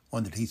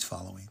 one that he's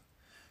following.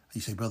 You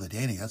say, Brother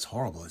Danny, that's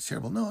horrible, it's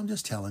terrible. No, I'm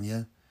just telling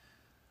you,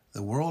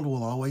 the world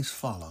will always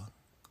follow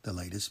the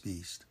latest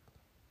beast.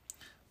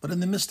 But in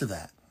the midst of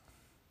that,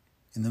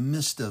 in the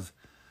midst of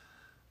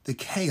the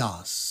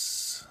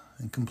chaos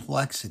and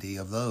complexity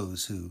of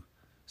those who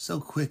so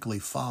quickly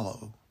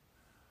follow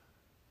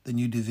the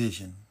new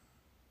division,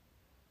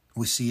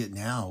 We see it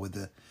now with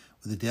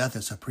the death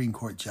of Supreme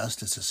Court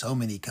justices, so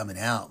many coming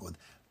out with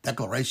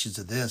declarations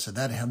of this and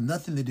that have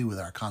nothing to do with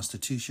our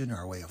Constitution or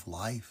our way of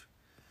life,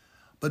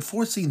 but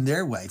forcing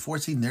their way,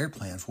 forcing their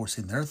plan,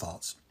 forcing their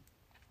thoughts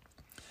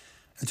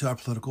into our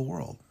political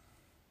world.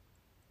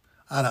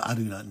 I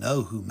do not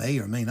know who may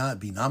or may not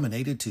be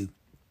nominated to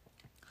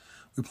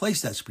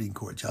replace that Supreme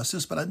Court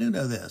justice, but I do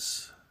know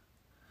this.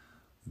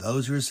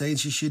 Those who are saying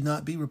she should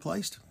not be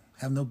replaced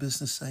have no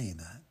business saying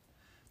that.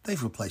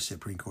 They've replaced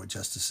Supreme Court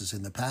justices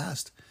in the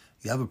past.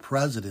 You have a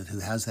president who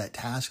has that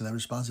task and that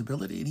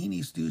responsibility, and he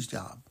needs to do his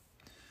job.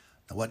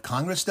 Now, what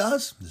Congress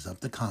does is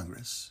up to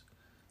Congress.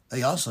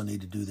 They also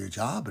need to do their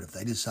job, but if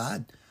they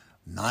decide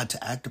not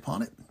to act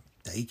upon it,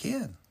 they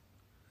can.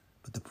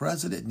 But the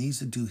president needs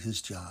to do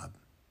his job,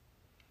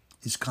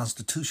 his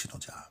constitutional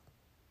job.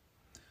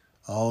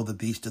 Oh, the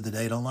beast of the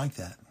day don't like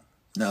that.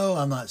 No,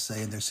 I'm not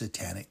saying they're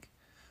satanic,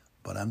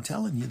 but I'm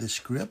telling you the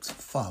script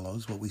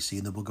follows what we see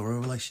in the book of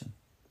Revelation.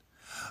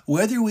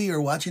 Whether we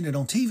are watching it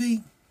on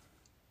TV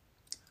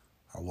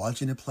or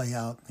watching it play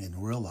out in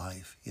real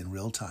life, in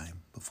real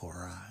time, before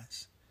our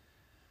eyes.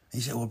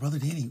 And you say, well, Brother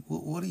Danny,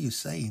 what are you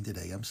saying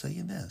today? I'm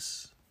saying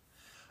this.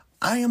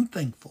 I am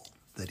thankful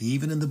that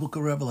even in the book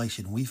of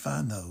Revelation, we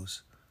find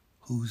those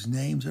whose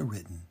names are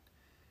written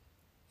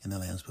in the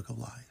Lamb's Book of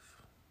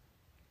Life.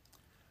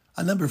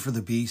 A number for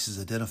the beast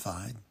is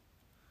identified.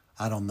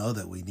 I don't know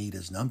that we need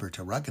his number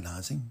to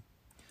recognize him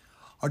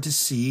or to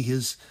see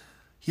his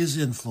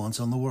influence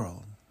on the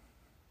world.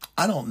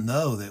 I don't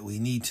know that we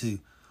need to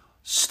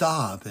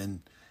stop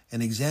and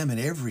examine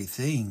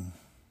everything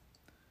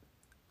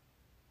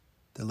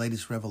the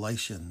latest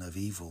revelation of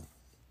evil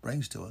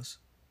brings to us.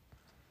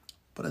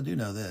 But I do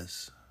know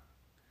this.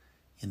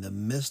 In the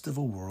midst of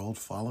a world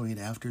following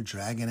after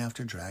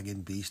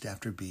dragon, beast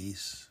after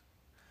beast,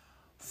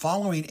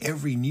 following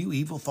every new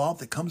evil thought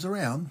that comes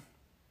around,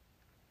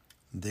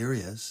 there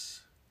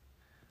is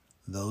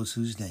those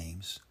whose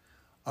names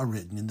are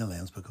written in the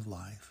Lamb's Book of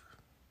Life.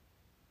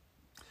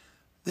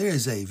 There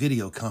is a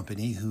video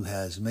company who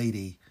has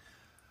made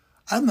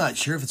I'm not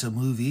sure if it's a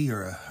movie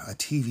or a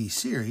TV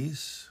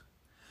series,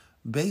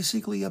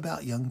 basically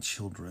about young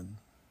children.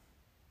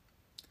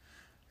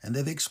 And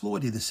they've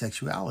exploited the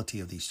sexuality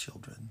of these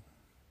children.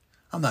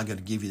 I'm not going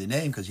to give you the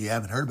name because you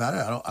haven't heard about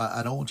it.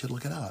 I don't want you to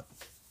look it up.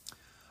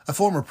 A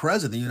former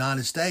president of the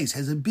United States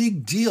has a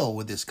big deal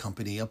with this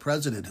company, a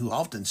president who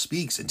often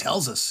speaks and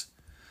tells us,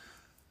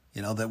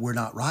 that we're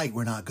not right,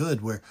 we're not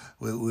good, we're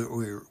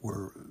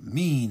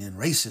mean and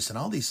racist and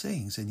all these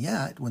things. And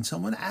yet, when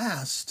someone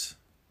asked,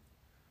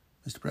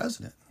 Mr.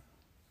 President,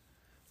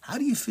 how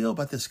do you feel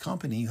about this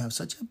company you have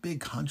such a big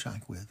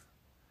contract with,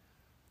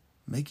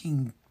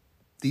 making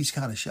these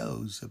kind of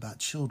shows about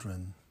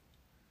children?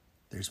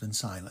 There's been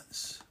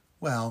silence.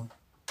 Well,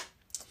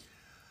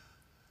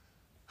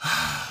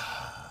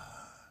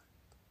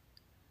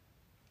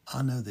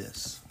 I know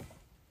this.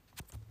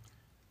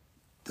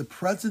 The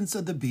presence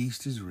of the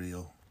beast is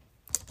real.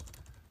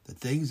 The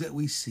things that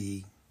we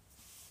see,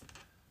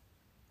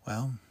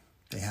 well,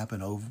 they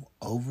happen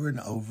over and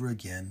over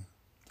again.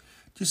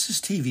 Just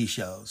as TV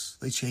shows,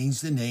 they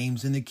change the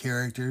names and the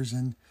characters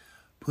and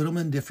put them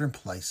in different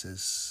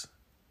places.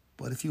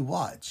 But if you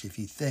watch, if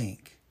you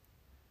think,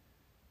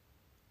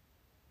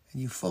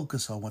 and you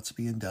focus on what's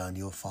being done,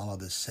 you'll follow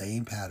the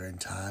same pattern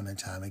time and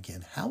time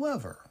again.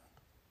 However,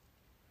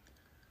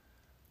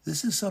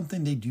 this is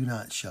something they do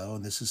not show,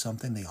 and this is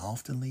something they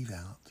often leave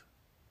out.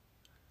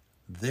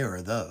 There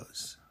are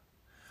those,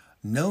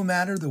 no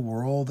matter the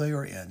world they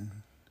are in,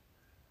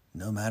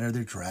 no matter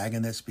the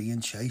dragon that's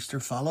being chased or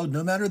followed,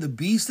 no matter the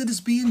beast that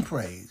is being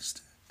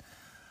praised,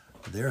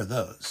 there are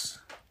those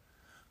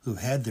who've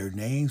had their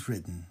names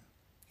written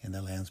in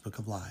the Lamb's Book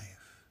of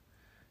Life.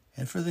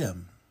 And for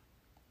them,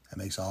 that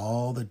makes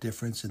all the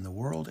difference in the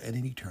world and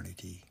in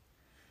eternity.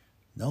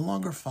 No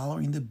longer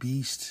following the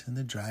beast and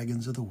the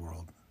dragons of the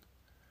world,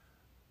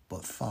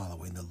 but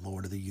following the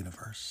Lord of the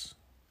universe.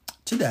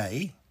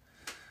 Today,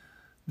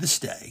 this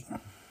day,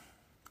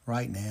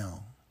 right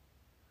now,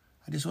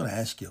 I just want to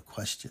ask you a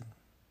question.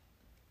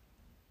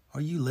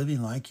 Are you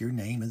living like your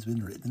name has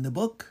been written in the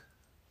book?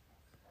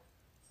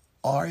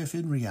 Or if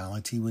in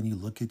reality, when you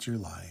look at your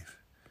life,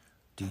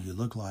 do you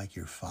look like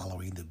you're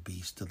following the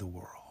beast of the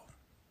world?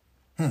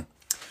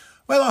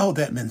 Well, I hope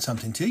that meant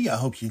something to you. I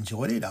hope you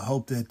enjoyed it. I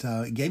hope that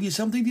it gave you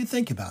something to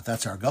think about.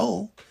 That's our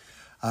goal.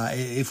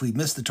 If we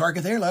missed the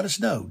target there, let us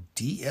know.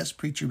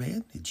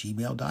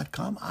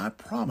 dspreacherman@gmail.com. I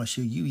promise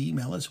you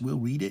email us, we'll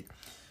read it,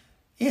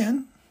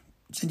 and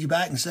send you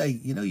back and say,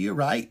 you're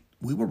right,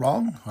 we were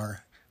wrong,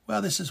 or,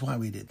 well, this is why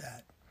we did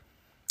that.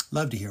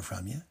 Love to hear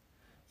from you.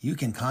 You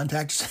can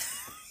contact us.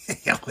 I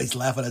always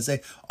laugh when I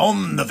say,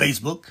 on the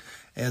Facebook,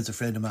 as a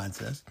friend of mine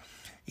says.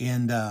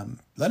 And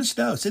let us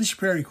know. Send us your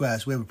prayer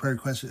requests. We have a prayer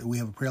request. We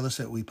have a prayer list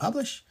that we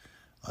publish.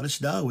 Let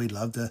us know. We'd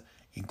love to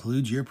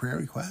include your prayer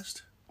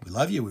request. We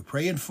love you. We're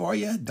praying for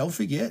you. Don't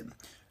forget,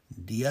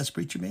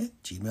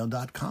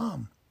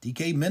 dspreacherman@gmail.com.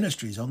 DK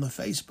Ministries on the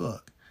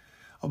Facebook.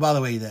 Oh, by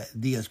the way, that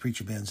DS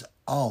Preacher Man's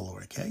all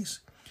lowercase.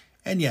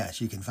 And yes,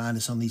 you can find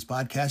us on these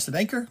podcasts at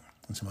Anchor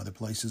and some other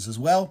places as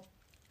well.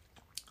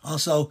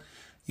 Also,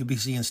 you'll be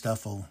seeing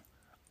stuff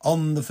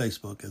on the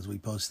Facebook as we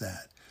post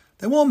that.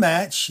 They won't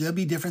match. There'll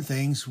be different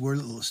things.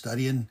 We're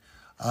studying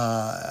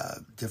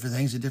different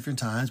things at different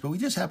times, but we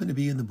just happen to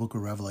be in the book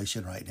of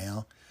Revelation right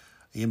now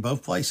in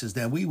both places.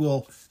 Now, we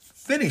will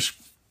finish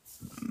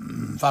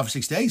 5 or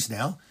 6 days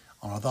now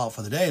on our thought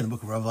for the day in the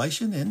book of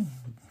Revelation and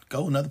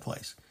go another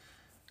place.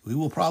 We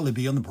will probably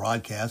be on the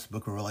broadcast,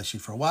 book of Revelation,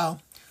 for a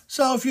while.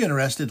 So if you're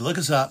interested, look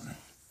us up,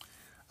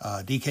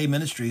 DK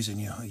Ministries,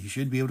 and you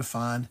should be able to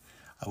find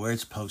where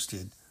it's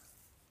posted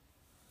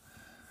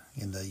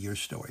in the Your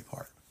Story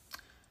part.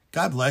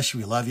 God bless you.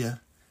 We love you.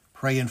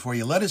 Praying for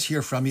you. Let us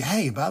hear from you.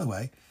 Hey, by the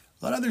way,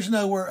 let others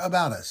know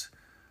about us.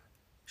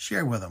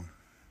 Share with them.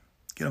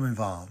 Get them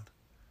involved.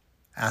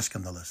 Ask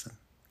them to listen.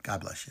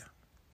 God bless you.